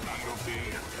these.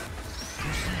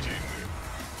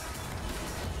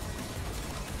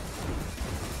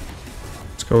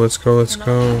 Let's go, let's go, let's Cannot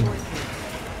go. deploy here.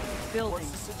 Building.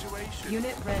 What's the situation?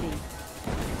 Unit ready.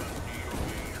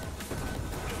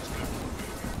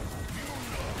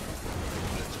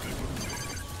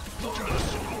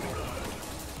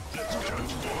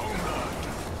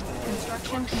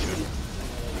 Construction complete.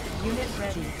 Unit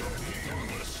ready.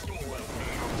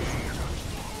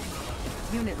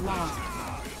 Unit lost.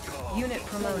 Unit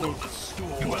promoted.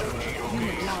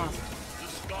 Unit lost.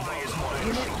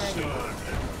 Unit ready.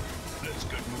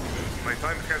 My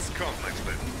time has come, my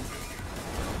friend.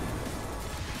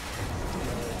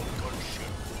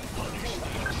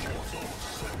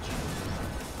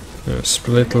 Yeah,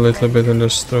 split a little bit and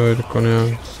destroy the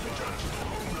Konya.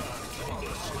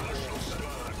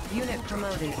 Unit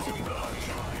promoted.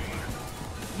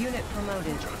 Unit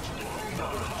promoted.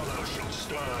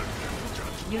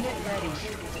 Unit ready.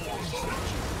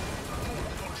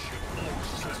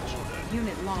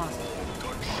 Unit lost.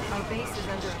 Our base is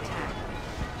under attack.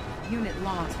 Unit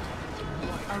lost.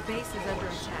 Our base is under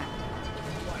attack.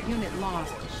 Unit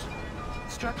lost.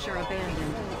 Structure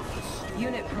abandoned.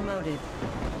 Unit promoted.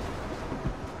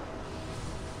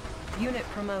 Unit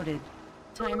promoted.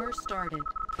 Timer started.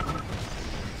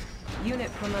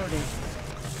 Unit promoted.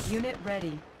 Unit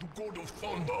ready. God of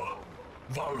thunder.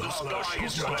 Valhalla shall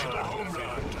stand.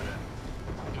 Homeland.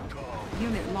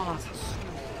 Unit lost.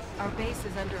 Our base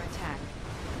is under attack.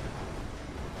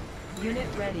 Unit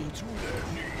ready.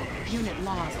 Unit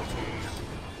lost.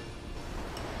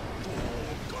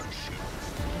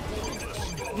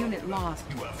 Unit lost.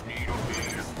 You have need of me.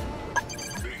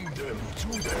 Bring them to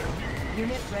their knees.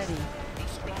 Unit ready.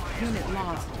 Unit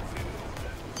lost.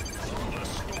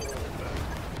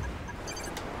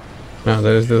 Ah,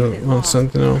 there's the one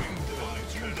sentinel.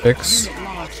 X. Unit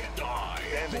lost.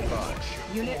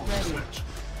 Unit ready.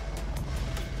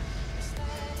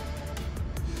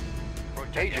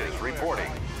 Agents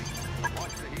reporting.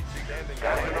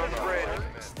 Standing on the bridge.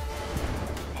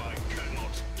 I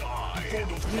cannot die.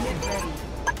 Unit ready.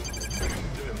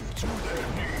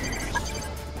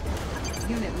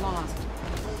 Unit lost.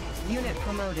 Unit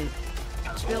promoted.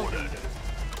 Building.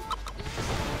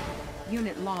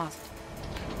 Unit lost.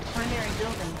 Primary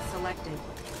building selected.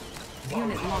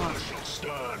 Unit lost.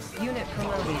 Unit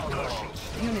promoted.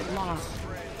 Unit lost.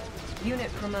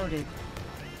 Unit promoted.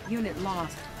 Unit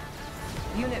lost.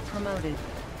 Unit promoted.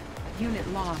 Unit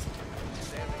lost.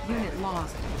 Unit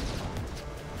lost.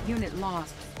 Unit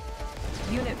lost.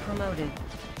 Unit promoted.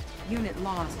 Unit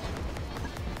lost.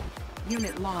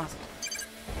 Unit lost.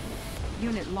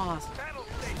 Unit lost.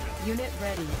 Unit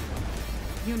ready.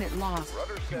 Unit lost.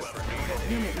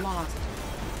 Unit lost.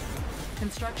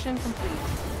 Construction complete.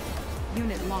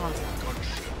 Unit lost.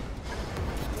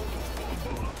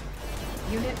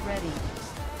 Unit ready.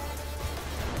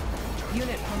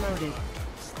 Unit promoted.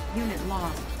 Unit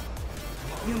lost.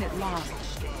 Unit lost.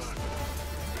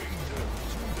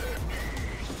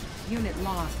 Unit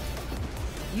lost.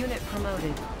 Unit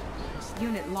promoted.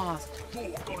 Unit lost.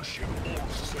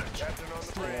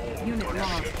 Unit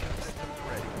lost.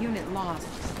 Unit lost.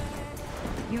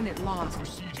 Unit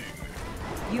lost.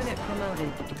 Unit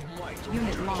promoted.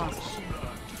 Unit lost.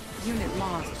 Unit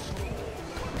lost.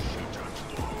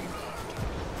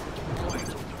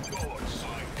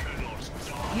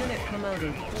 Unit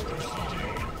promoted.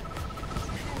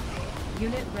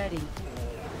 Unit ready.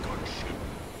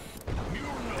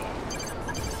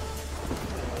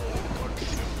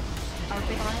 Our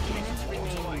 5 minutes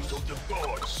remaining.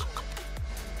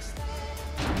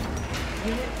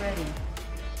 Unit ready.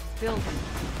 Building.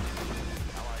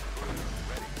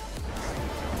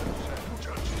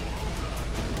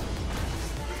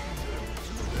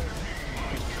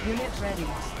 Unit ready.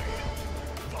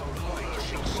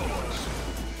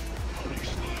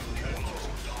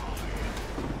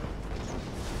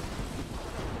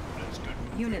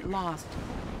 Unit lost.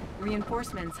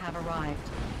 Reinforcements have arrived.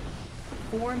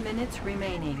 4 minutes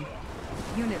remaining.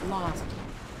 Unit lost.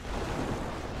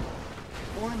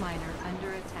 Ore miner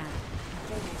under attack.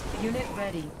 Unit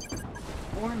ready.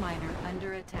 Ore miner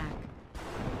under attack.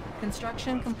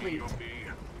 Construction complete.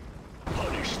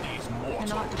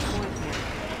 Cannot deploy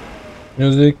here.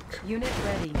 Music. Unit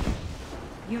ready.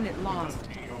 Unit lost.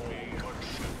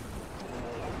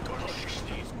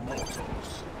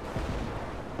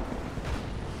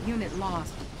 Unit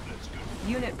lost.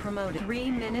 Unit promoted. 3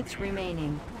 minutes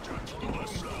remaining.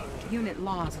 Unit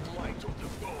lost.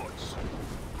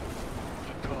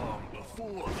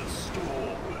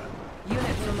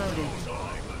 Unit promoted.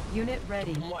 Unit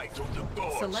ready.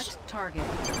 Select target.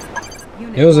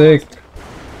 Unit Music. lost.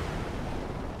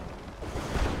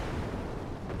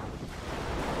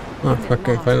 Oh,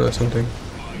 fucking finally something.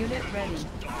 Unit ready.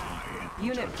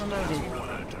 Unit promoted.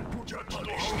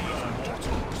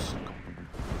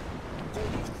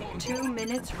 2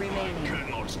 minutes remaining.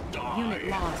 Unit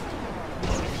lost.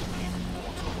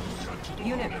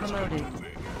 Unit promoted.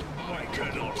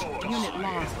 Unit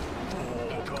lost.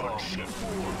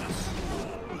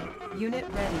 Unit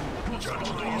ready.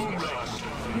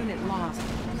 Unit lost.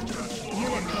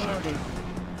 Unit promoted.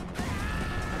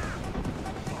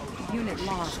 Unit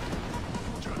lost.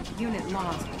 Unit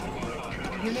lost.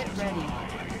 Unit ready.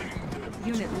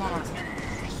 Unit lost.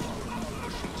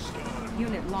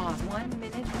 Unit lost. 1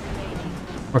 minute remaining.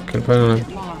 Fucking finally.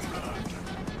 Unit lost.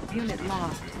 Unit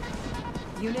lost.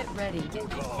 Unit ready.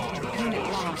 Unit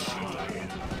lost.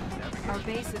 Our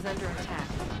base is under attack.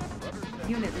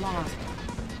 Unit lost.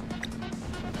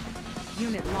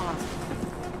 Unit lost.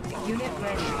 Unit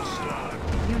ready.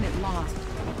 Unit lost.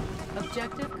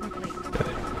 Objective complete.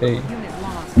 Hey. Unit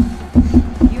lost.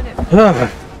 Unit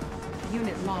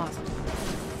Unit lost.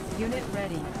 Unit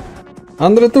ready.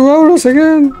 102 hours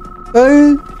again!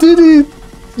 I did it!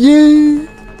 Yay!